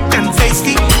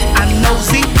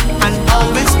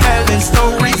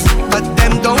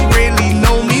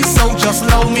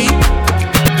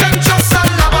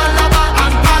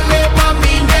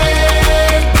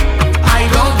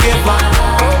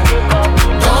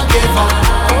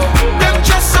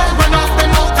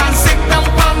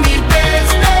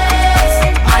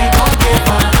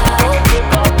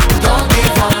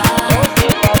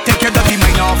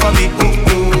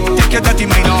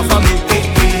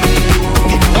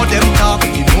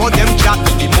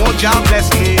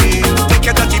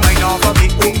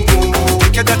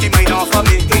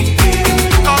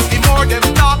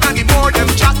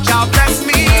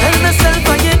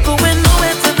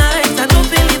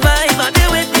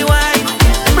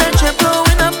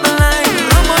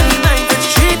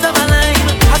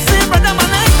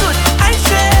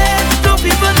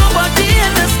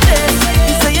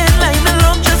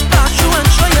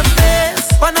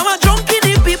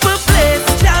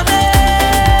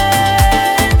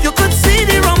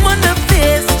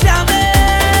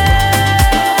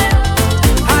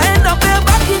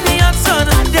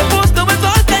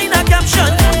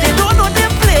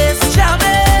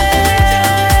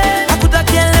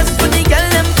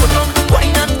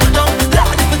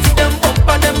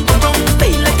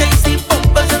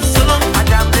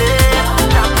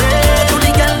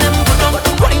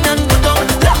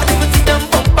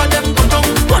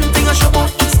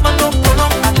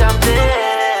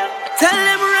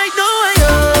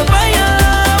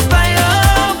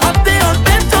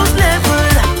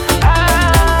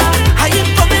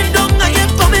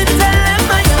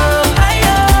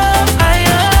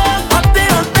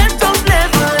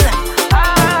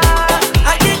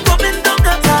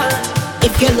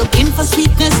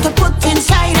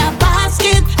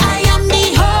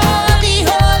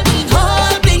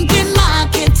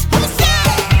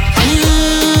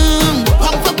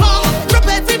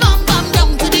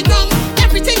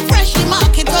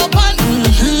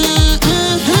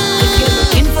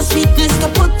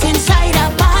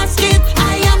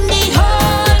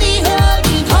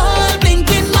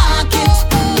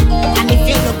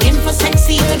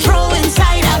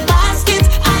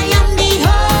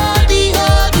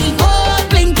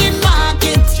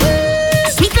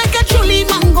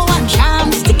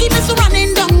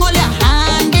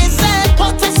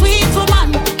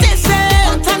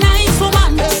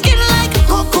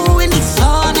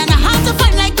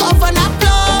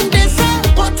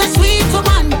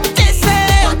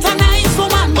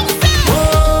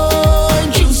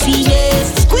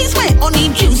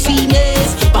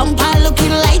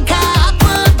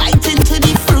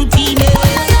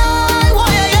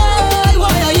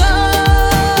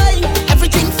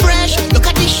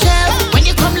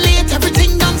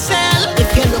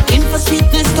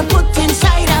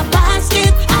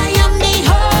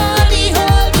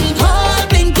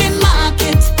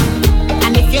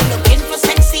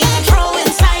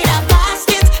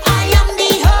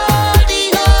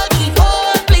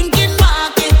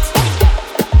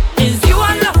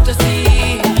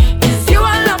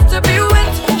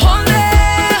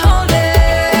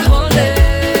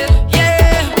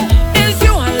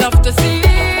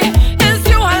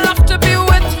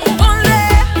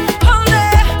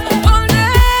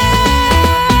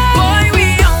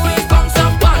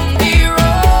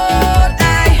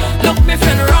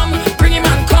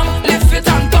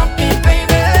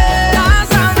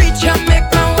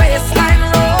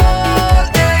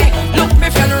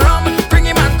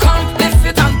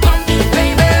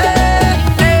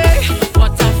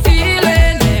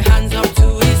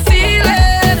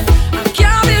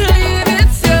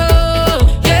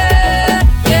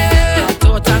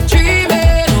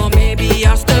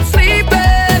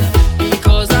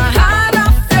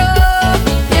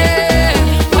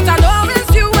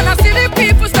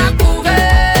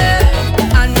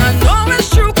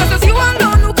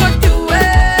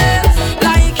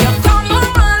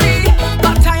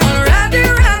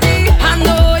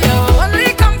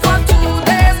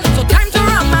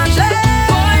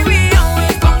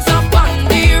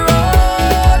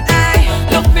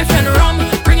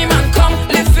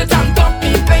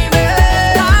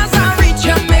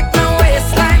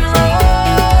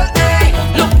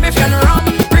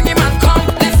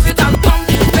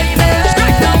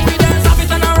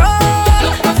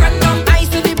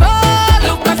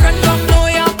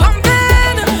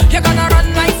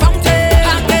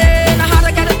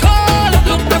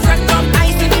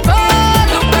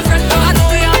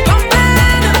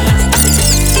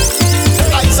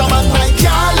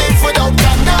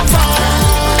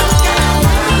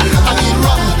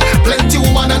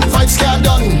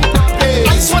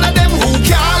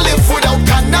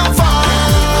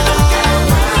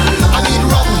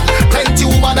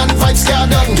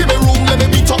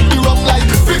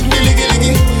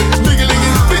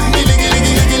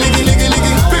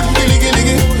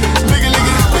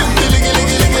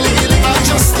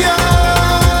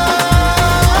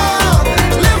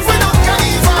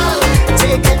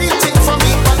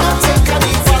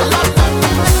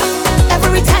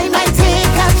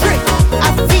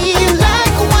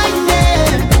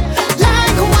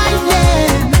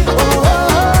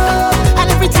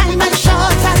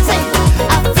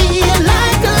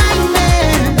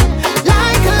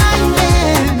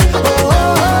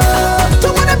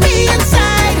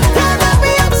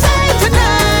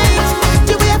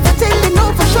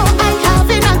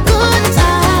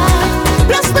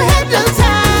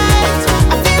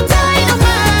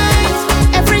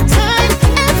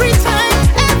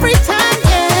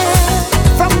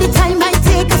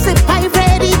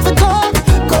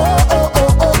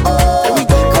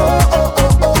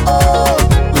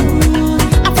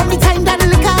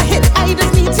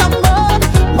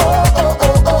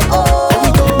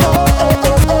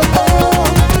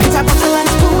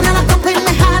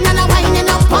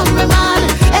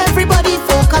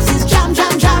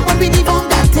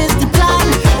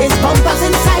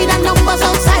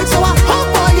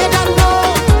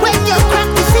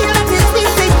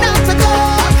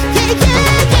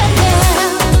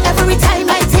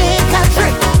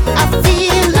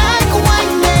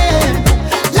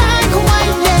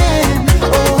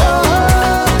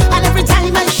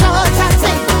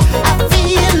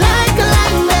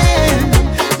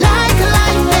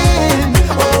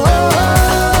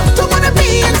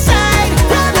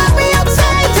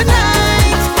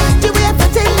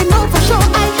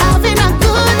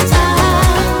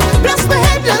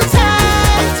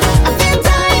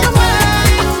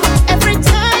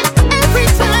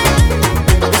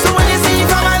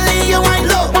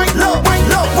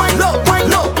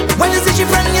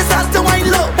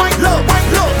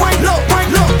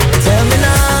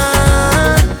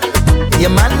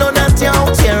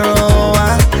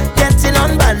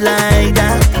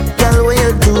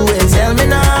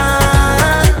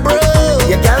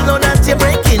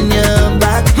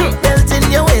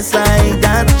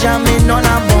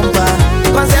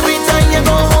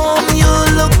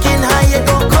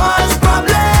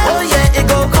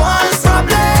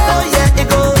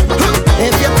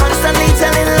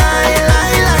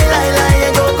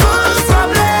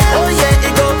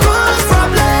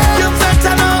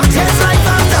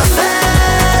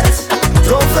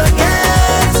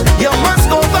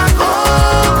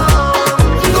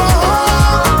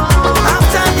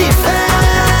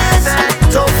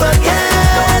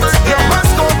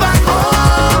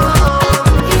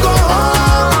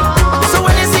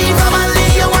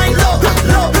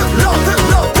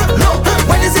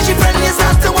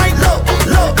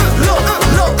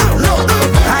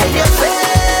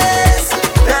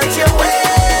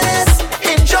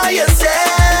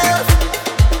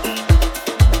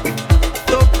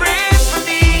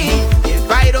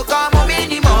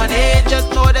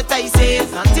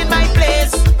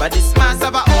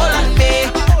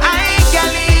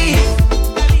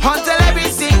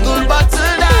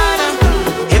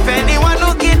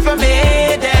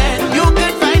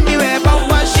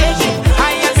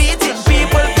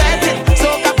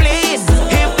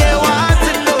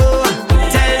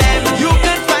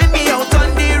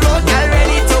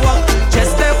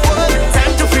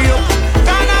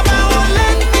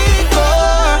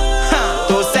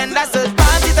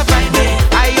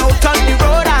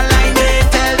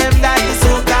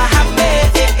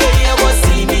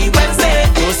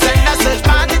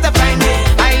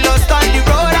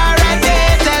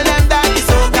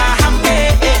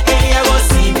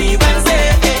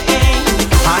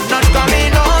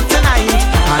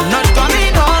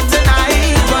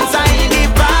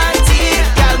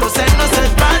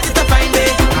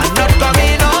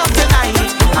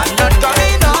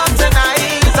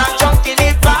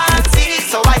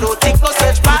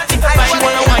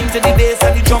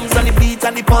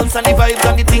 and the pulse and the vibes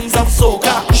and the things of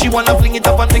soca. She wanna fling it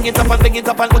up and fling it up and fling it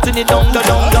up and putting it down, down,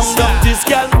 down, down, down. This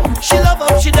girl, she love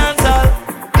how she dance all.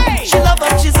 She love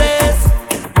how she says.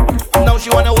 Now she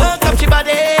wanna work up she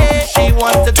body. She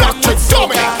wants to jump with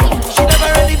soca. She never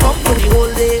really bump for the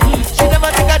whole day. She never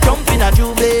take a jump in a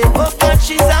jube. Oh God,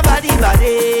 she's a body.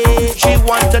 She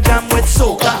wants to jam with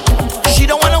soca. She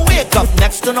don't wanna wake up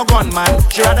next to no gunman.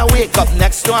 She rather wake up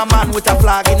next to a man with a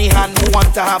flag in his hand who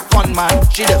want to have fun, man.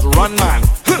 She just run, man.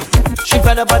 She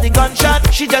fed up by the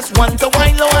gunshot. She just want to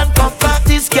wine low and come back.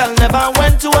 This girl never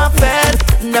went to a fair,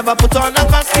 never put on a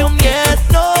costume yet.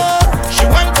 No, she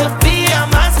want to be a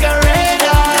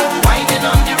masquerader, whining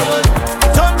on the road.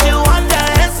 Don't you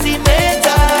underestimate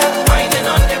her, whining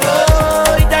on the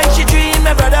road. That she dream,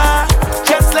 my brother.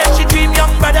 Just let she dream,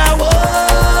 young brother. Whoa,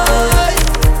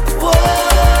 whoa.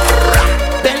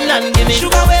 Bend and give me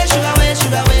sugar waist, girl.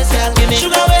 Give me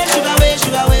sugar waist, girl. Give me sugar waist,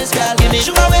 girl. Give me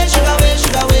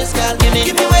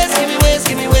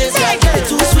waist, girl. It's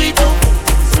too sweet, too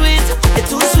sweet. It's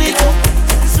too sweet, too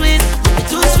sweet. It's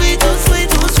too sweet, too sweet,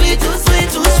 too sweet, too sweet,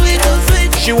 too sweet, too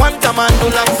sweet. She want a man who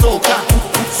loves soca,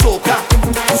 soca,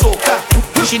 soca.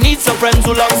 She needs some friends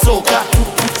who love soca,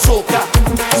 soca,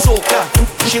 soca.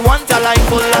 She want a life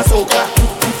full of soca,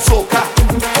 soca,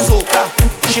 soca.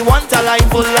 She want a life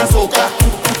full of soca,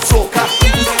 soca,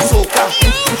 soca.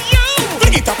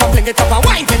 Fling it up and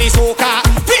wine to the soca.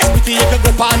 Face pretty, you can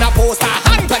go on a poster.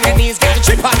 Hand on your knees, girl,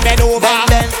 trip and bend over.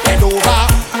 Bend over,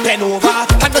 bend over.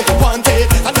 I know you want it,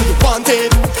 I know you want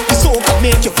it. The soca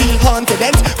make you feel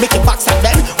confident. Make your back and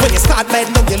bend. When you start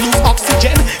bending up, you lose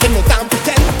oxygen. In no time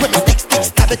pretend. When you stick,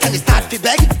 stab it and you start to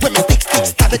beg. When you stick,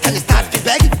 stab it and you start to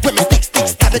beg. When you stick,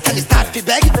 stab it and you start to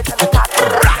beg.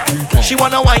 She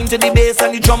wanna wine to the bass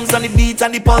and the drums and the beat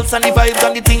and the pulse and the vibes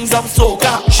and the things of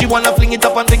soca. She wanna fling it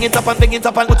up and fling it up and fling it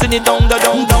up and putting it down, down,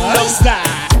 down, down.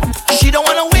 She don't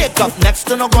wanna wake up next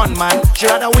to no gunman. She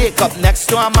rather wake up next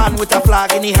to a man with a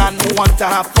flag in his hand who want to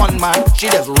have fun, man. She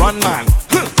just run, man.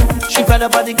 She fed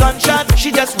up by the gunshot.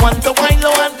 She just want to wine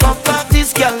low and come back.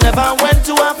 This girl never went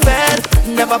to a fair,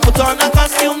 never put on a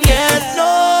costume yet.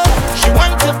 No, she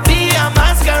want to be a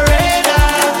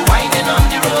masquerader, whining on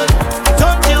the road.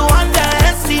 Don't you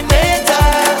underestimate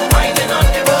her, whining on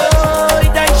the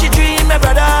road. That she dream, my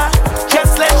brother.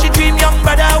 Just let she dream, young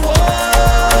brother.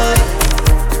 Whoa,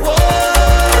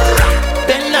 whoa.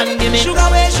 Bend and give me sugar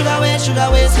waist, girl.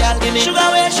 Give me sugar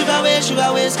waist,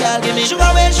 girl. Give me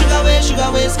sugar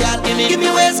waist, girl. Give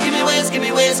me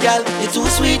waist, girl. It's too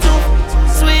sweet, too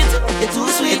sweet. It's too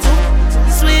sweet, too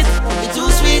sweet. It's too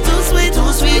sweet, too sweet,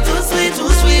 too sweet, too sweet, too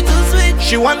sweet, too sweet.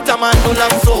 She want a man who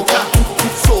loves soca,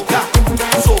 soca,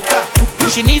 soca.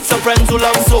 She needs some friends who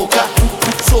love soca,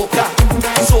 soca,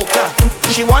 soca.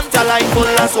 She want a life full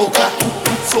of soca,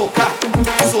 soca,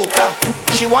 soca.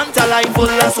 She want a life full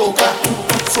of soca,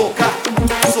 soca,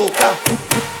 soca.